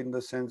handicapped in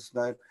the sense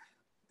that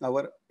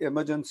our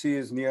emergency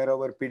is near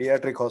our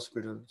pediatric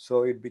hospital.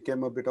 So it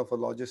became a bit of a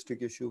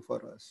logistic issue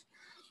for us.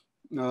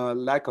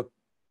 Lack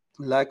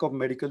of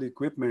medical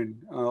equipment,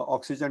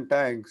 oxygen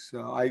tanks,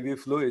 IV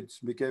fluids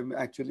became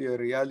actually a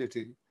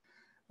reality.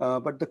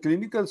 But the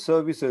clinical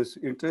services,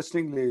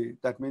 interestingly,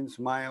 that means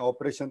my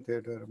operation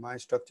theater, my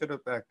structural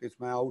practice,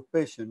 my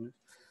outpatient,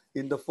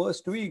 in the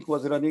first week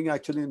was running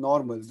actually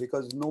normal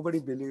because nobody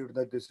believed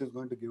that this is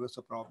going to give us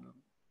a problem.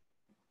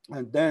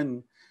 And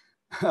then,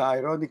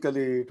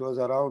 ironically, it was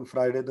around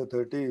Friday the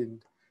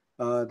 13th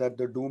that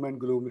the doom and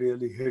gloom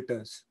really hit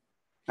us.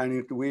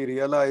 And we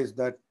realized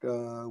that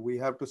we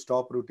have to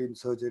stop routine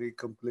surgery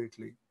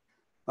completely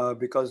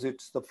because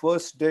it's the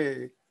first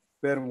day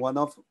where one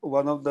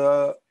of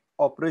the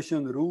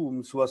operation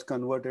rooms was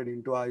converted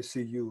into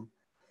ICU.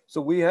 So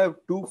we have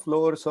 2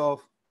 floors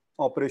of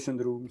operation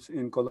rooms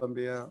in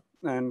Colombia,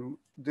 and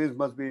this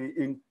must be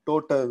in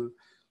total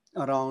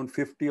around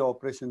 50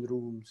 operation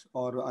rooms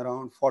or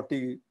around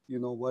 40,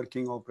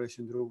 working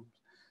operation rooms.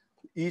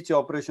 Each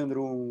operation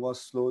room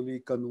was slowly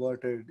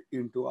converted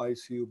into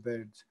ICU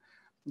beds.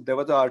 There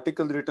was an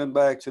article written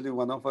by actually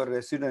one of our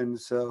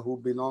residents who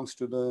belongs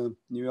to the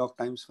New York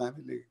Times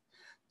family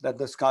that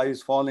the sky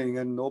is falling,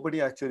 and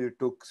nobody actually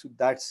took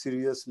that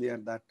seriously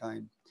at that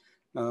time.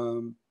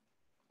 Um,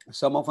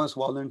 some of us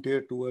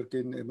volunteered to work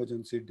in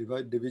emergency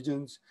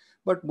divisions,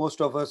 but most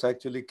of us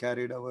actually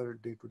carried our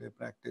day-to-day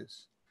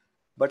practice.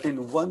 But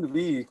in 1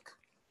 week,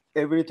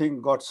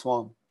 everything got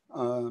swamped.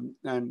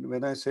 And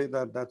when I say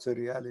that, that's a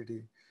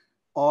reality.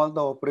 All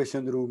the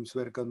operation rooms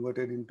were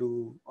converted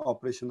into OR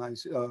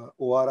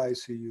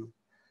ICU.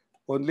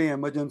 Only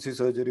emergency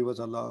surgery was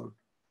allowed.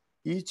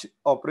 Each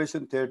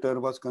operation theater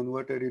was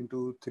converted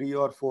into 3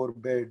 or 4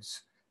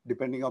 beds,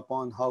 depending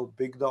upon how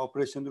big the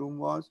operation room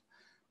was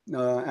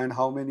and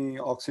how many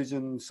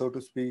oxygen, so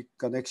to speak,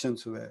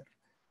 connections were.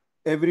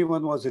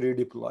 Everyone was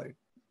redeployed,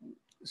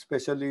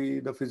 especially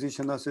the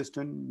physician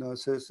assistant,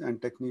 nurses,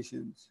 and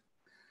technicians.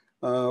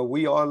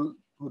 We all,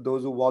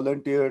 those who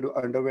volunteered,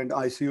 underwent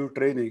ICU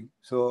training.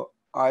 So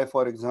I,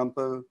 for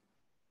example,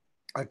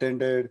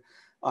 attended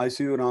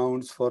ICU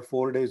rounds for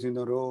 4 days in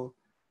a row,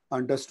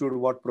 understood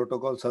what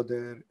protocols are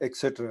there,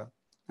 etc.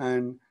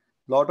 And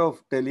a lot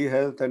of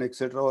telehealth and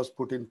etc. was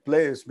put in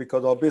place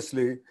because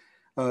obviously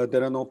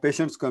there are no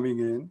patients coming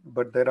in,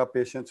 but there are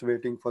patients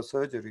waiting for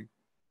surgery.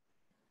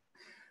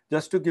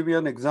 Just to give you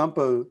an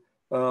example,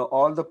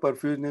 all the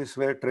perfusionists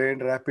were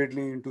trained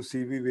rapidly into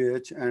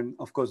CVVH, and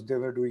of course they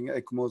were doing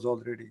ECMOs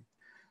already.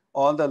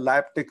 All the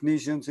lab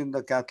technicians in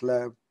the cath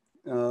lab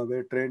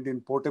were trained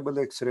in portable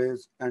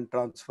X-rays and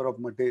transfer of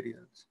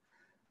materials.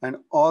 And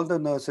all the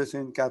nurses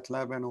in cath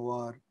lab and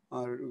OR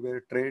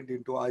were trained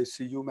into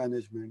ICU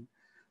management.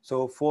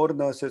 So 4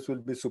 nurses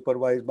will be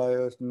supervised by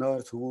a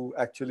nurse who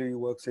actually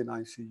works in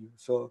ICU.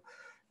 So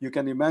you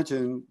can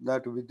imagine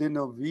that within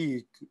a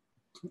week,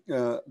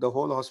 the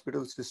whole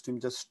hospital system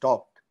just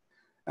stopped.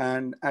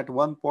 And at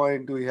one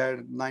point, we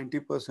had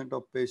 90%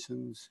 of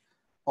patients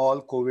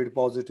all COVID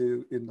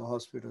positive in the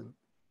hospital.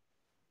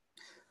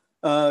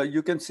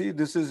 You can see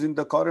this is in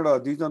the corridor.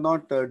 These are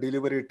not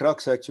delivery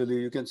trucks,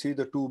 actually. You can see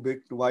the 2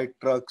 big white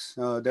trucks.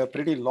 They're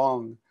pretty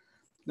long.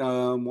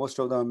 Most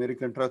of the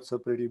American trucks are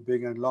pretty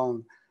big and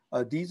long.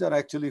 These are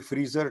actually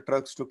freezer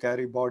trucks to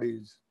carry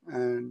bodies.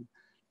 And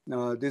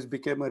this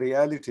became a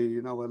reality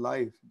in our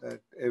life that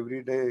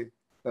every day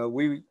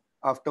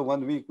after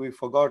 1 week, we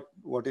forgot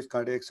what is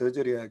cardiac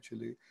surgery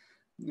actually.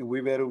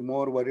 We were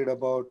more worried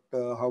about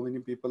how many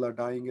people are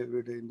dying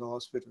every day in the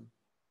hospital.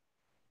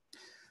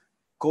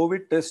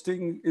 COVID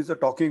testing is a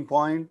talking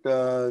point.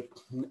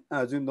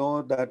 As you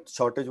know, that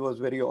shortage was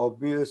very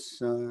obvious.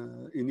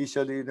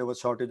 Initially, there was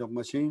shortage of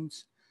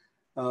machines,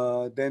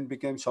 then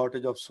became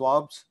shortage of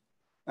swabs,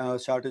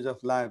 shortage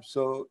of labs.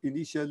 So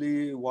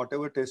initially,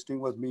 whatever testing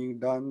was being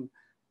done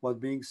was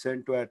being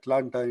sent to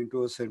Atlanta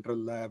into a central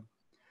lab.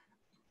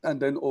 And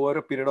then over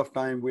a period of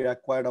time, we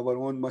acquired our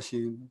own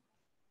machine,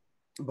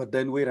 but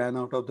then we ran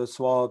out of the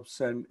swabs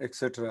and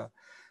etc.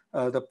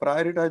 The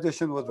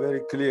prioritization was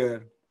very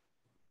clear.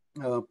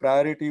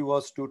 Priority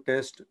was to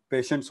test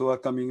patients who are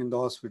coming in the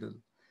hospital,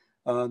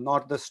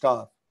 not the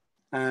staff.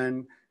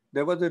 And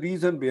there was a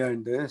reason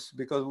behind this,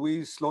 because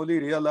we slowly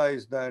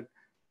realized that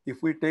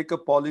if we take a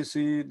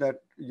policy that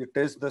you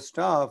test the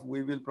staff,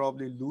 we will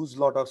probably lose a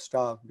lot of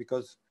staff,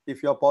 because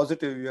if you're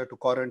positive, you have to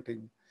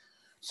quarantine.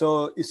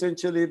 So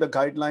essentially the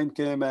guideline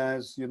came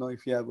as,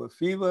 if you have a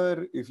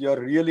fever, if you're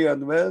really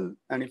unwell,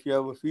 and if you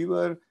have a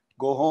fever,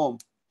 go home,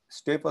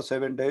 stay for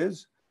 7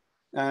 days.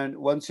 And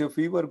once your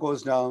fever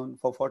goes down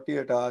for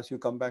 48 hours, you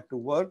come back to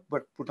work,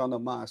 but put on a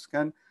mask.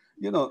 And,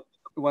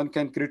 one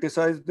can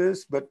criticize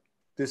this, but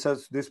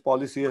this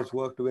policy has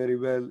worked very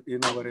well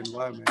in our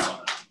environment.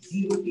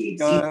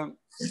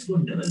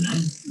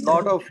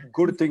 Lot of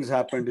good things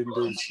happened in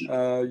this.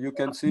 You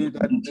can see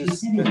that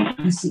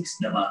this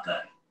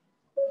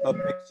a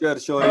picture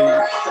showing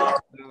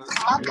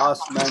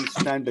last man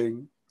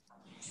standing.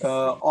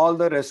 All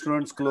the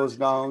restaurants closed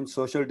down,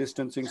 social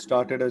distancing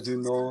started, as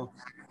you know,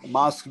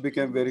 masks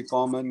became very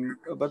common.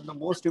 But the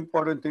most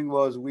important thing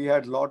was we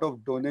had a lot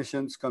of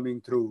donations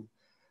coming through.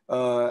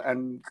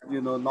 And,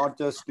 not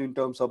just in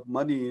terms of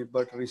money,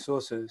 but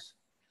resources.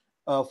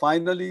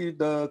 Finally,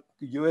 the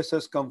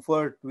USS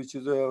Comfort, which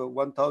is a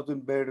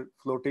 1,000 bed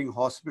floating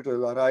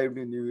hospital, arrived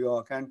in New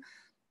York. And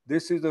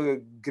this is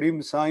a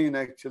grim sign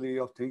actually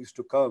of things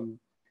to come.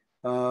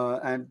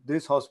 And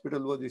this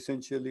hospital was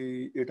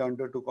essentially, it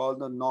undertook all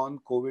the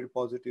non-COVID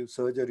positive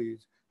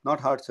surgeries, not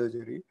heart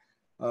surgery,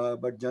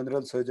 but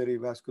general surgery,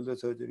 vascular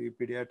surgery,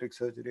 pediatric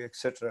surgery,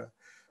 etc.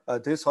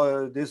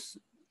 This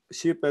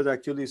ship has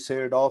actually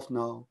sailed off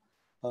now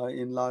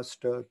in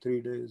last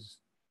 3 days.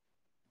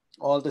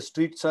 All the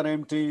streets are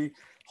empty,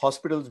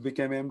 hospitals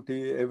became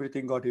empty,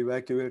 everything got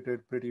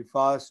evacuated pretty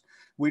fast.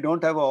 We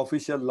don't have an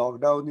official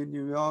lockdown in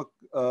New York,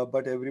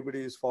 but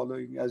everybody is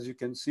following. As you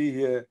can see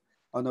here,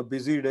 on a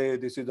busy day,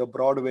 this is a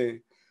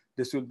Broadway,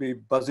 this will be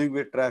buzzing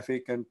with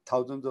traffic and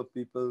thousands of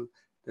people.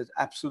 There's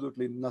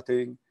absolutely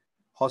nothing.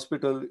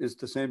 Hospital is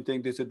the same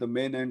thing. This is the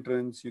main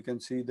entrance. You can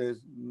see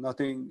there's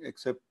nothing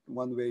except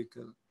one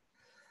vehicle.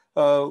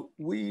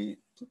 We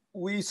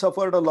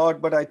suffered a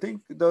lot, but I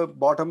think the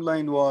bottom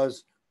line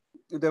was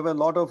there were a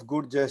lot of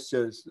good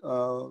gestures.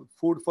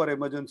 Food for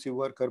emergency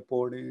worker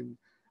poured in.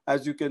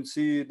 As you can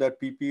see,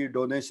 that PPE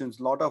donations,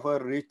 a lot of our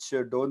rich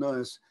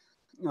donors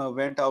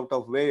went out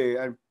of way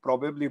and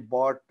probably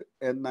bought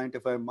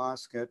N95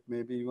 mask at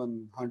maybe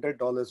even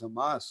 $100 a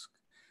mask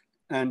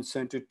and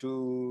sent it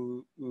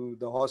to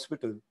the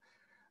hospital.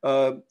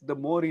 The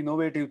more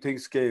innovative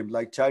things came,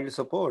 like child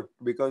support,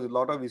 because a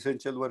lot of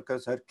essential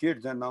workers had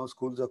kids and now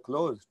schools are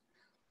closed.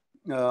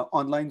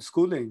 Online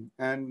schooling,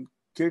 and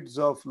kids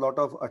of lot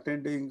of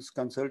attendings,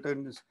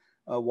 consultants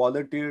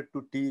volunteered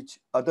to teach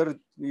other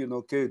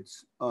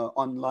kids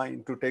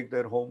online to take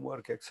their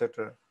homework,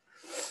 etc.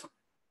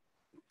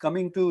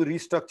 Coming to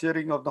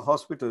restructuring of the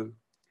hospital,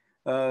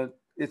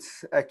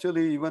 it's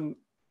actually, even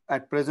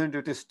at present,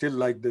 it is still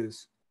like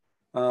this.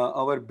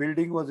 Our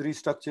building was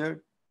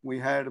restructured. We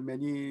had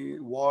many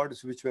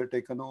wards which were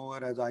taken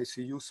over as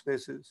ICU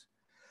spaces.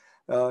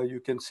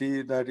 You can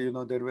see that,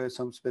 there were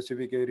some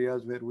specific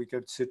areas where we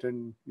could sit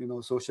and,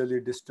 socially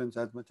distance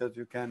as much as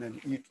you can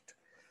and eat.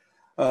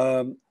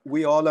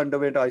 We all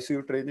underwent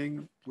ICU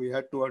training. We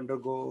had to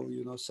undergo,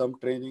 some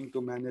training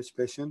to manage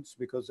patients,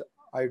 because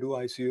I do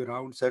ICU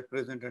rounds at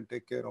present and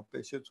take care of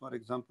patients. For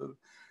example,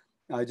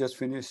 I just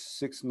finished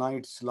 6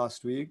 nights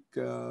last week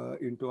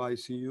into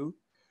ICU.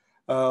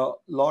 A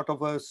lot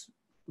of us,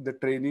 the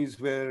trainees,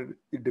 were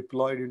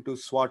deployed into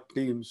SWAT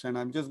teams, and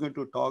I'm just going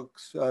to talk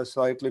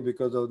slightly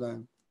because of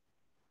that.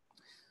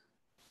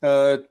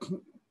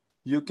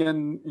 You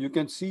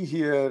can see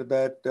here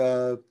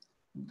that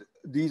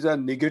these are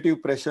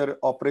negative pressure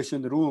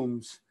operation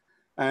rooms,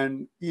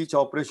 and each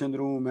operation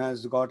room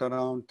has got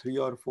around 3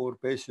 or 4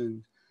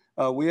 patients.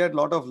 We had a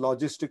lot of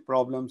logistic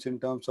problems in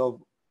terms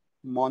of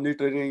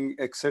monitoring,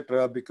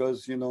 etc.,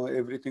 because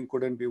everything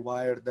couldn't be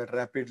wired that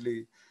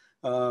rapidly.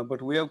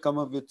 But we have come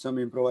up with some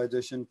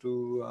improvisation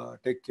to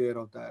take care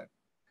of that.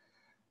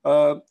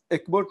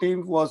 ECMO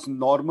team was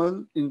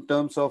normal in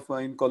terms of,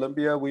 in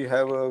Colombia, we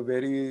have a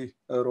very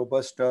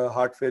robust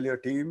heart failure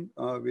team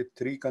with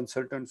 3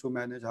 consultants who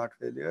manage heart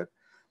failure.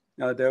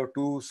 There are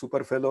 2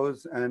 super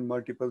fellows and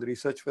multiple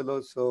research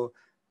fellows. So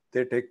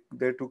they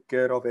took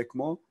care of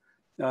ECMO.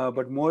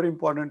 But more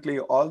importantly,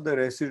 all the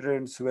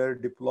residents were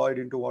deployed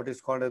into what is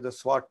called as the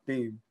SWAT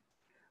team.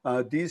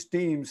 These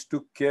teams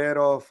took care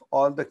of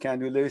all the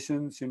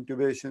cannulations,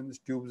 intubations,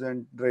 tubes,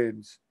 and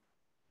drains.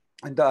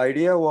 And the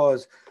idea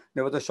was,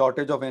 there was a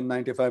shortage of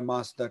N95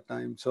 masks that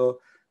time. So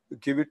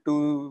give it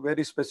to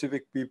very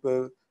specific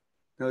people.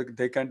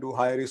 They can do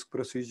high risk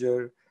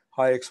procedure,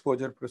 high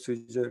exposure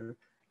procedure,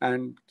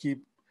 and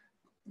keep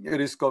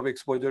risk of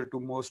exposure to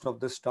most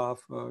of the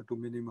staff to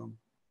minimum.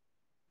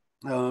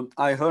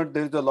 I heard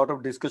there's a lot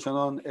of discussion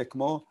on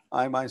ECMO.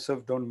 I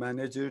myself don't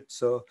manage it.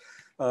 So,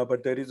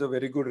 but there is a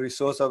very good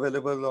resource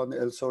available on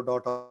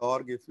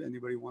elso.org if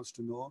anybody wants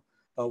to know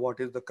what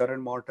is the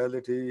current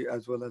mortality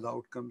as well as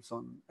outcomes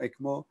on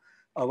ECMO.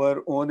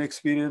 Our own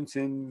experience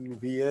in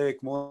VA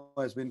ECMO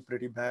has been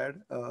pretty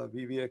bad.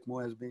 VV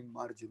ECMO has been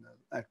marginal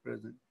at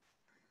present.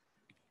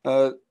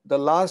 The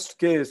last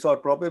case, or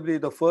probably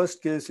the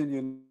first case in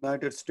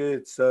United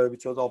States,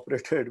 which was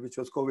operated, which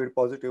was COVID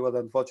positive, was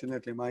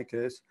unfortunately my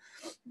case.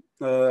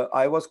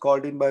 I was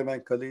called in by my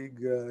colleague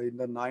in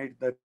the night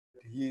that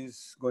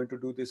he's going to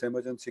do this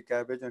emergency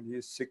cabbage and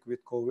he's sick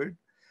with COVID.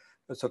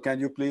 So can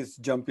you please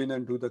jump in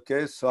and do the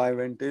case? So I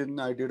went in,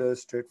 I did a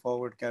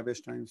straightforward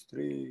cabbage times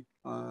 3.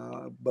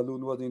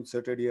 Balloon was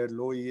inserted, he had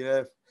low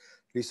EF,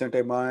 recent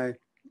MI,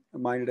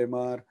 mild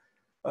MR.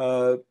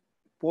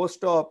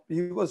 Post-op,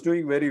 he was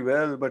doing very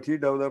well, but he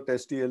developed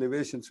ST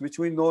elevations, which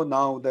we know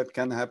now that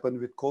can happen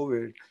with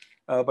COVID.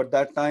 But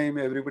that time,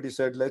 everybody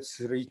said, let's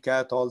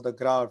recath all the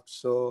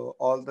grafts. So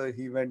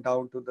he went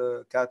down to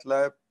the cath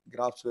lab,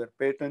 grafts were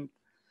patent.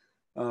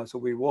 So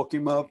we woke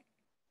him up.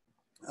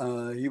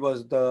 He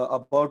was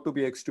about to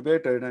be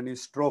extubated and he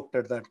stroked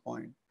at that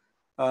point.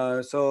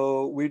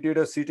 So we did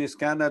a CT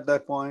scan at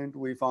that point.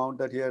 We found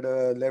that he had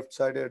a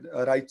right-sided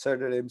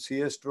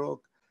MCA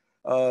stroke.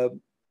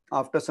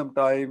 After some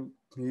time,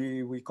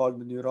 we called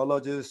the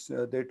neurologist.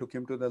 They took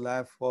him to the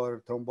lab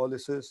for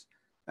thrombolysis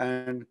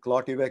and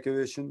clot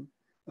evacuation.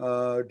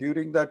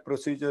 During that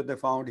procedure, they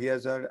found he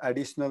has an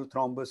additional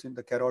thrombus in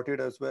the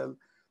carotid as well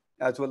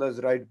as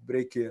right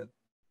brachial.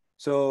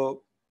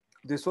 So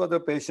this was a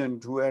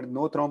patient who had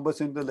no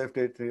thrombus in the left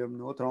atrium,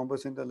 no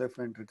thrombus in the left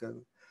ventricle.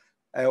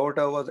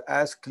 Aorta was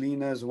as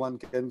clean as one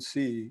can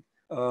see,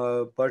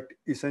 but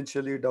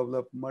essentially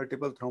developed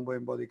multiple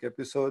thromboembolic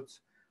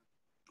episodes.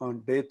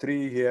 On day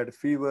 3, he had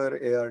fever,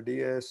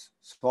 ARDS,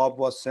 swab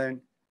was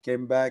sent,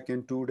 came back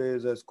in 2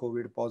 days as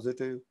COVID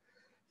positive.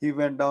 He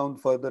went down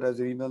further as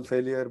renal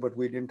failure, but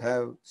we didn't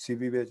have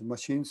CVVH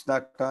machines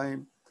that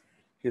time.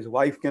 His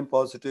wife came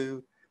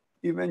positive.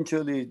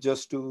 Eventually,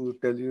 just to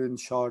tell you in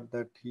short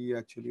that he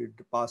actually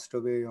passed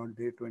away on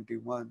day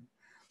 21.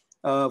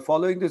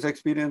 Following this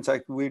experience,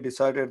 we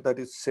decided that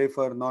it's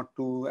safer not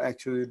to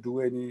actually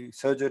do any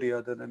surgery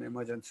other than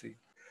emergency.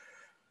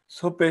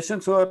 So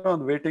patients who are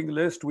on waiting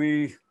list,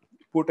 we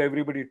put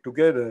everybody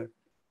together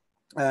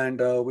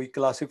and we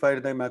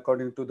classified them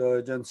according to the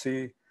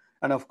urgency.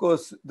 And of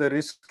course, the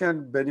risk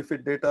and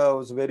benefit data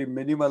was very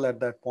minimal at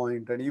that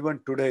point. And even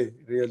today,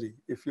 really,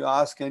 if you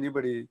ask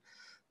anybody,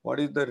 what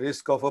is the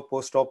risk of a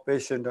post-op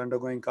patient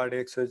undergoing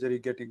cardiac surgery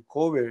getting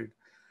COVID?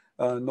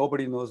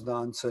 Nobody knows the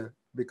answer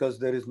because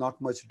there is not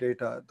much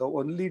data. The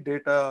only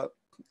data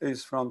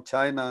is from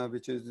China,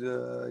 which is,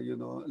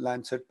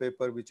 Lancet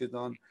paper, which is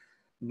on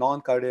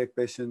non-cardiac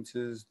patients.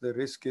 Is the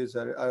risk is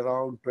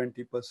around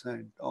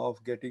 20%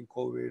 of getting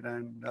COVID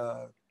and,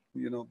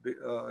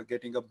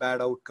 getting a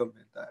bad outcome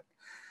with that.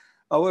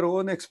 Our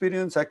own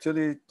experience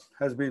actually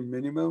has been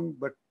minimum,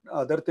 but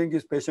other thing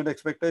is patient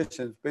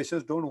expectations.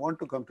 Patients don't want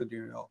to come to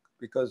New York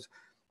because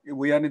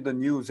we are in the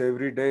news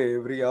every day,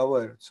 every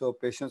hour. So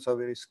patients are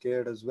very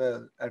scared as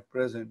well at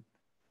present.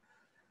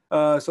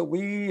 So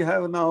we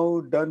have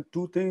now done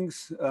 2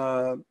 things.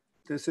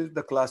 This is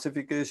the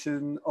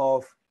classification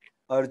of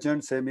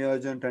urgent,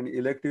 semi-urgent, and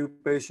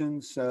elective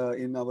patients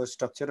in our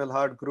structural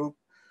heart group.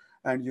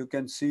 And you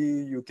can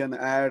see, you can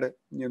add,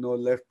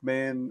 left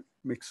main,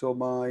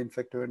 myxoma,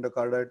 infective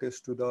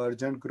endocarditis to the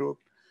urgent group.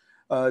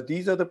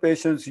 These are the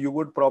patients you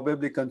would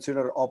probably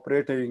consider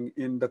operating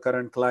in the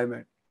current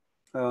climate.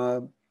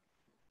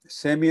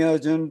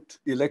 Semi-urgent,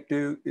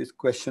 elective is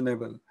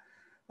questionable.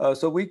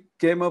 So we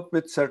came up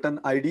with certain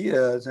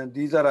ideas, and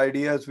these are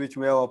ideas which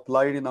we have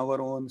applied in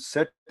our own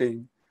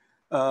setting.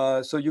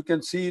 So you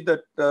can see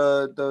that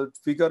the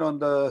figure on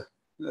the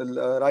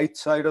right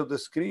side of the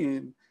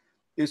screen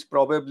is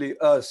probably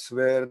us,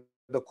 where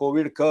the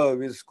COVID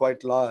curve is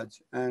quite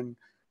large. And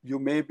you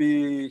may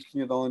be,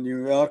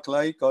 New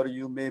York-like, or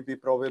you may be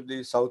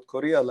probably South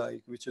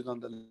Korea-like, which is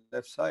on the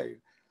left side.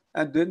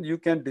 And then you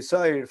can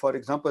decide, for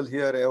example,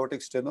 here,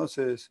 aortic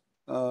stenosis,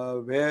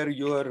 where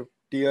your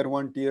tier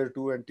 1, tier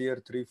 2, and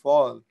tier 3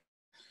 fall,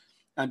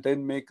 and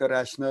then make a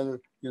rational,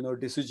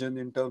 decision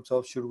in terms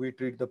of should we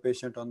treat the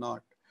patient or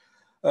not.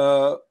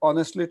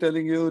 Honestly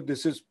telling you,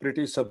 this is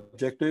pretty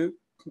subjective.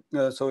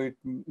 So it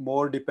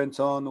more depends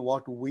on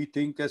what we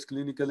think as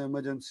clinical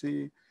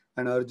emergency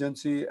and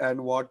urgency and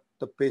what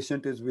the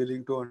patient is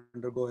willing to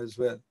undergo as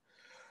well.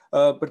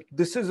 But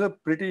this is a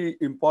pretty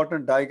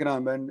important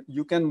diagram, and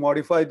you can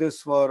modify this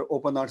for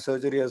open heart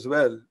surgery as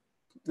well.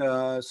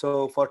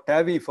 So for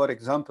TAVI, for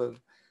example,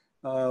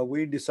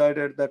 we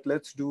decided that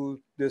let's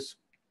do this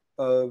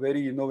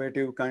very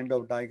innovative kind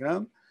of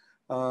diagram.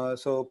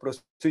 So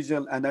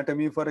procedural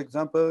anatomy, for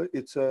example,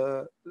 it's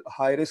a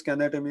high risk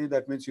anatomy.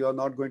 That means you are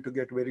not going to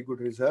get very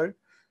good result,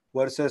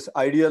 versus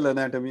ideal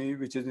anatomy,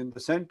 which is in the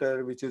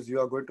center, which is you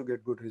are going to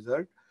get good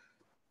result.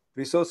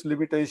 Resource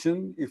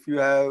limitation, if you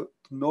have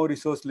no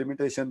resource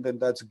limitation, then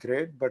that's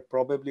great. But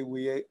probably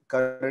we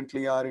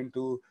currently are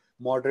into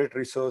moderate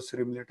resource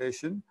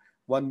limitation.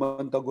 1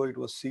 month ago, it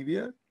was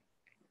severe.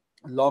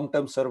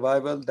 Long-term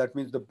survival, that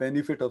means the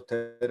benefit of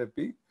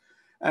therapy.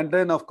 And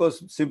then, of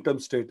course, symptom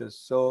status.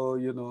 So,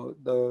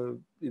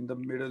 in the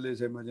middle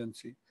is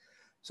emergency.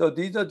 So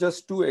these are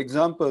just 2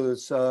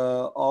 examples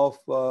of,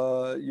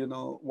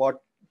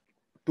 what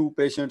 2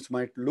 patients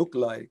might look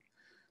like.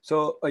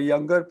 So a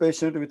younger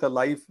patient with a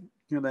life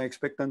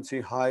expectancy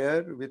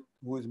higher, with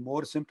who is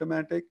more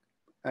symptomatic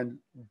and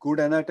good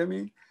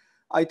anatomy,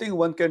 I think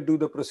one can do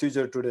the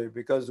procedure today,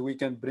 because we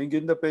can bring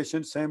in the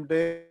patient same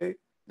day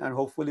and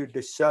hopefully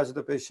discharge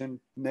the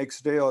patient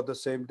next day or the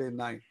same day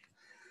night.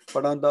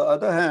 But on the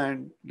other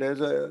hand,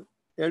 there's a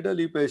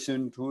elderly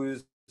patient who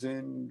is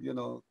in,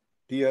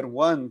 tier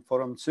one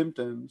from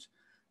symptoms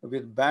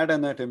with bad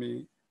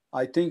anatomy.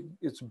 I think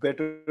it's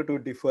better to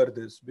defer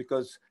this,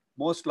 because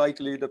most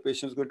likely the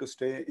patient is going to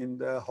stay in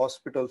the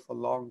hospital for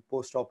long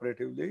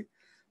post-operatively,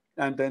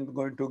 and then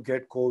going to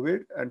get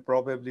COVID and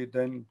probably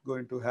then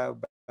going to have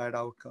bad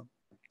outcome.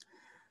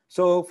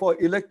 So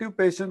for elective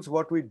patients,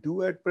 what we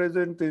do at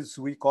present is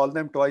we call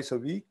them twice a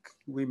week.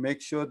 We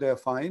make sure they're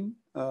fine.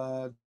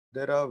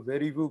 There are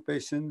very few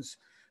patients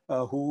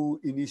who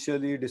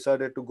initially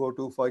decided to go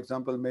to, for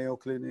example, Mayo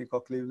Clinic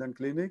or Cleveland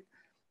Clinic,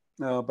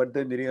 but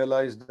then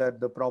realized that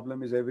the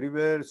problem is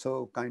everywhere,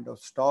 so kind of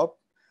stopped.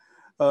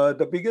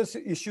 The biggest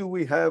issue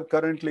we have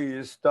currently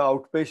is the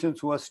outpatients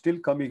who are still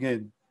coming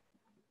in.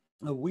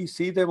 We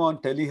see them on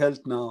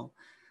telehealth now,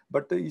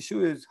 but the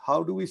issue is,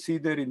 how do we see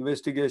their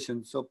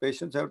investigations? So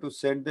patients have to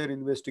send their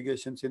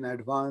investigations in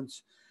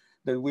advance.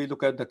 Then we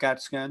look at the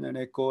CAT scan and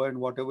echo and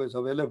whatever is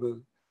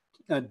available.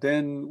 And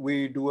then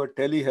we do a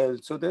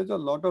telehealth. So there's a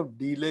lot of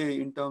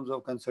delay in terms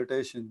of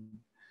consultation.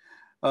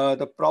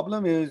 The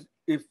problem is,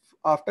 if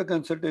after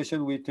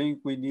consultation we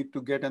think we need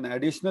to get an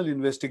additional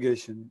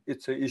investigation,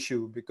 it's an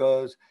issue,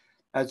 because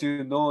as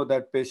you know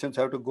that patients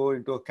have to go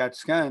into a CAT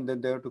scan,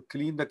 then they have to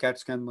clean the CAT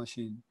scan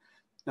machine.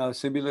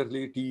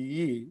 Similarly,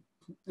 TEE.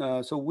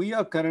 So we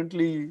are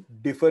currently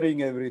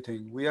deferring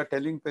everything. We are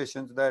telling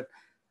patients that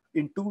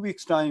in 2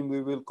 weeks' time,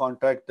 we will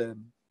contact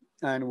them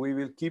and we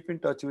will keep in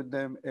touch with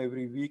them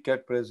every week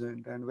at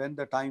present. And when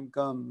the time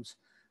comes,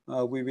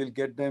 we will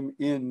get them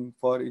in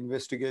for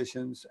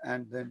investigations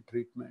and then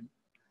treatment.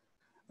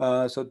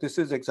 So this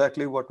is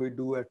exactly what we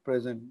do at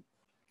present.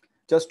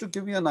 Just to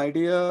give you an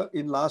idea,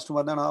 in last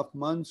 1.5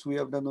 months, we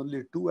have done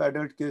only 2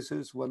 adult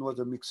cases. One was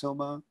a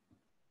myxoma,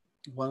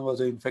 one was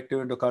an infective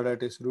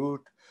endocarditis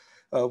root.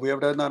 We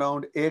have done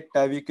around 8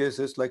 TAVI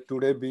cases, like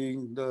today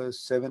being the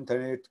 7th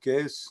and 8th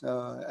case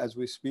as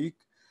we speak,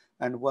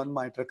 and 1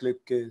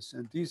 MitraClip case.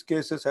 And these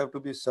cases have to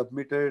be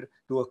submitted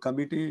to a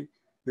committee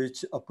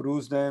which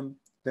approves them.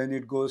 Then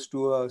it goes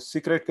to a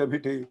secret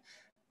committee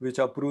which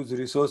approves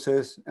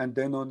resources, and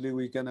then only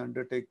we can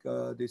undertake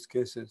these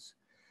cases.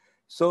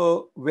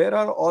 So where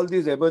are all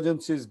these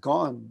emergencies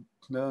gone?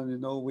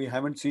 We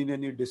haven't seen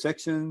any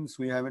dissections.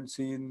 We haven't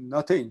seen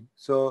nothing.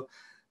 So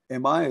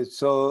MI.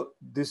 So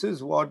this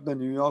is what the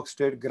New York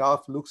State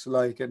graph looks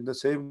like, and the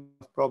same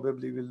graph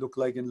probably will look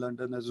like in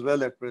London as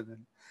well at present,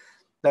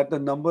 that the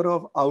number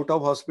of out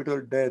of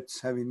hospital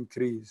deaths have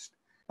increased.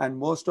 And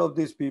most of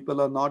these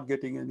people are not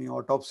getting any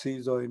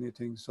autopsies or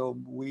anything. So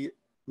we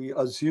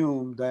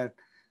assume that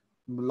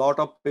a lot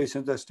of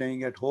patients are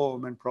staying at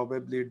home and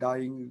probably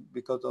dying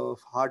because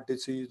of heart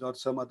disease or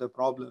some other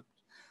problem,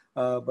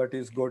 but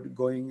is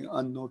going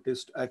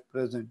unnoticed at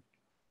present.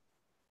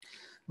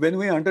 When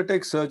we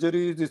undertake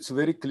surgeries, it's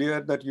very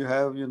clear that you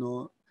have,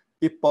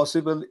 if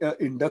possible,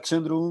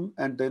 induction room,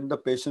 and then the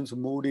patients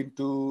moved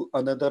into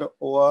another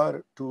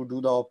OR to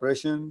do the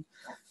operation.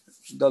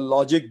 The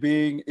logic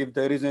being, if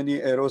there is any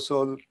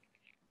aerosol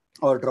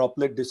or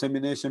droplet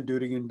dissemination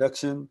during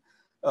induction,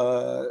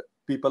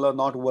 people are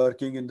not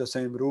working in the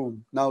same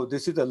room. Now,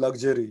 this is a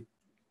luxury.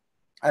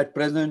 At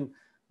present,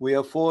 we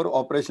have 4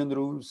 operation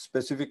rooms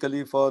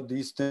specifically for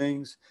these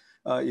things.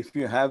 If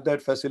you have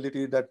that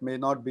facility, that may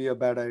not be a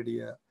bad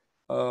idea.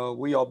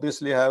 We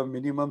obviously have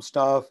minimum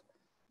staff,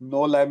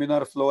 no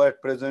laminar flow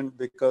at present,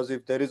 because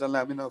if there is a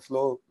laminar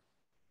flow,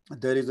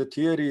 there is a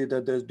theory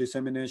that there's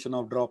dissemination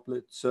of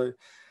droplets. So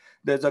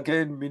there's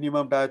again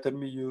minimum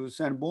diathermy use.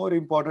 And more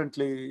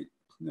importantly,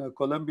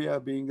 Columbia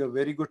being a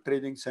very good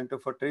training center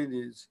for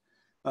trainees,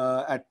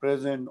 at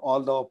present,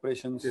 all the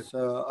operations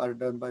are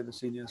done by the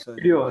senior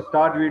surgeon.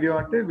 Video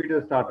ante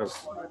video start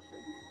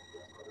అవుతుంది.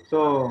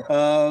 So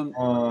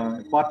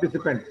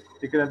participants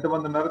ఇక్కడ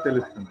ఎంతమంది ఉన్నారో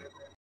తెలుస్తుంది.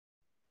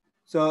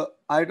 So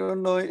I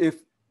don't know if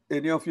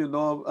any of you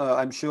know,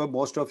 I'm sure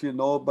most of you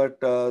know, but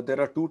there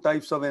are 2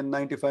 types of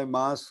N95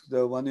 masks,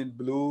 the one in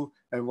blue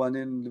and one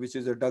in which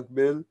is a duck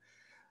bill.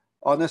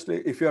 Honestly,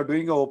 if you are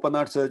doing an open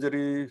heart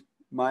surgery,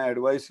 my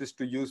advice is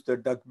to use the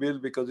duck bill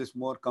because it's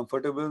more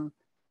comfortable.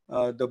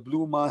 The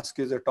blue mask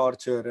is a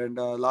torture, and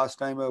last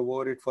time I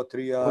wore it for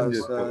 3 hours,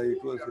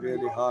 it was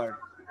really hard.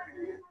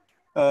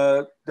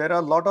 There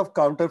are a lot of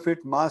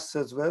counterfeit masks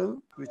as well,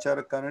 which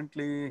are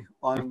currently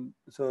on.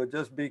 So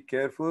just be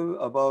careful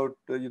about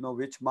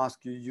which mask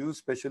you use,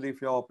 especially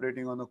if you're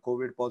operating on a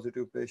COVID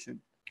positive patient.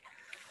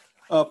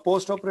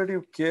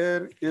 Post-operative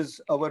care is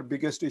our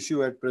biggest issue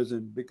at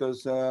present, because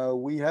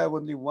we have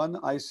only 1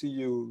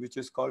 ICU, which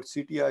is called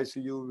CT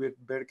ICU with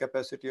bed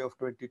capacity of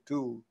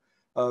 22,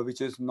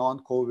 which is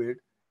non-COVID.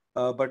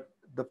 But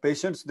the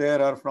patients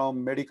there are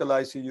from medical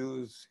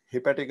ICUs,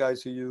 hepatic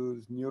ICUs,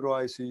 neuro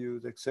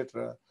ICUs,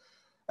 etc.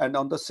 And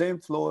on the same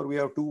floor, we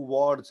have two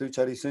wards which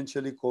are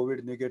essentially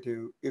COVID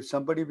negative. If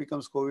somebody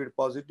becomes COVID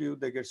positive,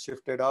 they get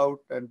shifted out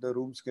and the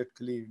rooms get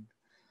cleaned.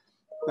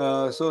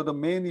 So the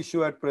main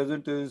issue at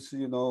present is,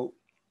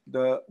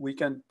 we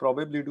can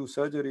probably do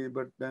surgery,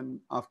 but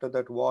then after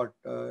that, what?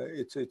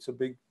 It's a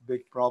big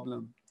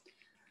problem.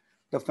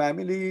 The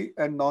family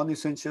and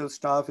non-essential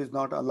staff is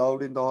not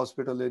allowed in the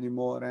hospital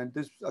anymore, and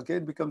this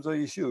again becomes an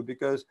issue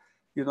because,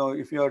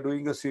 if you are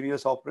doing a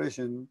serious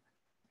operation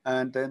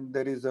and then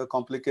there is a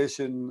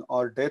complication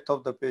or death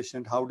of the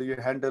patient, how do you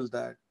handle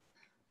that?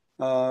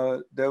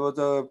 There was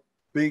a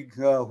big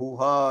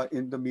hoo-ha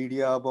in the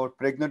media about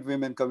pregnant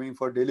women coming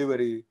for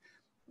delivery.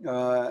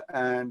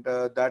 And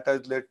that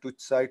has led to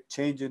slight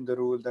change in the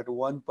rule that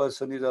one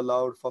person is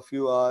allowed for a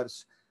few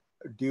hours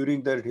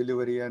during their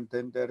delivery and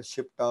then they're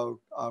shipped out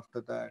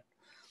after that.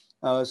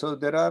 So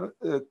there are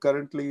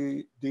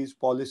currently these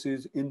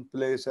policies in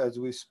place as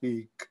we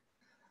speak.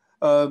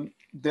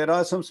 There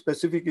are some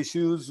specific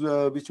issues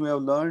which we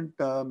have learned,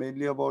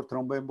 mainly about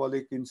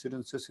thromboembolic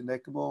incidences in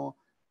ECMO,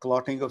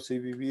 clotting of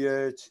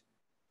CVVH.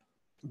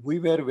 We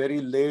were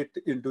very late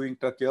in doing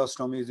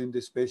tracheostomies in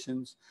these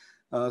patients.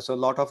 So a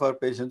lot of our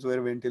patients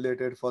were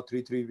ventilated for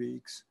three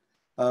weeks.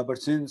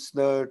 But since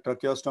the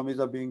tracheostomies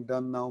are being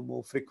done now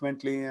more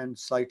frequently and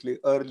slightly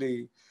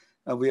early,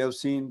 we have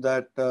seen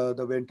that the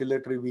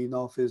ventilatory wean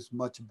off is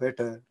much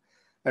better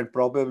and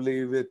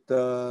probably with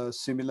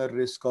similar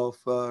risk of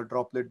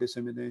droplet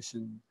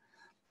dissemination.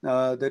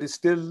 There is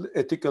still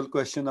ethical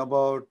question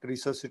about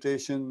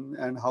resuscitation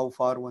and how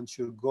far one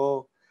should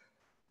go.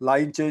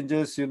 Line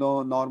changes,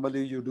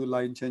 normally you do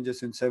line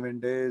changes in 7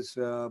 days,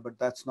 but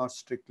that's not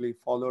strictly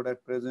followed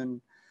at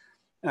present.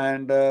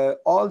 And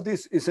all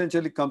this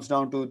essentially comes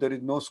down to there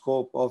is no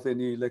scope of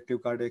any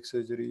elective cardiac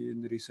surgery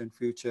in the recent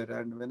future.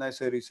 And when I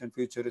say recent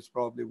future, it's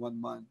probably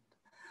 1 month.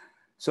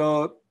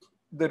 So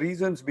the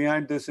reasons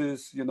behind this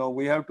is,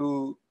 we have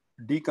to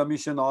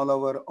decommission all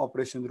our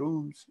operation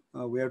rooms.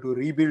 We have to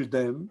rebuild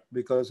them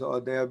because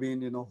they have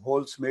been,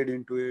 holes made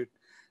into it.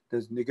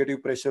 There's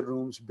negative pressure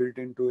rooms built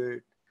into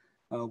it.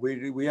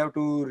 We have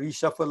to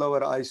reshuffle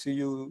our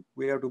ICU.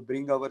 We have to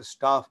bring our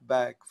staff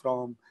back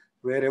from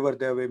wherever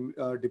they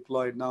were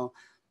deployed. Now,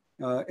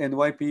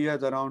 NYP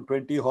has around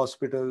 20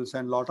 hospitals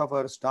and a lot of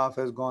our staff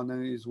has gone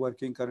and is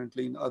working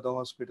currently in other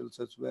hospitals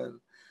as well.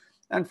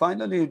 And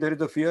finally, there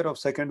is a fear of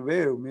second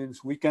wave,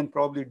 means we can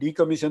probably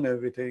decommission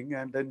everything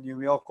and then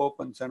New York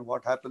opens and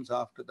what happens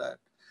after that.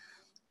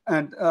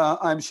 And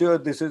I'm sure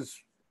this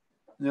is,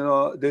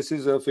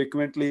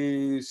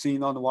 frequently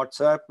seen on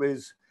WhatsApp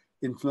is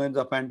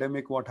influenza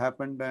pandemic, what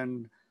happened.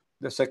 And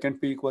the second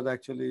peak was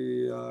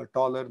actually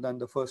taller than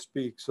the first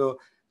peak. So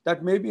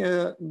that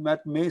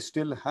may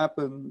still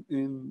happen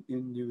in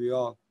New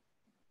York.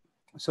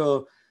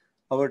 So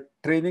our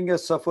training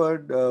has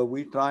suffered.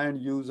 We try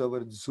and use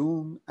our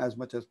Zoom as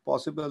much as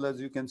possible. As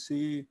you can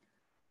see,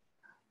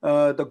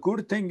 the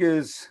good thing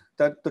is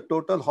that the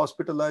total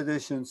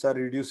hospitalizations are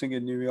reducing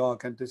in New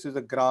York. And this is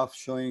a graph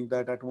showing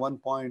that at one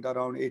point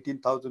around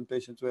 18,000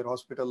 patients were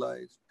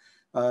hospitalized.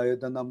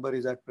 The number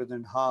is at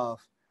present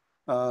half.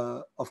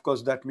 Of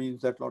course, that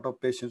means that a lot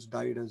of patients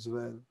died as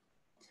well.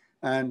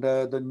 And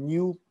the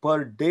new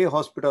per day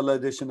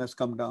hospitalization has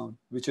come down,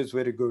 which is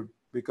very good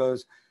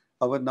because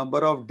our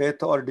number of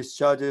death or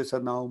discharges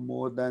are now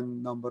more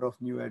than number of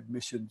new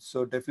admissions.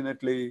 So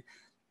definitely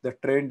the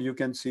trend you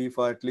can see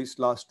for at least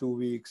last 2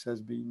 weeks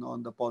has been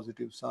on the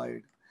positive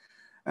side.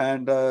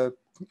 And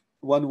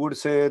one would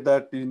say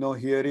that,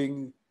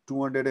 hearing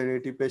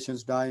 280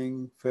 patients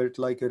dying felt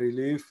like a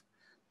relief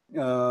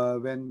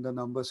when the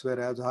numbers were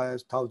as high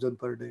as 1,000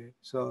 per day.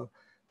 So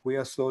we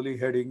are slowly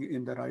heading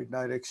in the right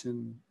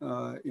direction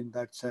in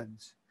that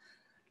sense.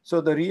 So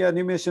the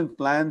reanimation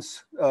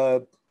plans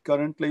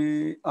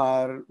currently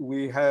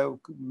we have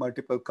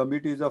multiple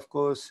committees, of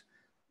course,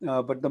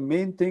 but the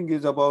main thing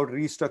is about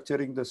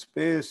restructuring the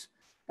space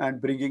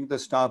and bringing the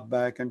staff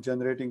back and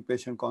generating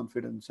patient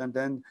confidence. And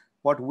then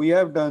what we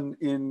have done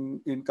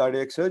in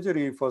cardiac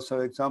surgery, for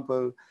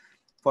example,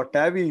 for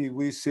TAVI,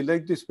 we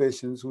select these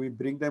patients, we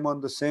bring them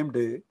on the same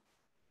day.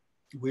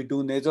 We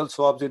do nasal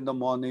swabs in the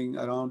morning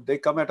they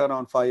come at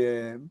around 5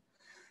 a.m.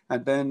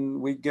 And then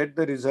we get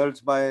the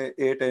results by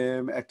 8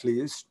 a.m. at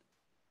least.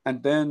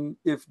 And then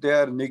if they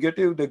are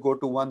negative, they go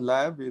to one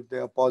lab. If they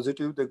are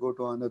positive, they go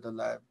to another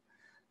lab.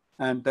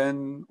 And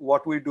then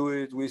what we do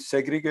is we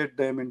segregate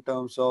them in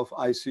terms of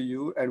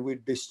ICU and we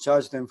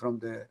discharge them from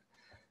there.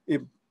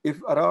 If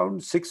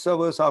around 6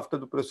 hours after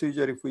the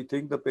procedure, if we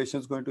think the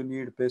patient is going to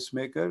need a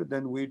pacemaker,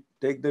 then we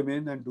take them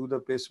in and do the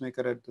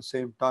pacemaker at the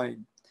same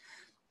time.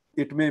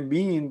 It may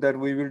mean that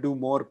we will do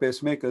more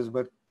pacemakers,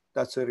 but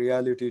that's a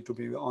reality, to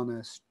be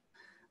honest.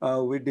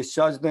 We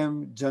discharge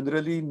them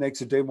generally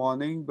next day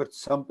morning, but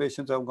some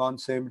patients have gone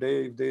same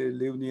day if they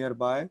live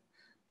nearby.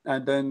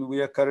 And then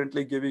we are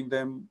currently giving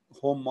them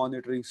home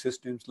monitoring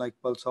systems like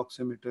pulse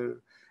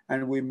oximeter,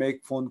 and we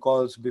make phone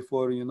calls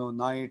before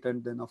night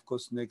and then of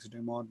course next day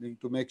morning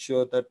to make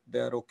sure that they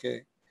are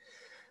okay.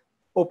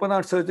 Open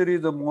heart surgery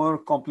is a more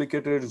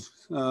complicated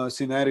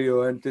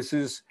scenario, and this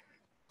is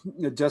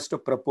just a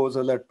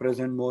proposal at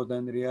present more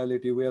than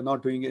reality. We are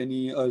not doing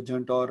any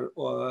urgent or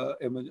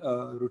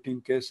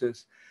routine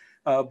cases.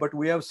 But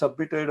we have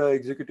submitted an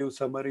executive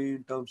summary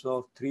in terms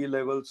of 3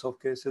 levels of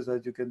cases,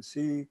 as you can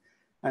see.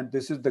 And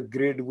this is the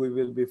grid we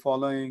will be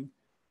following.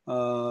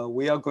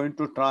 We are going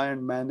to try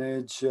and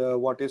manage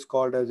what is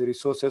called as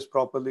resources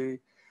properly.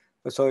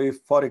 So if,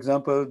 for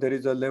example, there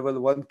is a level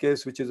 1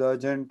 case which is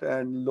urgent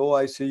and low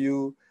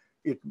ICU,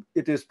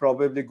 it is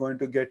probably going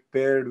to get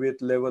paired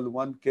with level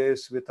 1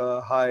 case with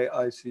a high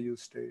ICU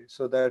stay,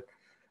 so that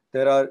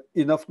there are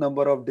enough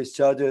number of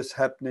discharges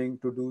happening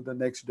to do the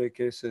next day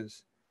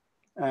cases.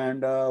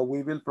 And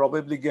we will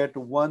probably get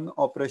 1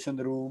 operation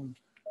room,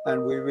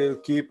 and we will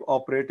keep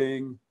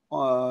operating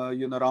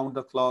round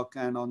the clock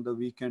and on the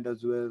weekend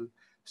as well,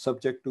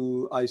 subject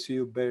to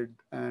ICU bed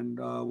and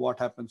what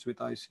happens with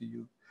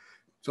ICU.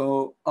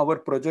 So our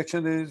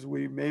projection is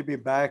we may be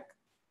back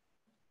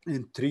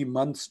in 3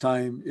 months'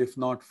 time, if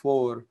not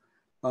 4,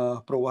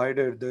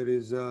 provided there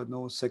is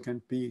no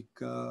second peak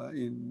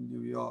in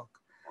New York.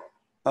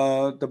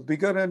 The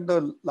bigger and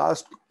the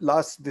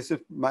last, this is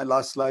my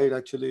last slide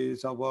actually,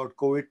 is about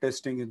COVID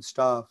testing in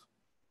staff.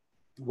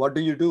 What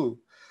do you do?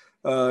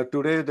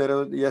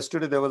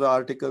 Yesterday there was an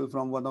article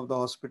from one of the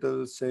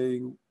hospitals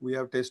saying we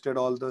have tested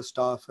all the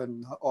staff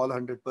and all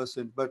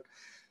 100%, but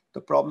the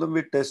problem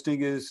with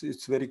testing is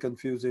it's very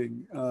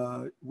confusing.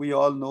 We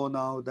all know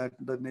now that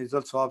the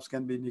nasal swabs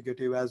can be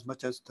negative as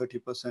much as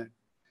 30%,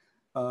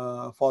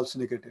 false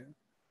negative.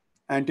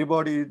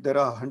 Antibody, there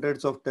are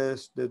hundreds of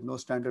tests, there's no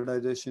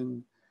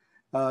standardization.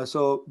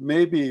 So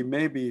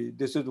maybe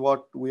this is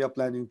what we are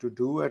planning to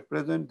do at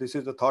present. This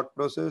is the thought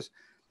process.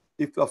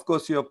 If, of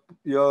course, you're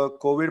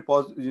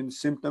COVID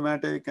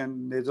symptomatic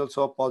and nasal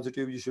swab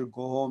positive, you should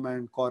go home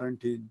and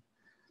quarantine.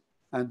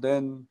 And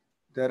then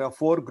there are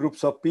 4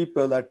 groups of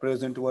people at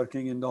present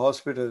working in the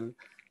hospital.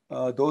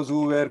 Those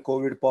who were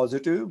COVID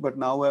positive, but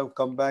now have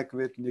come back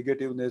with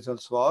negative nasal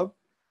swab,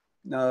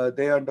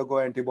 they undergo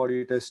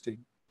antibody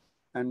testing.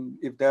 And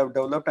if they have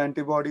developed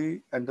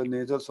antibody and the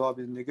nasal swab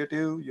is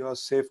negative, you are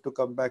safe to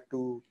come back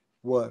to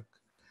work.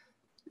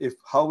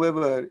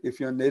 However, if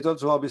your nasal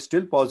swab is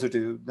still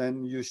positive,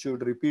 then you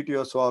should repeat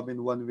your swab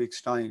in 1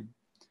 week's time.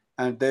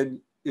 And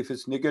then if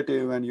it's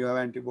negative and you have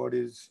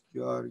antibodies,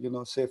 you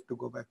are safe to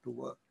go back to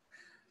work.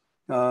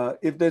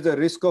 If there's a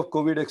risk of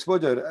COVID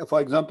exposure,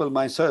 for example,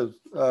 myself,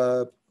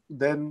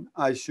 then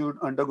I should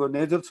undergo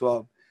nasal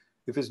swab.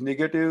 If it's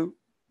negative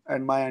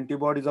and my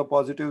antibodies are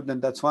positive, then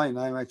that's fine.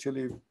 I'm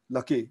actually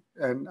lucky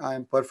and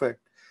I'm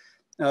perfect.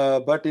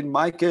 But in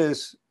my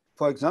case,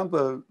 for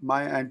example,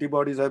 my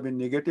antibodies have been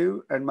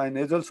negative and my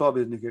nasal swab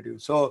is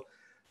negative. So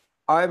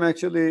I'm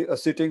actually a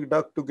sitting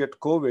duck to get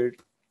COVID.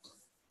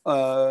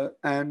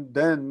 And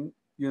then,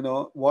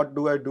 what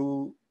do I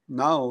do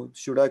now?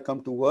 Should I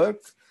come to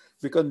work?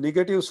 Because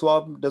negative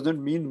swab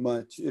doesn't mean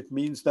much. It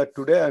means that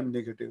today I'm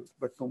negative,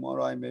 but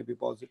tomorrow I may be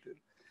positive.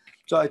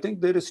 So I think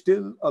there is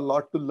still a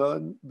lot to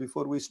learn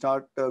before we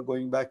start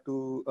going back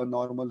to a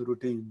normal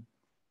routine.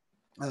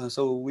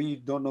 So we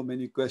don't know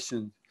many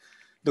questions.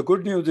 The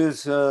good news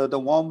is the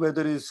warm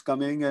weather is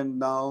coming and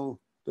now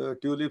the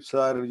tulips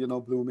are,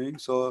 blooming.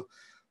 So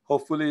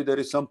hopefully there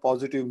is some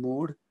positive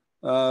mood.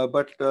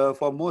 But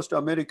for most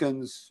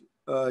Americans,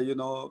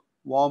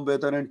 warm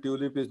weather and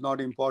tulip is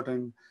not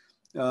important.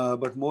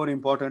 But more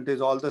important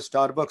is all the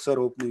Starbucks are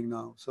opening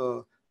now.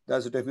 So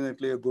that's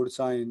definitely a good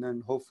sign.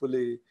 And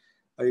hopefully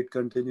it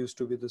continues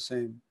to be the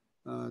same.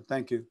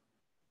 Thank you.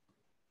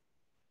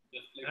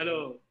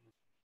 Hello.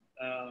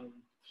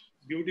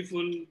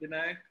 Beautiful,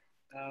 Vinayak.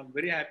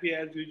 Very happy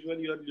as usual.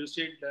 You are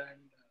lucid and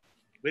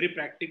very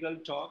practical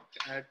talk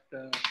at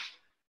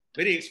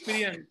very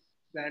experienced.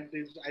 And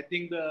I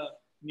think the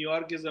New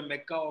York is a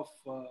mecca of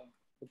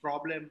the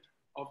problem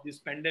of this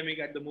pandemic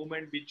at the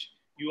moment, which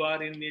you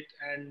are in it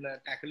and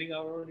tackling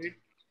around it.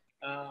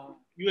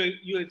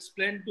 You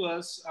explained to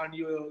us and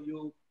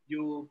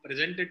you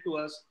presented to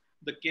us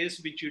the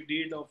case which you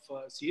did of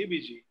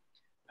CABG.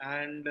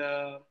 And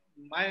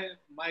my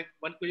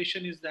one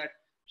question is that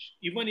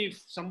even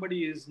if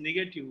somebody is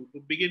negative to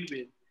begin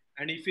with,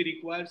 and if he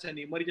requires an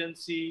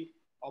emergency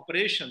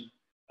operation,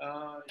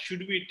 should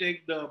we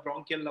take the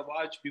bronchial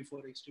lavage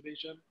before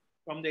extubation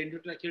from the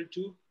endotracheal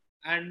tube?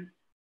 And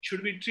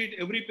should we treat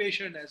every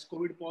patient as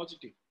COVID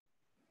positive?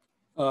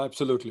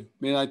 Absolutely. I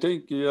mean, I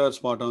think you are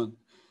spot on.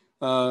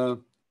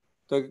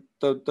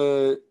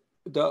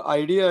 The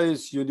idea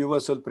is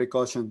universal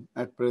precaution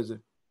at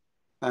present.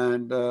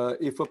 And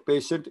if a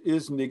patient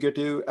is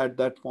negative at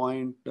that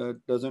point,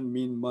 doesn't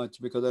mean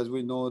much, because as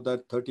we know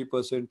that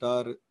 30%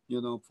 are,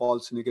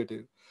 false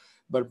negative.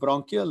 But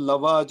bronchial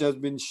lavage has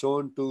been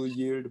shown to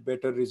yield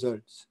better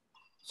results.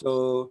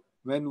 So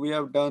when we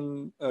have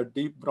done a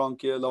deep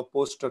bronchial or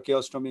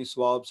post-tracheostomy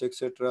swabs,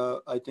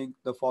 etc., I think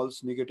the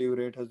false negative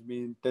rate has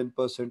been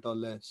 10% or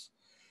less.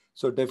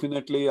 So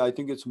definitely, I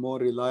think it's more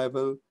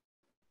reliable.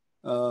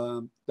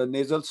 The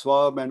nasal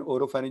swab and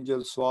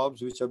oropharyngeal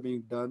swabs which are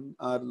being done,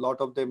 a lot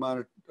of them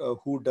are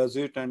who does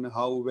it and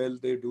how well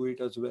they do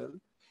it as well.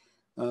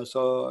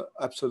 So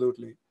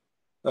absolutely.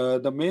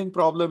 The main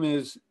problem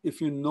is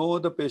if you know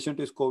the patient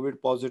is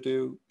COVID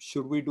positive,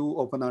 should we do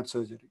open heart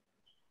surgery?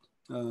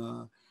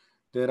 Uh,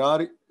 there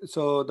are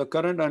so the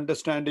current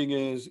understanding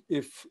is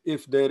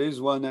if there is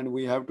one and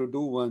we have to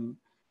do one,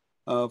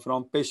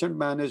 from patient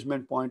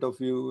management point of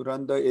view,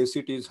 run the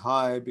ACTs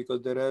high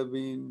because there have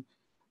been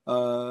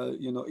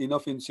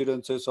enough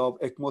incidences of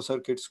ECMO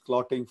circuits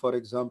clotting, for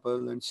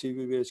example, and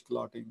CVVH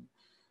clotting.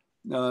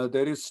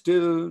 There is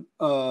still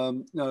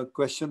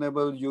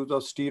questionable use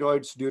of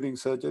steroids during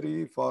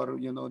surgery for,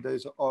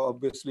 there's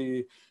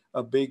obviously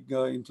a big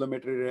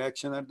inflammatory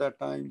reaction at that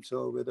time.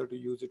 So whether to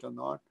use it or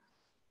not.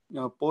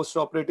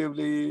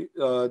 Post-operatively,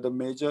 the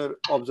major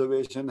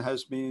observation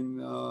has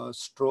been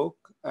stroke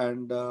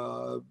and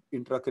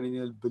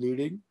intracranial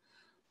bleeding.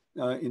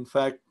 In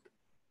fact,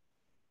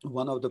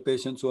 one of the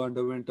patients who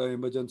underwent an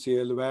emergency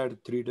LVAD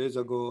 3 days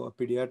ago, a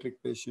pediatric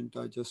patient,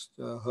 I just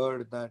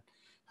heard that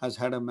has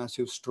had a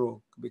massive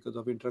stroke because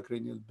of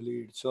intracranial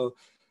bleed. So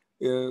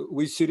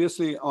we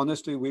seriously,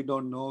 honestly, we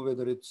don't know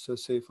whether it's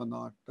safe or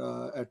not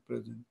at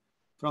present.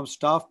 From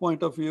staff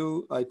point of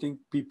view, I think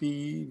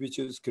PPE, which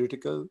is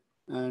critical.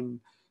 And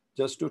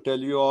just to tell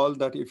you all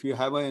that if you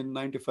have an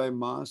N95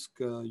 mask,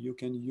 you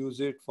can use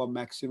it for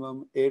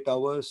maximum 8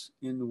 hours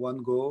in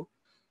one go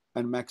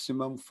and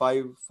maximum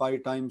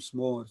five times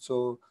more.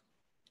 So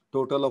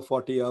total of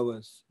 40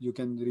 hours, you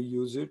can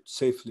reuse it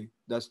safely.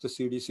 That's the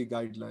CDC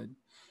guideline.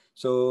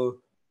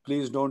 So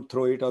please don't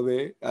throw it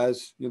away.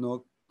 As you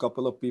know,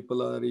 couple of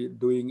people are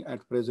doing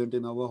at present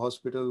in our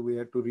hospital. We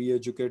had to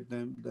re-educate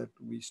them that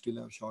we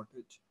still have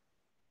shortage.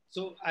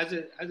 So as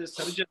a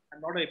surgeon,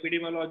 I'm not an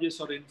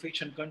epidemiologist or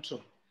infection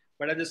control,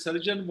 but as a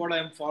surgeon, what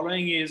I'm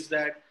following is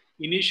that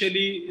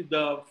initially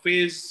the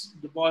phase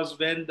was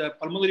when the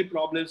pulmonary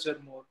problems were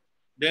more,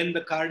 then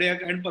the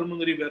cardiac and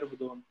pulmonary were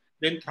done,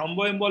 then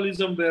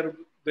thromboembolism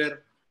were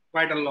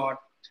quite a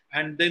lot,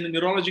 and then the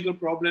neurological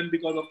problem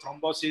because of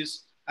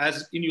thrombosis,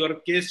 as in your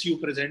case you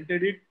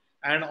presented it,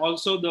 and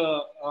also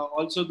the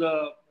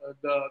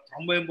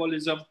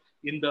thromboembolism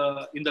in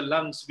the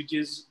lungs, which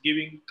is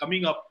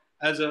coming up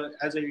as a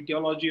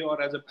etiology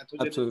or as a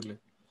pathogen Absolutely.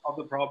 of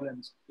the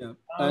problems. Yeah.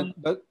 And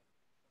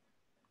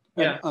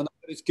another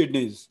is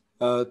kidneys.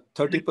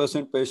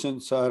 30%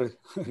 patients are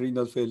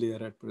renal failure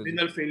at present.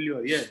 Renal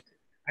failure, yes,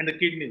 and the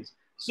kidneys.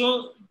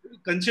 So,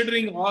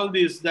 considering all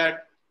this,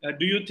 that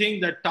do you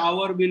think that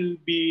tower will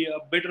be a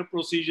better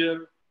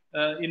procedure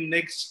in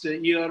next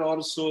year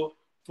or so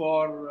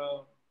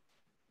for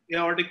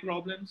aortic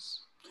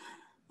problems?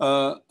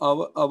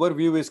 Our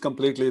view is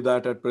completely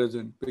that at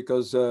present,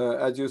 because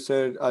as you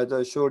said, as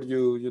I showed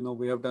you,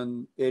 we have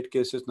done 8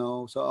 cases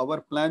now. So our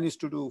plan is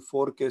to do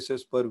 4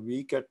 cases per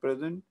week at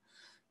present.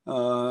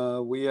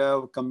 We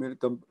have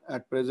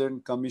at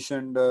present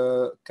commissioned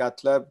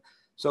cath lab.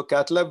 So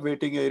cath lab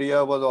waiting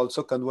area was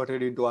also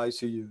converted into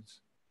ICUs.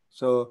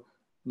 So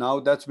now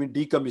that's been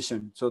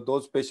decommissioned. So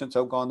those patients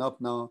have gone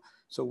up now.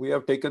 So we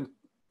have taken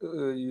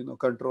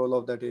control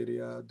of that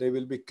area. They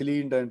will be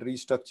cleaned and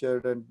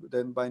restructured, and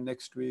then by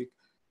next week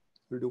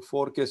we'll do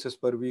 4 cases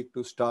per week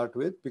to start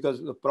with. Because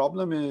the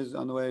problem is,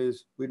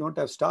 otherwise, we don't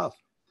have staff.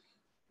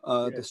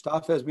 The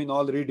staff has been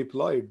all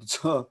redeployed,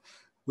 so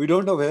we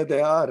don't know where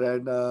they are,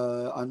 and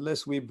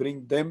unless we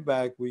bring them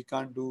back, we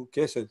can't do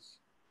cases.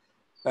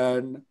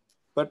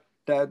 But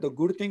the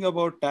good thing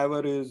about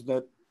TAVR is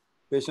that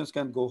patients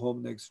can go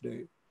home next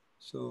day.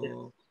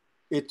 So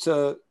it's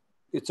a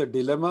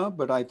dilemma,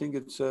 but I think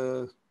it's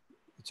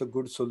a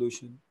good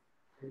solution.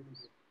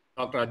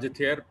 Dr. Ajit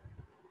here.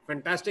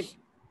 Fantastic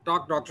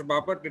talk, Dr.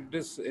 Bapat.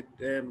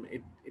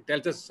 It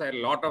tells us a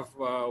lot of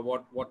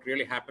what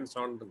really happens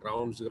on the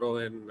ground zero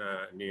in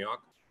New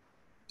York.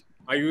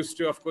 I used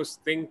to, of course,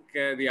 think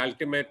the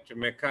ultimate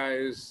mecca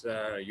is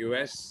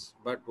US,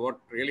 but what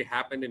really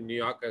happened in New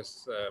York,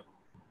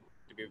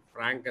 to be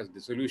frank, has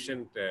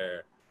disillusioned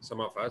some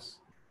of us.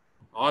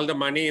 All the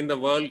money in the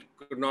world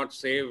could not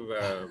save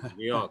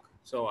New York.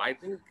 So I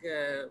think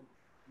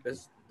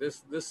there's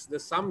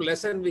some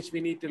lesson which we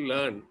need to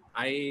learn.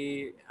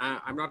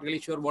 I'm not really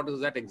sure what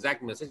is that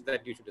exact message,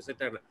 that you should, is it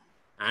an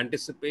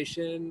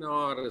anticipation,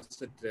 or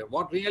is it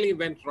what really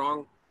went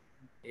wrong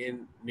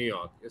in New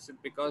York? Is it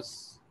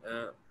because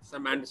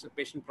some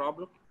anticipation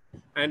problem?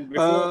 And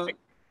before,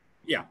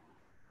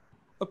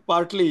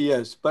 partly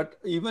yes, but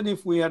even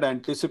if we had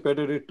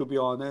anticipated it, to be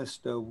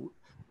honest,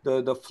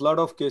 the flood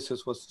of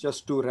cases was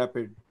just too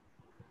rapid.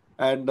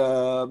 And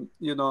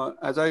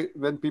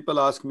when people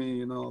ask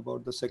me,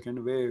 about the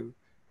second wave,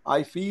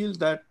 I feel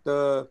that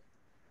the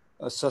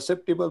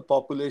susceptible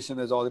population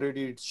has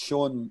already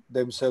shown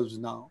themselves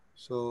now.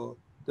 So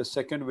the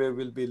second wave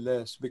will be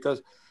less,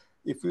 because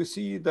if you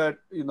see that,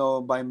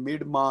 by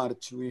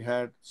mid-March, we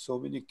had so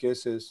many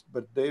cases,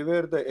 but they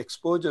were the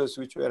exposures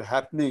which were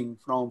happening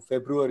from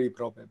February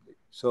probably.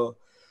 So,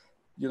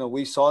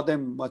 we saw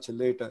them much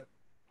later.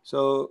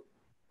 So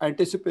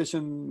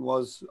anticipation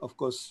was, of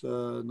course,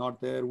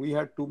 not there. We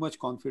had too much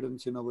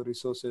confidence in our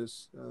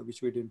resources,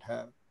 which we didn't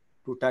have,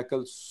 to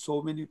tackle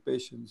so many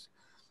patients.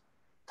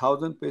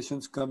 1,000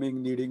 patients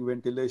coming needing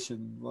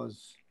ventilation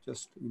was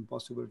just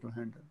impossible to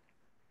handle.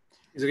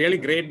 It's really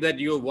great that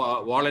you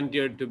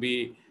volunteered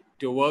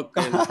to work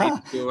in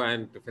ICU,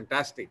 and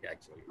fantastic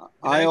actually.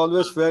 I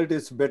always felt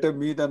it's better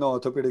me than an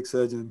orthopedic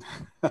surgeon.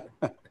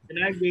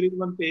 Vinayak, there is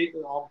one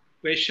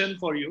question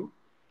for you.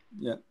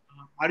 Yeah.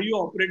 Are you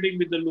operating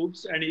with the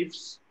loops? And if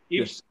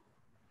Yes.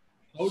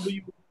 how do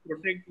you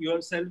protect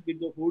yourself with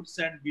the hoods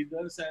and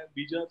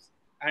visors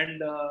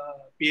and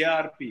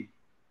PRP?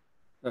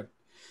 Right.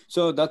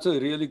 So that's a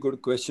really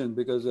good question,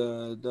 because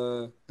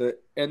the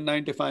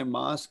N95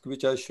 mask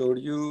which I showed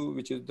you,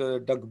 which is the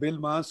duckbill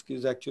mask,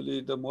 is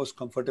actually the most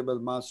comfortable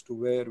mask to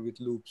wear with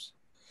loops.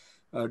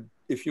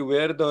 If you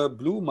wear the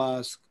blue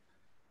mask,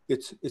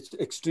 it's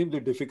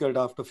extremely difficult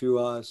after a few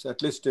hours.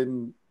 At least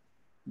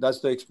that's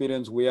the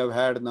experience we have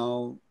had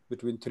now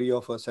between three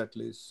of us at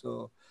least.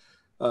 So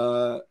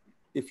uh,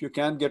 if you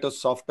can get a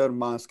softer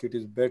mask, it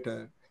is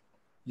better.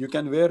 You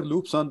can wear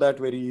loops on that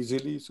very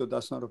easily, so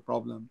that's not a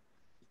problem.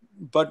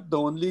 But the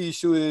only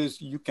issue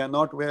is you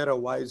cannot wear a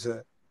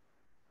visor,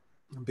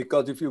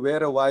 because if you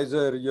wear a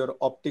visor, your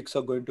optics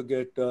are going to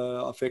get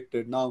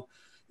affected. Now,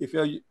 if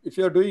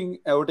you're doing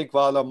aortic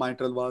valve or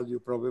mitral valve, you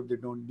probably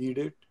don't need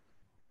it.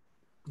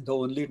 The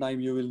only time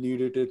you will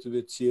need it is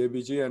with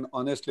CABG. And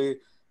honestly,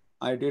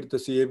 I did the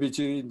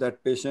CABG in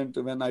that patient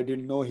when I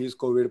didn't know he's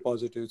COVID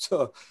positive.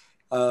 So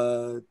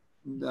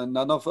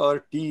none of our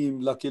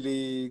team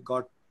luckily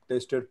got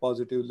tested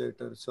positive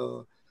later.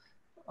 So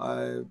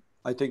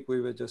I think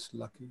we were just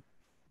lucky.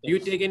 Do you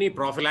take any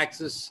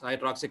prophylaxis,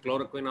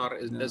 hydroxychloroquine,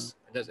 or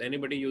does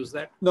anybody use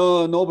that?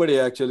 No, nobody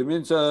actually.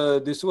 Means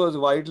this was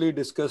widely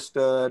discussed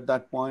at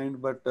that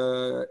point, but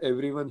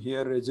everyone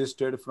here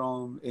resisted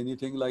from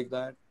anything like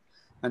that.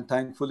 And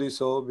thankfully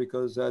so,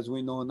 because as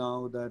we know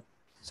now that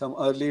some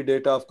early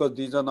data, of course,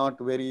 these are not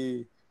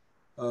very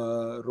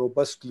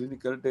robust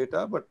clinical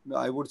data, but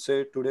I would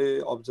say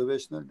today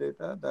observational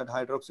data that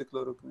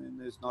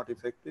hydroxychloroquine is not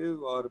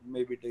effective or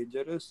maybe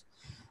dangerous.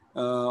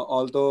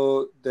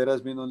 Although there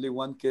has been only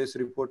one case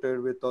reported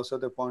with Tosa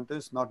de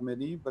Pontes, not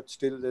many, but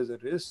still there's a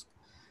risk.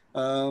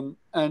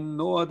 And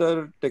no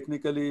other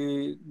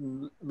technically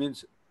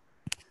means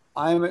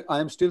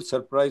I'm still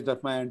surprised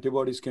that my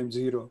antibodies came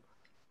zero.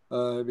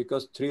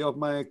 Because three of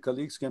my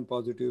colleagues came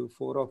positive,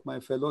 four of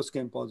my fellows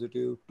came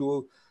positive,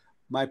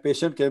 my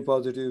patient came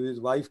positive, his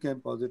wife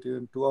came positive,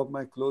 and two of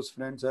my close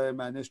friends, I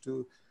managed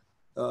to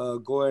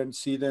go and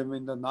see them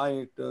in the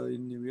night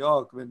in New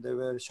York when they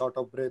were short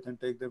of breath and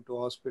take them to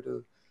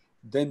hospital.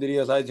 Then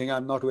realizing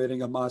I'm not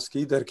wearing a mask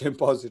either came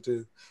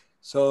positive.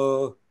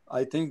 So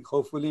I think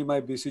hopefully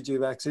my BCG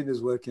vaccine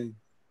is working.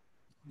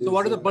 So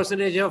what is the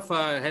percentage of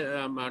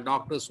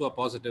doctors who are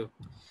positive?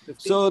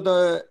 50? So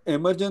the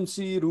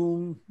emergency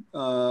room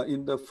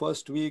in the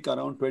first week,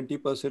 around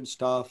 20%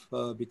 staff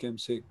became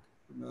sick,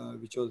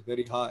 which was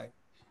very high.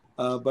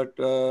 But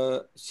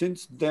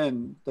since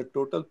then, the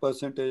total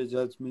percentage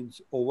has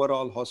means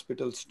overall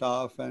hospital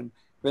staff. And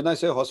when I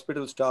say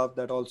hospital staff,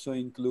 that also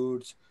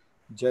includes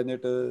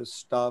janitors,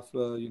 staff,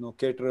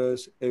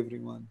 caterers,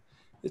 everyone.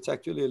 It's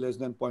actually less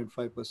than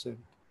 0.5%.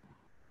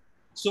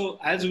 So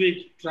as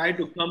we try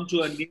to come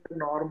to a near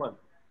normal,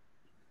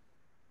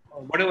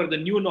 or whatever the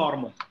new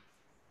normal,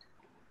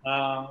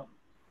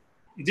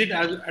 is it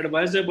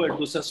advisable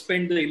to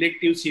suspend the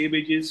elective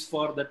CABGs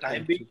for the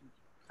time being?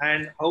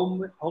 And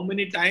how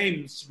many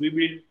times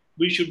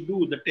we should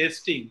do the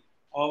testing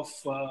of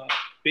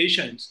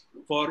patients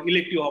for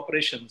elective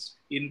operations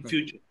in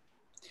future?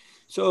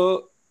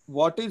 So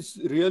what is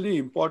really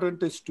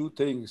important is two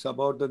things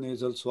about the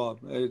nasal swab.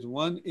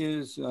 One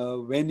is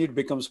when it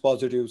becomes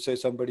positive, say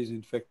somebody is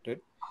infected,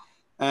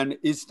 and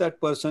is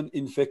that person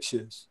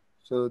infectious?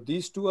 So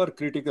these two are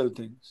critical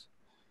things.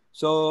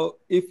 So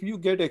if you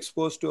get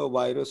exposed to a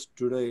virus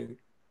today,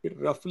 it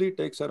roughly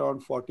takes around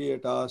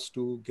 48 hours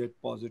to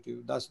get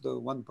positive. That's the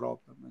one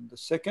problem. And the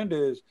second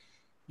is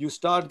you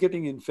start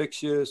getting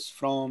infectious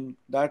from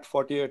that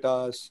 48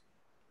 hours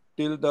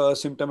till the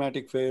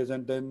symptomatic phase,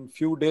 and then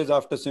few days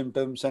after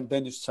symptoms, and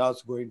then it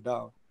starts going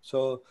down.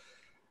 So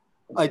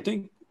I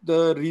think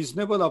the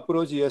reasonable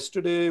approach,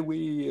 yesterday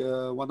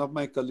one of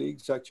my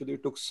colleagues actually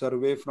took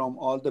survey from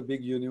all the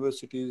big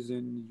universities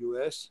in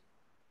US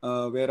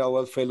where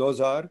our fellows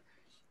are.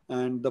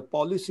 And the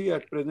policy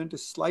at present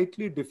is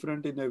slightly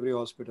different in every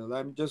hospital.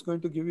 I'm just going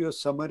to give you a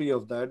summary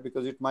of that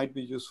because it might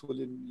be useful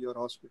in your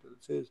hospital.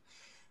 It says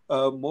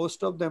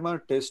most of them are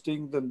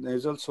testing the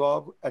nasal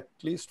swab at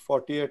least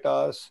 48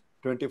 hours,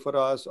 24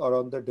 hours, or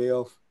on the day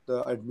of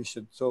the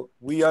admission. So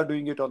we are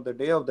doing it on the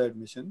day of the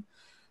admission,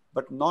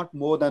 but not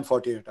more than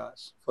 48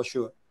 hours for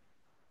sure.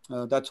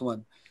 That's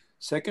one.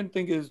 Second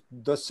thing is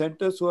the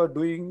centers who are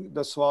doing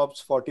the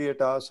swabs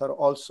 48 hours are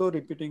also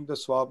repeating the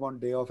swab on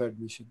day of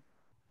admission.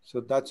 So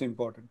that's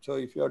important. So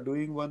if you are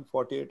doing one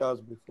 48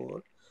 hours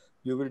before,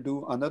 you will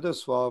do another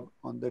swab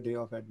on the day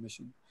of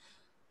admission.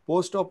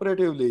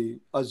 Post-operatively,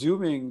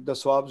 assuming the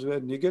swabs were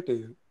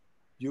negative,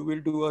 you will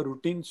do a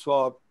routine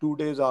swab 2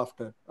 days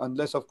after,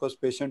 unless of course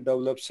patient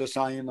develops a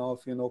sign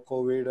of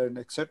COVID and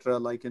etc.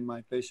 like in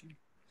my patient.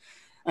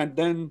 And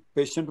then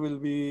patient will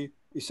be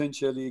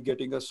essentially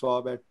getting a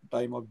swab at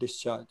time of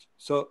discharge.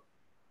 So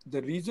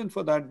The reason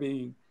for that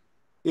being,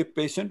 if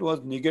patient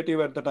was negative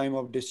at the time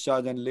of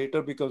discharge and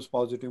later becomes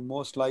positive,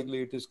 most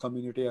likely it is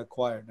community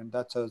acquired, and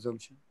that's an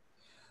assumption.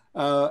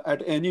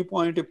 At any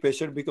point, if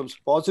patient becomes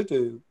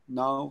positive,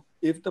 now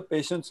if the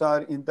patients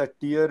are in the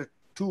tier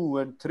 2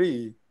 and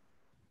 3,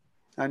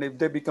 and if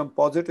they become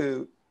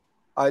positive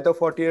either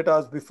 48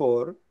 hours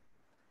before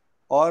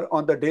or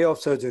on the day of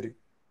surgery,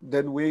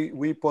 then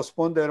we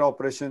postpone their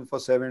operation for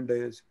 7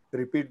 days,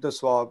 repeat the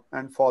swab,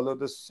 and follow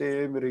the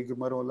same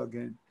rigmarole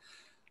again.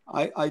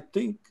 I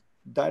think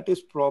that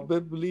is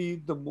probably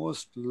the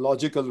most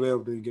logical way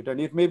of doing it.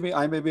 And it may be,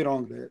 I may be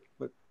wrong there,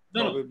 but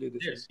probably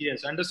this yes, is.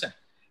 yes, understand.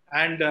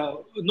 And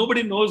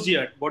nobody knows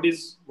yet what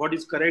is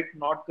correct,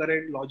 not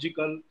correct,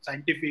 logical,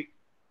 scientific,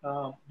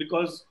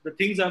 because the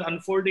things are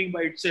unfolding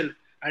by itself,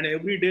 and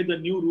every day the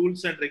new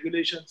rules and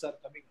regulations are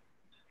coming.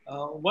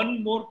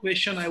 One more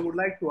question I would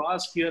like to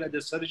ask here as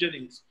a surgeon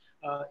is,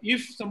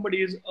 if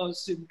somebody is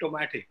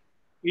asymptomatic,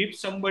 if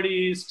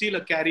somebody is still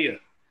a carrier,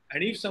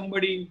 and if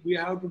somebody we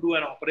have to do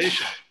an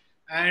operation,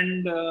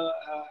 and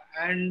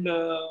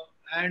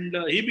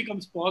he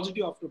becomes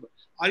positive after,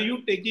 are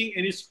you taking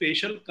any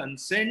special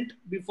consent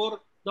before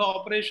the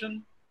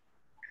operation?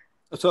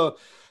 So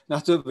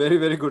that's a very,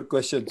 very good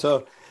question.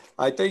 So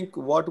I think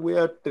what we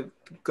are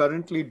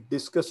currently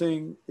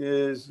discussing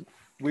is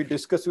we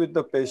discuss with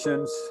the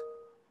patients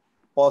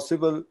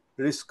possible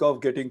risk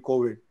of getting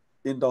COVID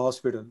in the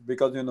hospital,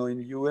 because in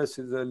US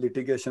is a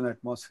litigation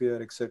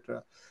atmosphere,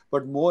 etc.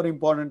 But more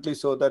importantly,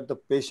 so that the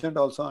patient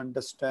also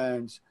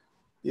understands,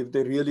 if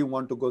they really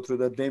want to go through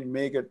that, they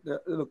may get.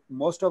 Look,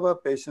 most of our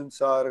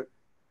patients are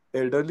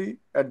elderly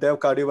and they have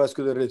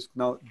cardiovascular risk.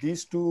 Now,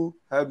 these two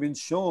have been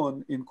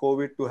shown in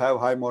COVID to have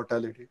high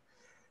mortality.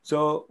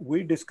 So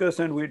we discuss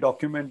and we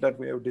document that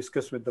we have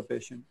discussed with the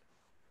patient.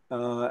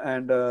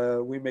 And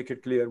we make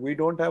it clear. We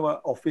don't have an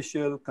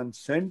official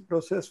consent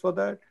process for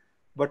that,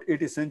 but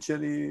it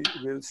essentially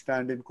will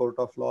stand in court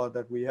of law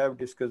that we have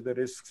discussed the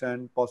risks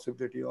and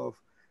possibility of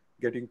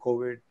getting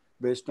COVID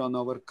based on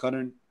our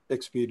current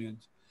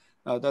experience.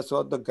 That's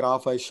what the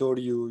graph I showed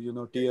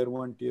you, tier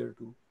 1, tier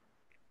 2.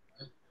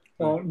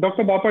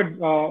 Dr. Bapat,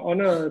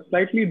 on a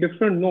slightly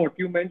different note,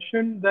 you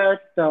mentioned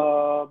that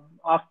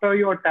after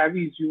your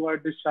TAVIs, you are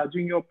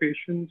discharging your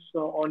patients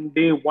on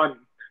day 1.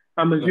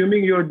 I'm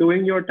assuming you're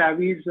doing your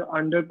TAVIs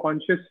under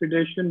conscious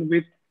sedation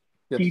with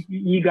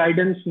TPE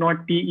guidance,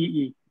 not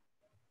TEE.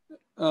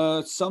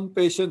 Some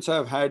patients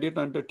have had it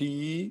under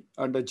TEE,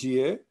 under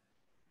GA,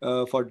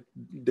 for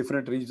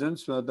different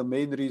reasons. The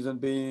main reason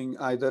being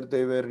either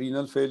they were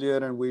renal failure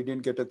and we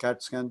didn't get a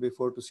CAT scan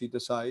before to see the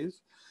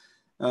size.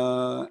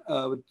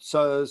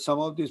 So some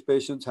of these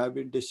patients have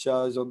been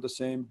discharged on the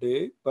same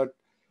day, but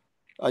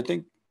I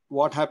think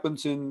what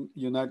happens in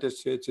United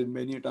States in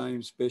many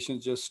times,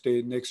 patients just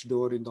stay next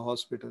door in the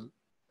hospital.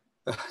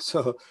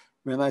 So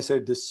when I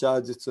say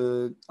discharge,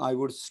 I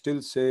would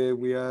still say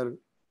we are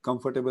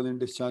comfortable in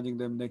discharging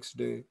them next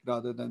day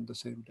rather than the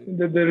same day.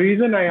 The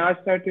reason I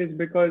ask that is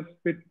because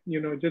with,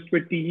 just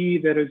with TE,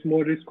 there is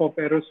more risk of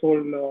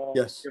aerosol,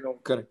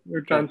 correct.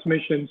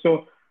 transmission.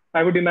 So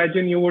I would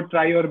imagine you would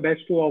try your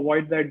best to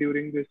avoid that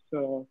during this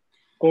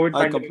COVID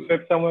pandemic.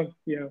 If someone,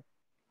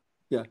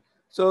 Yeah.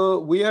 So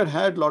we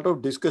had a lot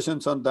of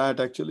discussions on that.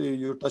 Actually,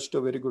 you touched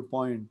a very good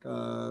point,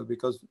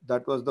 because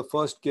that was the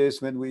first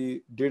case when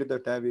we did the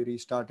TAVI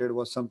restarted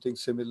was something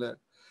similar.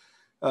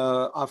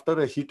 After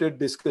a heated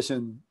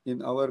discussion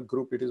in our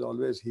group, it is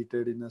always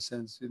heated in a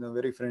sense, in a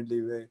very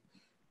friendly way.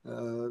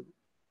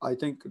 I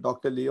think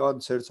Dr.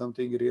 Leon said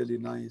something really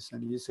nice.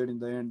 And he said in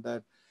the end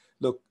that,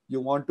 look,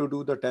 you want to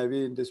do the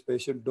TAVI in this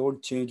patient,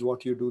 don't change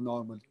what you do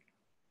normally.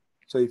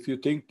 So if you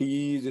think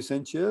TE is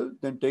essential,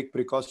 then take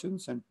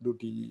precautions and do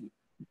TE.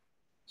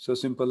 So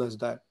simple as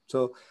that.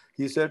 So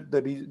he said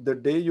the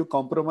day you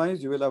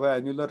compromise, you will have an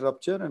annular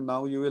rupture, and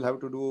now you will have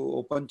to do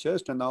open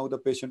chest, and now the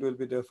patient will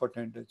be there for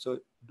 10 days. So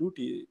do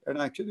TE. And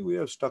actually we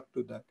have stuck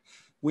to that.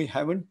 We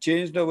haven't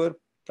changed our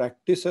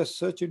practice as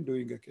such in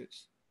doing a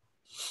case.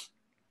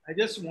 I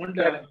just want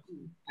a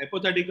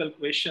hypothetical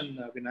question,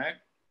 Vinayak,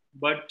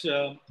 but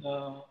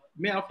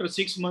may after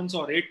 6 months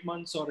or 8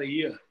 months or a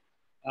year,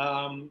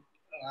 and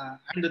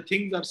the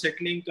things are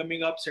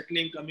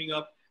coming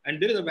up, and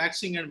there is a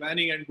waxing and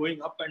waning and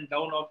going up and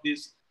down of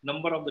this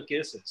number of the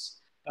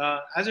cases.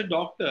 As a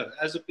doctor,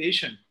 as a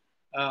patient,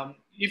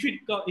 if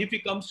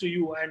it comes to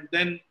you, and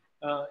then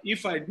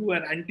if I do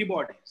an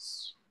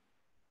antibodies,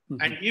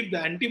 and if the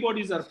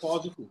antibodies are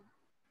positive,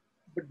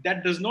 but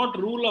that does not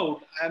rule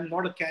out I am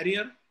not a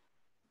carrier.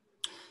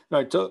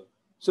 Right.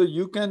 So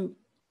you can.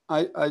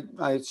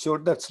 I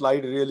showed that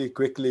slide really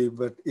quickly,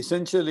 but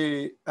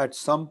essentially at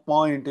some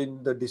point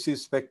in the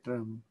disease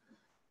spectrum,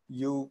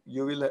 you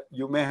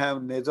may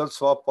have nasal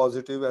swab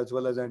positive as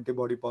well as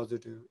antibody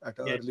positive at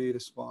early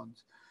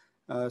response.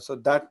 So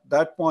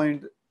that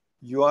point,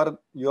 you are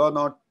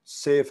not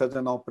safe as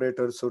an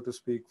operator, so to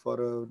speak, for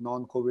a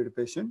non-COVID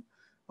patient,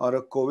 or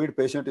a COVID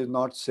patient is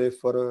not safe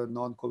for a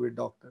non-COVID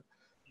doctor.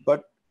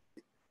 But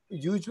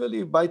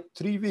usually by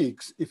 3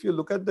 weeks, if you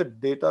look at the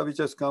data which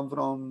has come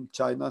from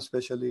China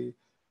especially,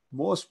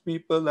 most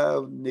people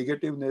have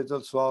negative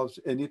nasal swabs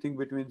anything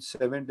between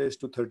 7 days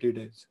to 30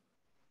 days.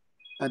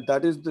 And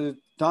that is the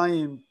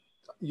time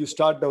you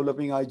start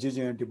developing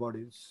IgG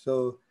antibodies.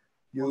 So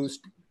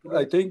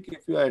I think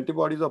if your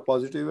antibodies are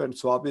positive and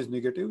swab is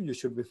negative, you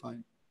should be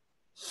fine.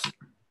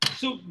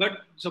 So, but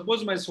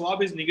suppose my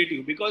swab is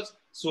negative, because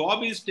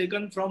swab is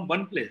taken from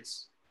one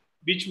place,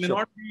 which may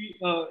not be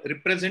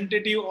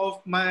representative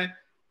of my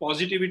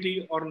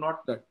positivity or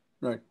not. Right,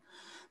 right.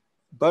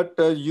 But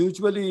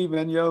usually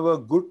when you have a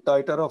good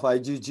titer of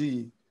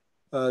IgG,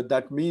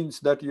 that means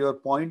that your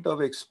point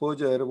of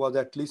exposure was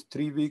at least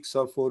 3 weeks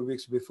or 4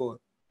 weeks before.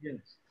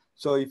 Yes.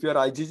 So if your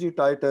IgG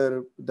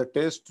titer, the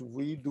test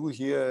we do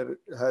here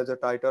has a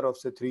titer of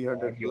say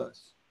 300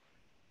 plus,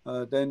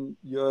 then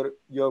your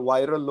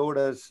viral load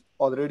has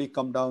already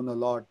come down a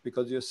lot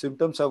because your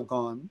symptoms have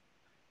gone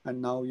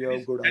and now you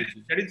have good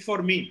IgG. That is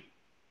for me.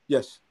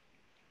 Yes.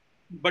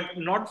 But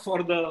not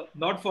for the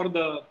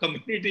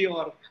community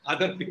or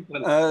other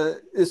people.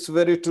 It's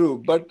very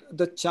true. But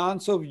the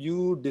chance of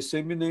you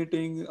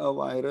disseminating a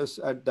virus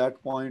at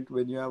that point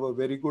when you have a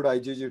very good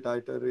IgG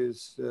titer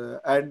is,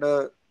 and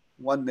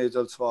one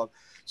nasal swab.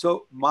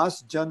 So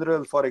Mass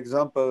General, for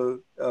example,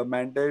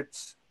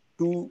 mandates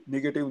 2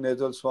 negative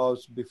nasal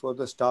swabs before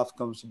the staff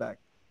comes back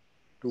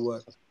to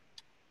work.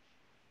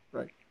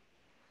 Right.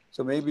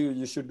 So maybe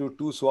you should do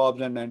 2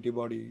 swabs and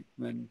antibody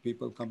when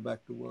people come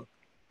back to work.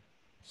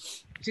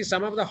 See,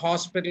 some of the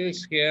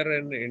hospitals here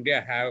in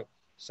India have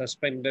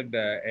suspended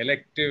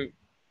elective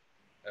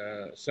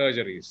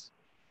surgeries.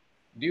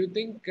 Do you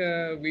think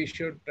we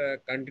should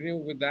continue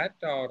with that,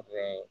 or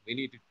we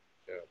need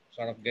to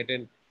sort of get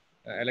in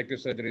elective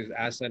surgeries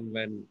as and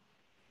when?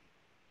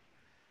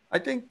 I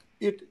think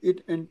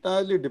it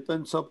entirely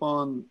depends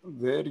upon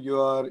where you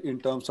are in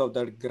terms of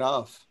that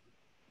graph.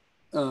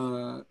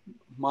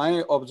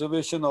 My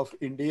observation of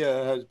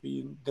India has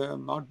been there have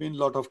not been a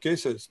lot of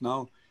cases.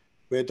 Now,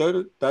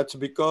 whether that's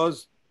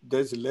because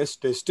there's less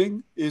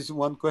testing is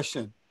one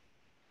question.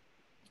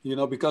 You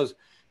know, because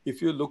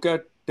if you look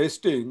at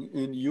testing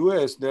in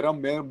US, there are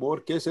more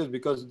cases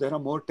because there are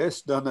more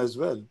tests done as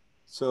well.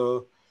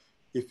 So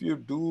if you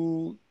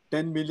do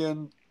 10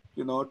 million,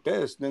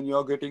 tests, then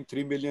you're getting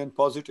 3 million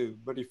positive.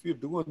 But if you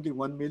do only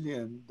 1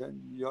 million,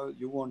 then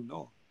you won't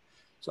know.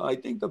 So I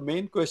think the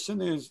main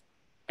question is,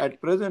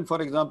 at present,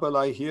 for example,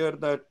 I hear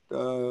that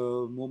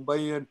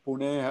Mumbai and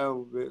Pune have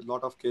a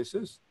lot of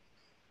cases.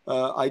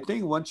 I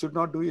think one should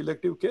not do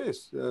elective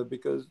case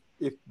because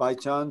if by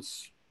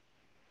chance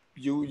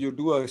you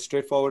do a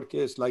straightforward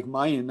case like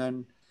mine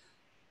and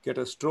get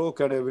a stroke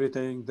and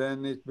everything,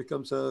 then it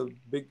becomes a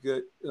big,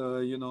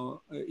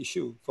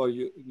 issue for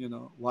you.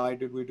 Why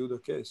did we do the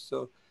case?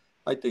 So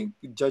I think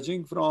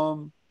judging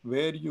from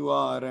where you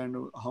are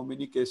and how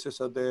many cases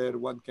are there,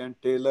 one can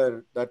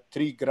tailor that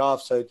 3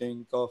 graphs, I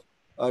think, of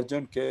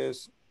urgent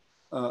case,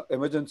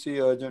 emergency,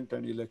 urgent,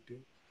 and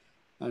elective,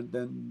 and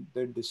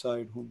then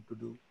decide whom to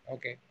do.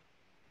 Okay.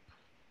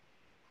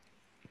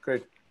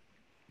 Great.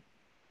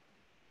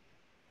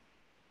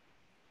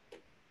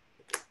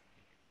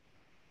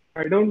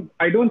 I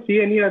don't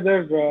see any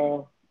other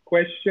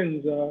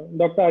questions.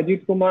 Dr.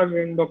 Ajit Kumar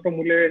and Dr.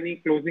 Mule, any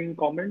closing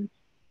comments?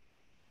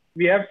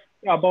 We have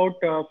about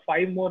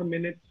 5 more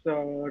minutes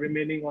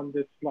remaining on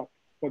this slot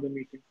for the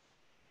meeting.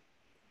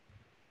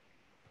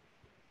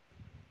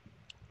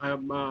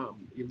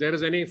 If there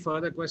is any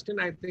further question,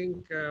 I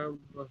think.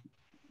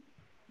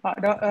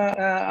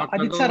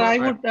 Ajit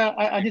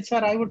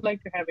sir, I would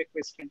like to have a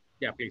question.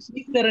 Yeah, please.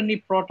 Is there any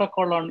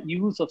protocol on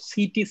use of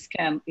CT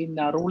scan in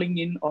ruling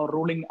in or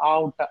ruling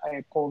out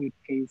a COVID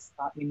case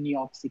in New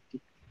York City?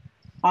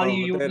 Are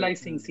you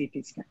utilizing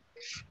CT scan?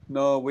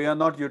 No, we are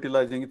not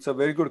utilizing. It's a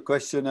very good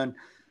question. And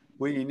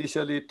we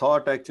initially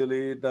thought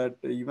actually that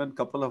even a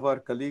couple of our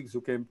colleagues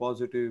who came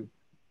positive,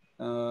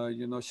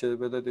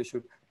 whether they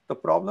should. The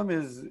problem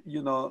is,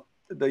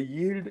 the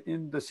yield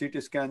in the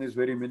CT scan is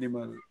very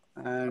minimal.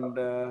 And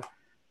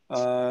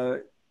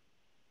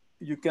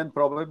you can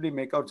probably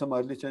make out some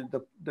early change.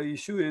 The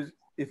issue is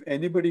if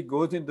anybody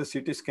goes in the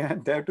CT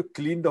scan, they have to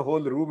clean the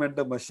whole room and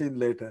the machine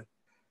later.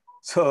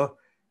 So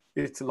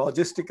it's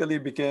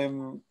logistically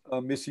became a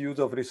misuse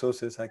of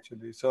resources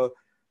actually. So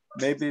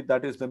maybe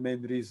that is the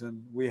main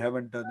reason we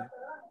haven't done it.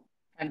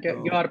 And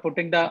you are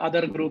putting the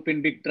other group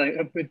in big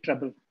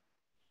trouble.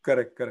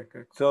 Correct.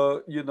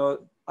 So,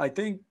 I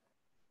think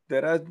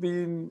there has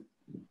been,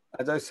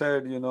 as I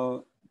said,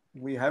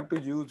 we have to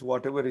use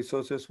whatever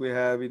resources we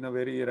have in a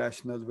very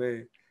rational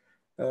way.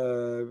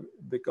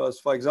 Because,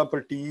 for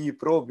example, TE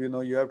probe,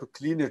 you have to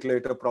clean it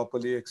later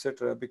properly,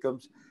 etc.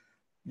 Becomes,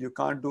 you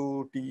can't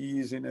do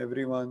TEs in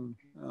everyone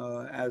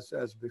as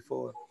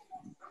before.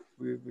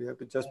 We have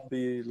to just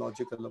be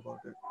logical about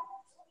it.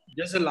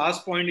 Just the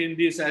last point in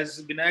this,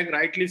 as Vinayak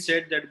rightly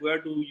said, that we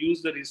have to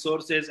use the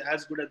resources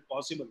as good as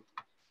possible.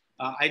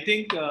 I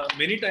think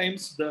many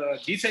times the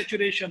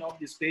desaturation of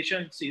these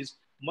patients is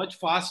much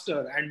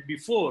faster and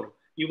before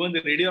even the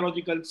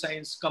radiological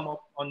signs come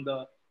up on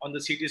the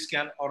CT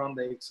scan or on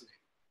the X-ray.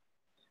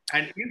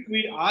 And if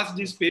we ask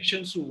these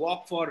patients to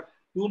walk for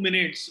 2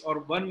 minutes or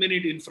 1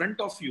 minute in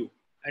front of you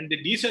and they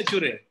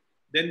desaturate,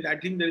 then I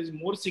think that is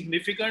more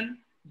significant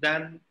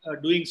than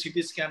doing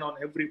CT scan on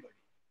everybody.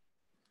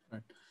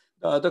 Right.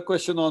 The other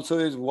question also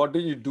is, what do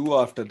you do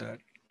after that?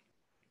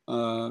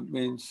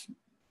 Means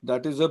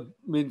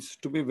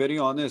to be very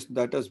honest,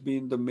 that has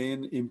been the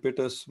main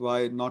impetus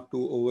why not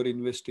to over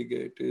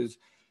investigate. Is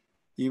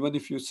even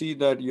if you see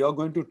that you're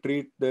going to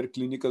treat their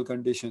clinical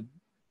condition,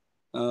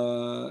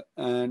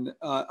 and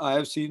I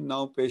have seen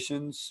now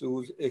patients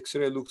whose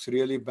X-ray looks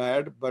really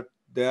bad, but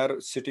they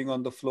are sitting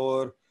on the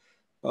floor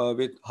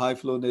with high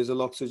flow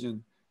nasal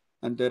oxygen,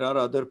 and there are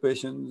other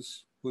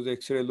patients whose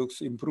X-ray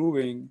looks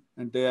improving,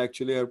 and they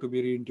actually have to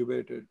be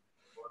reintubated.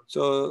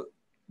 So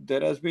there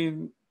has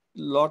been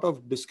a lot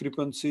of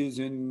discrepancies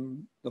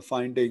in the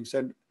findings,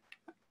 and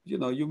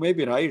you may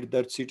be right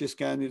that CT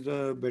scan is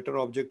a better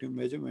objective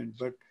measurement,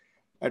 but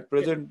at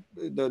present,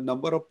 the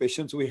number of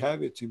patients we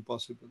have, it's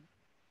impossible.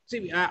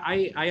 See,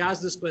 I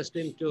asked this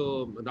question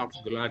to Dr.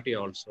 Gulati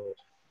also,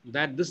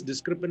 that this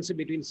discrepancy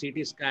between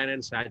CT scan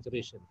and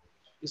saturation,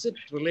 is it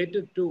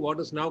related to what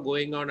is now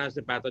going on as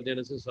the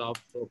pathogenesis of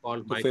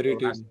so-called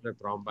microvascular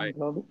thrombi?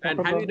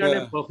 And have you done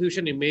a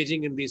perfusion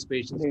imaging in these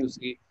patients to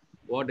see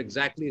what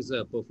exactly is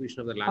the perfusion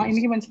of the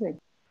lungs?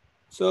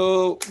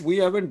 So we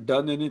haven't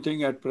done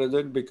anything at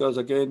present because,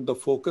 again, the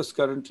focus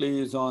currently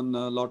is on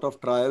a lot of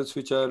trials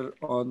which are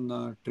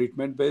on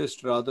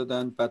treatment-based rather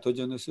than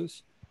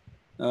pathogenesis.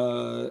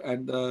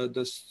 And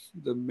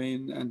the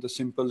main and the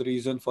simple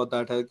reason for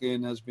that,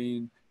 again, has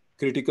been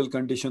critical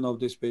condition of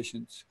these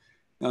patients.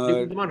 Do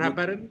you put them on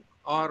heparin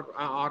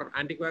or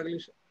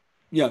anticoagulation?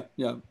 Yeah.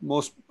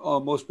 Most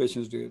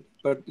patients do it.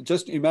 But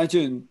just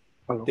imagine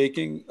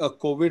taking a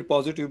COVID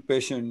positive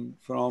patient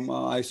from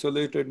an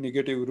isolated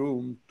negative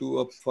room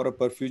to for a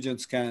perfusion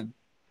scan.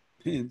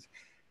 Means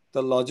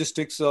the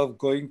logistics of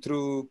going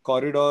through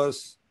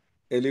corridors,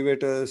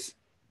 elevators,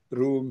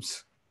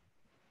 rooms.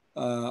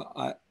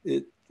 I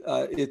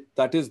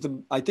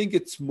think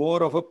it's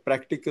more of a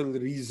practical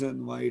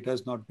reason why it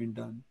has not been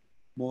done,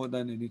 more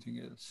than anything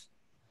else.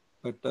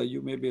 But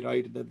you may be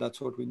right that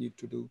that's what we need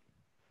to do.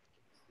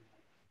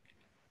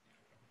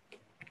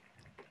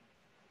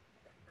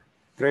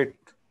 Great.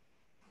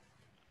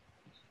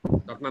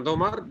 Dr.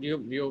 Nandomar, you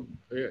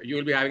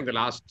will be having the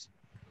last.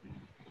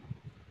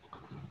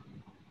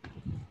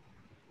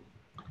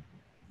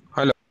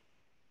 Hello.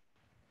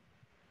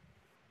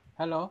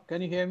 Hello,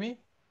 can you hear me?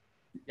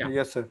 Yeah.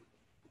 Yes, sir.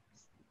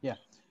 Yeah.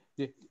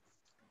 It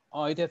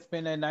has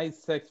been a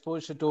nice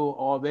exposure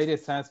to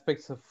various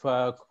aspects of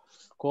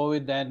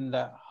COVID and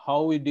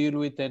how we deal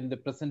with in the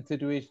present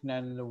situation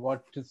and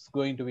what is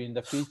going to be in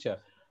the future.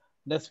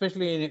 And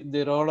especially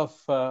the role of,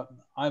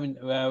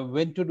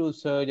 when to do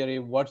surgery,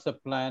 what's the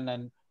plan,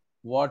 and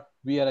what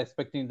we are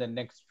expecting the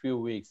next few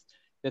weeks.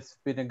 It's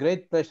been a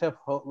great pleasure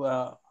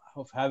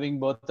of having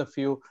both of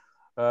you,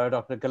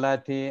 Dr.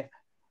 Gulati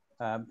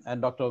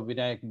and Dr.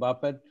 Vinayak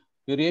Bapat.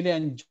 We really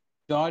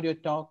enjoyed your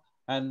talk,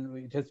 and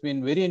it has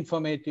been very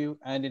informative,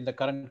 and in the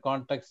current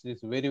context, it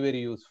is very, very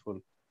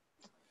useful.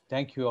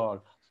 Thank you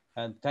all.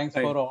 And thanks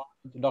for all,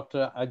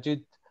 Dr.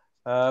 Ajit,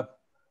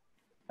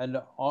 and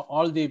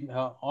all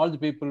the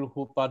people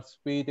who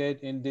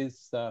participated in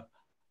this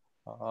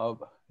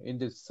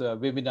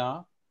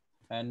webinar,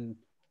 and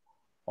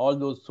all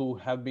those who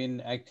have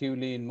been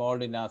actively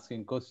involved in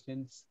asking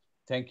questions.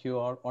 Thank you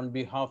all. On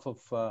behalf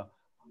of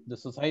the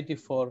Society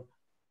for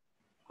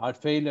Heart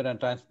Failure and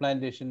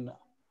Transplantation,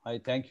 I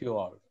thank you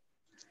all.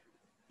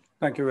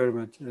 Thank you very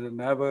much. And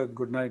have a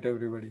good night,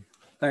 everybody.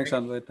 Thanks,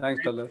 Anwar.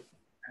 Thanks, Talar.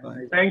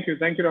 Thank you.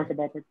 Thank you, Dr.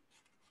 Bapat.